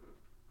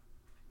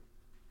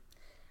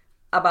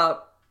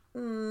 About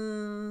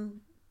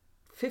 15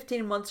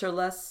 months or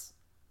less,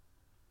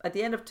 at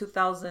the end of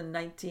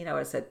 2019, I would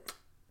have said,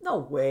 no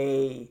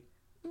way.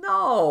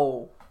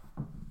 No.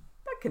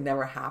 That could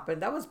never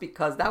happen. That was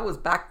because that was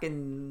back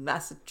in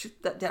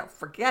Massachusetts.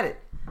 Forget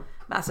it.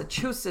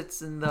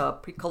 Massachusetts in the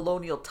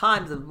pre-colonial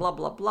times and blah,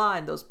 blah, blah.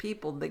 And those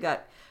people, they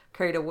got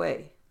carried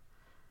away.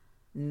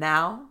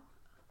 Now,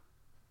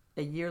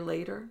 a year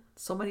later,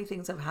 so many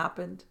things have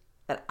happened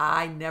that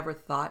I never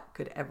thought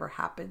could ever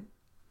happen.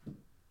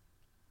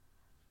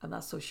 I'm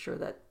not so sure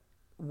that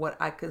what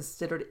I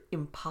considered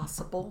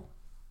impossible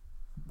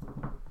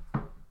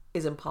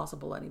is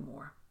impossible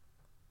anymore.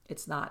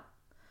 It's not.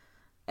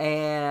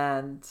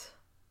 And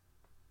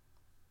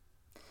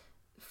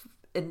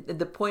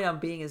the point I'm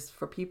being is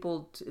for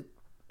people to,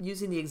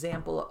 using the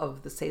example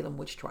of the Salem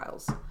witch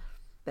trials,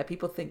 that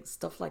people think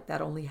stuff like that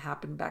only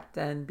happened back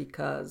then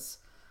because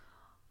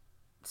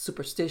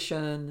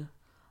superstition,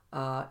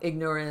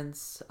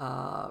 ignorance,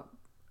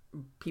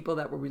 people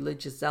that were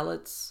religious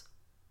zealots.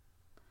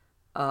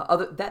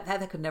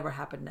 That could never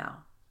happen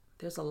now.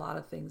 There's a lot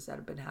of things that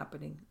have been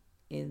happening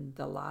in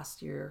the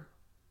last year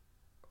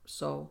or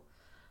so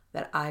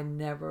that I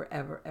never,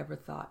 ever, ever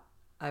thought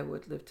I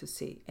would live to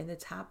see. And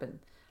it's happened.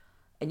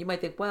 And you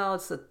might think, well,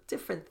 it's a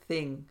different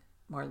thing,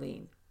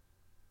 Marlene.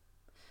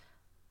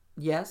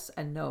 Yes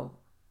and no.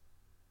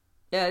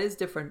 Yeah, it is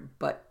different,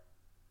 but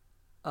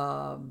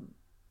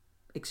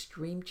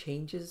extreme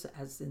changes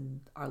as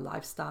in our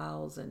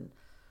lifestyles and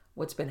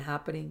what's been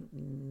happening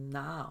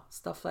now,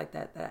 stuff like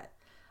that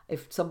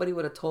if somebody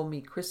would have told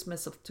me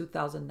Christmas of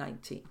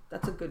 2019,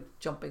 that's a good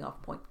jumping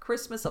off point.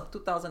 Christmas of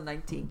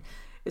 2019,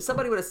 if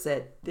somebody would have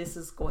said this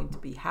is going to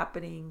be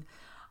happening,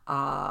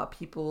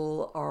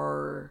 people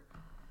are,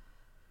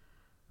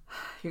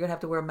 you're gonna have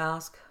to wear a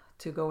mask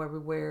to go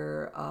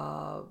everywhere,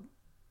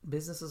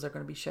 businesses are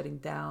going to be shutting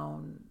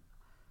down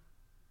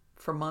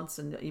for months,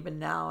 and even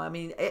now, I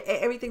mean,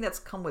 everything that's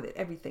come with it,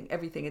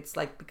 everything, it's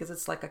like, because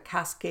it's like a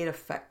cascade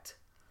effect.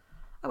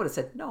 I would have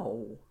said,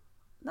 no,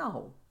 what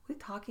are you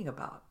talking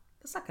about?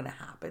 That's not going to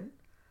happen.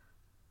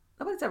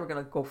 Nobody's ever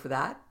going to go for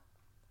that.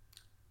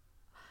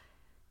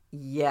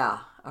 Yeah,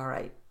 all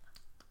right.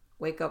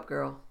 Wake up,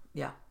 girl.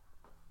 Yeah.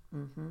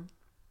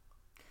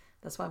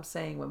 That's why I'm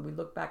saying when we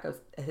look back at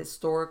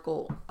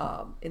historical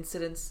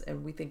incidents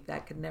and we think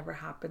that could never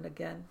happen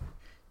again,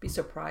 be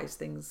surprised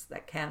things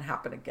that can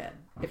happen again.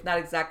 If not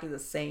exactly the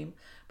same,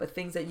 but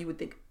things that you would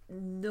think,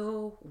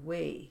 no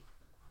way.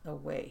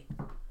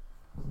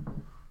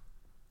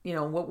 You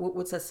know,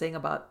 what's that saying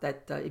about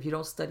that if you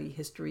don't study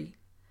history,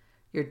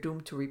 you're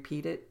doomed to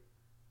repeat it?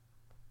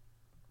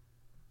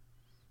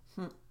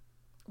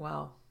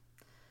 Wow.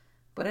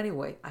 But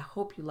anyway, I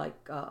hope you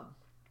like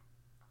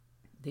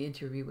the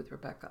interview with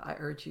Rebecca, I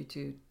urge you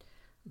to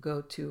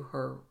go to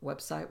her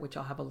website, which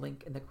I'll have a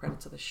link in the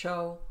credits of the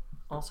show.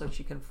 Also,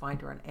 you can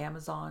find her on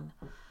Amazon.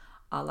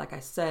 Like I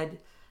said,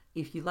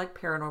 if you like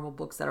paranormal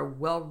books that are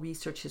well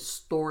researched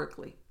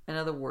historically, in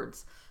other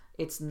words,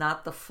 it's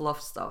not the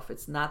fluff stuff.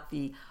 It's not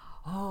the,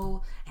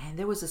 oh, and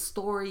there was a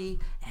story,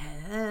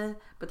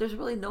 but there's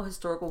really no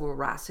historical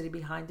veracity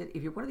behind it.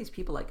 If you're one of these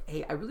people like,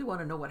 hey, I really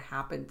want to know what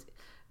happened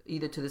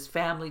either to this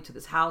family, to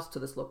this house, to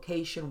this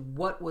location,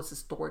 what was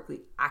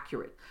historically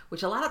accurate,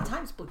 which a lot of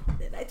times,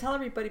 I tell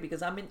everybody,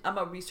 because I'm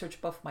a research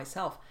buff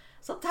myself,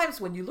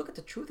 sometimes when you look at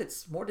the truth,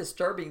 it's more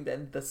disturbing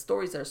than the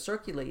stories that are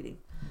circulating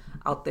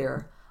out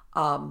there.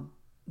 To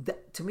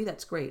me,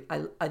 that's great.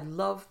 I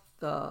love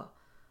the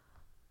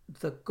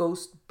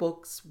ghost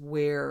books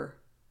where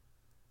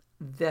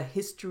the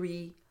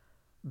history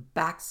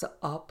backs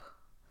up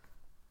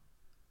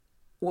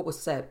what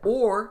was said,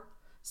 or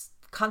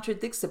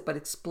contradicts it but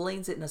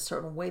explains it in a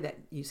certain way that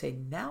you say,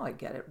 now I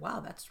get it.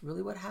 Wow, that's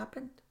really what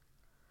happened.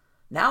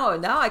 Now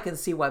I can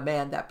see why,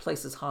 man, that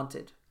place is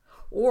haunted,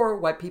 or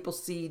why people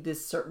see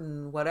this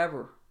certain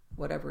whatever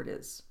it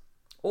is.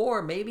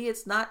 Or maybe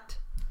it's not,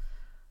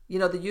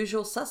 the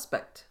usual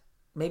suspect.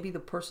 Maybe the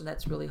person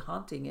that's really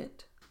haunting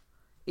it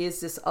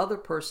is this other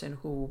person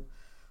who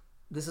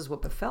this is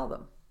what befell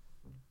them.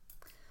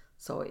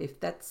 So if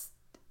that's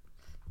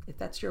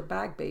your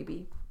bag,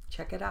 baby,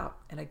 check it out.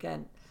 And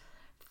again,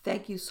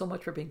 thank you so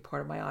much for being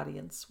part of my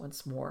audience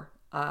once more.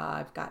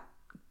 I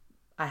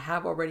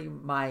have already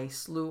my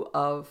slew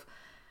of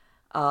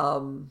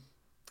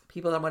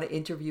people that I'm going to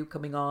interview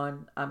coming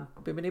on. I'm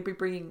going to be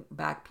bringing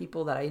back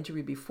people that I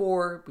interviewed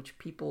before, which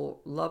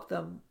people love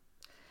them,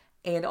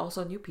 and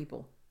also new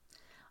people.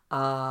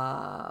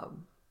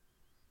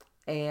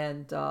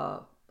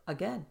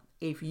 Again,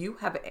 if you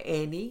have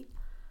any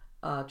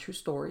true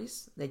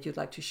stories that you'd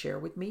like to share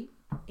with me,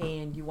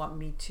 and you want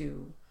me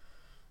to,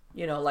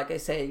 like I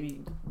say,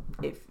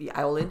 if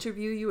I will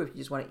interview you, if you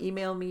just want to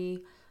email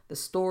me the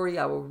story,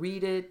 I will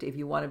read it. If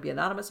you want to be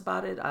anonymous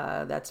about it,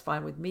 that's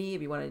fine with me.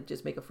 If you want to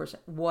just make a first,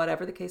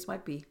 whatever the case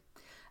might be.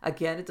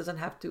 Again, it doesn't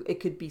have to, it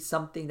could be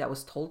something that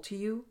was told to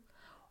you,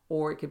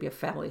 or it could be a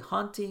family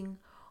haunting,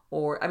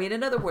 or,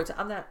 in other words,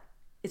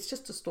 it's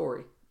just a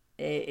story.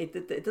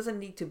 It doesn't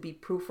need to be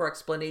proof or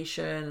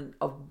explanation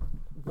of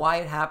why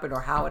it happened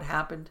or how it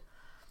happened.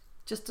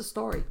 Just a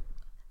story.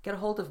 Get a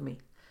hold of me.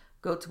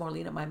 Go to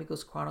Marlene at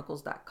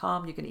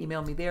MiamiGhostChronicles.com. You can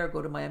email me there.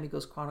 Go to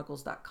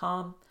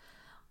MiamiGhostChronicles.com.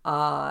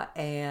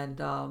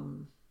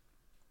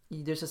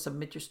 There's a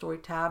Submit Your Story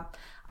tab.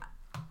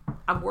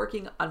 I'm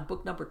working on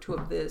book number 2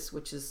 of this,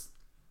 which is,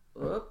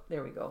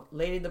 there we go,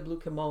 Lady in the Blue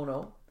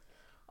Kimono.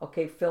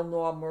 Okay, Film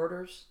Noir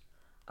Murders.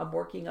 I'm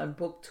working on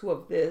book 2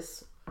 of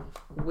this,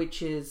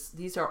 which is,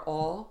 these are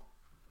all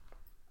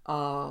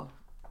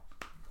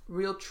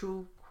real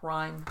true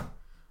crime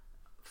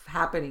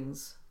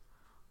happenings,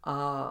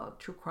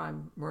 true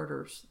crime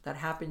murders that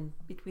happened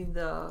between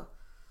the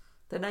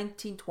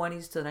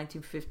 1920s to the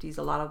 1950s.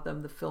 A lot of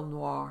them, the film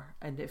noir.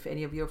 And if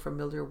any of you are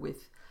familiar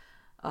with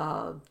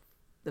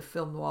the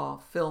film noir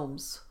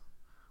films,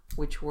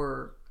 which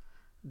were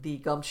the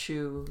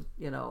Gumshoe,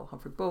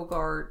 Humphrey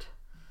Bogart,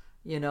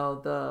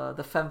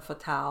 the Femme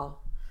Fatale.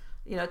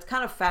 It's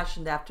kind of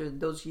fashioned after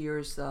those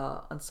years,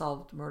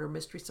 unsolved murder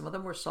mysteries. Some of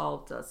them were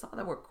solved. Some of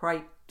them were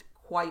quite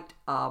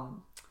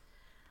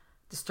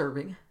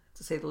disturbing,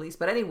 to say the least.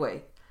 But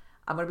anyway,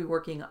 I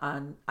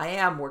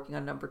am working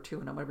on number 2,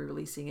 and I'm going to be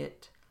releasing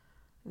it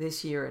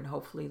this year, and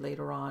hopefully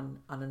later on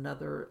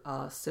another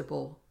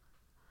Sybil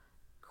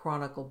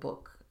Chronicle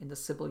book in the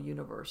Sybil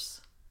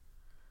universe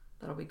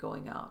that'll be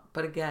going out.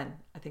 But again,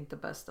 I think the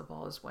best of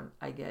all is when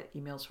I get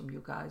emails from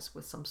you guys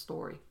with some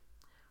story,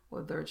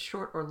 whether it's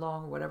short or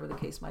long, or whatever the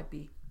case might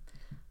be.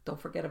 Don't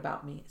forget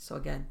about me. So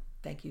again,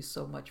 thank you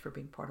so much for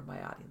being part of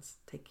my audience.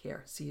 Take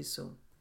care. See you soon.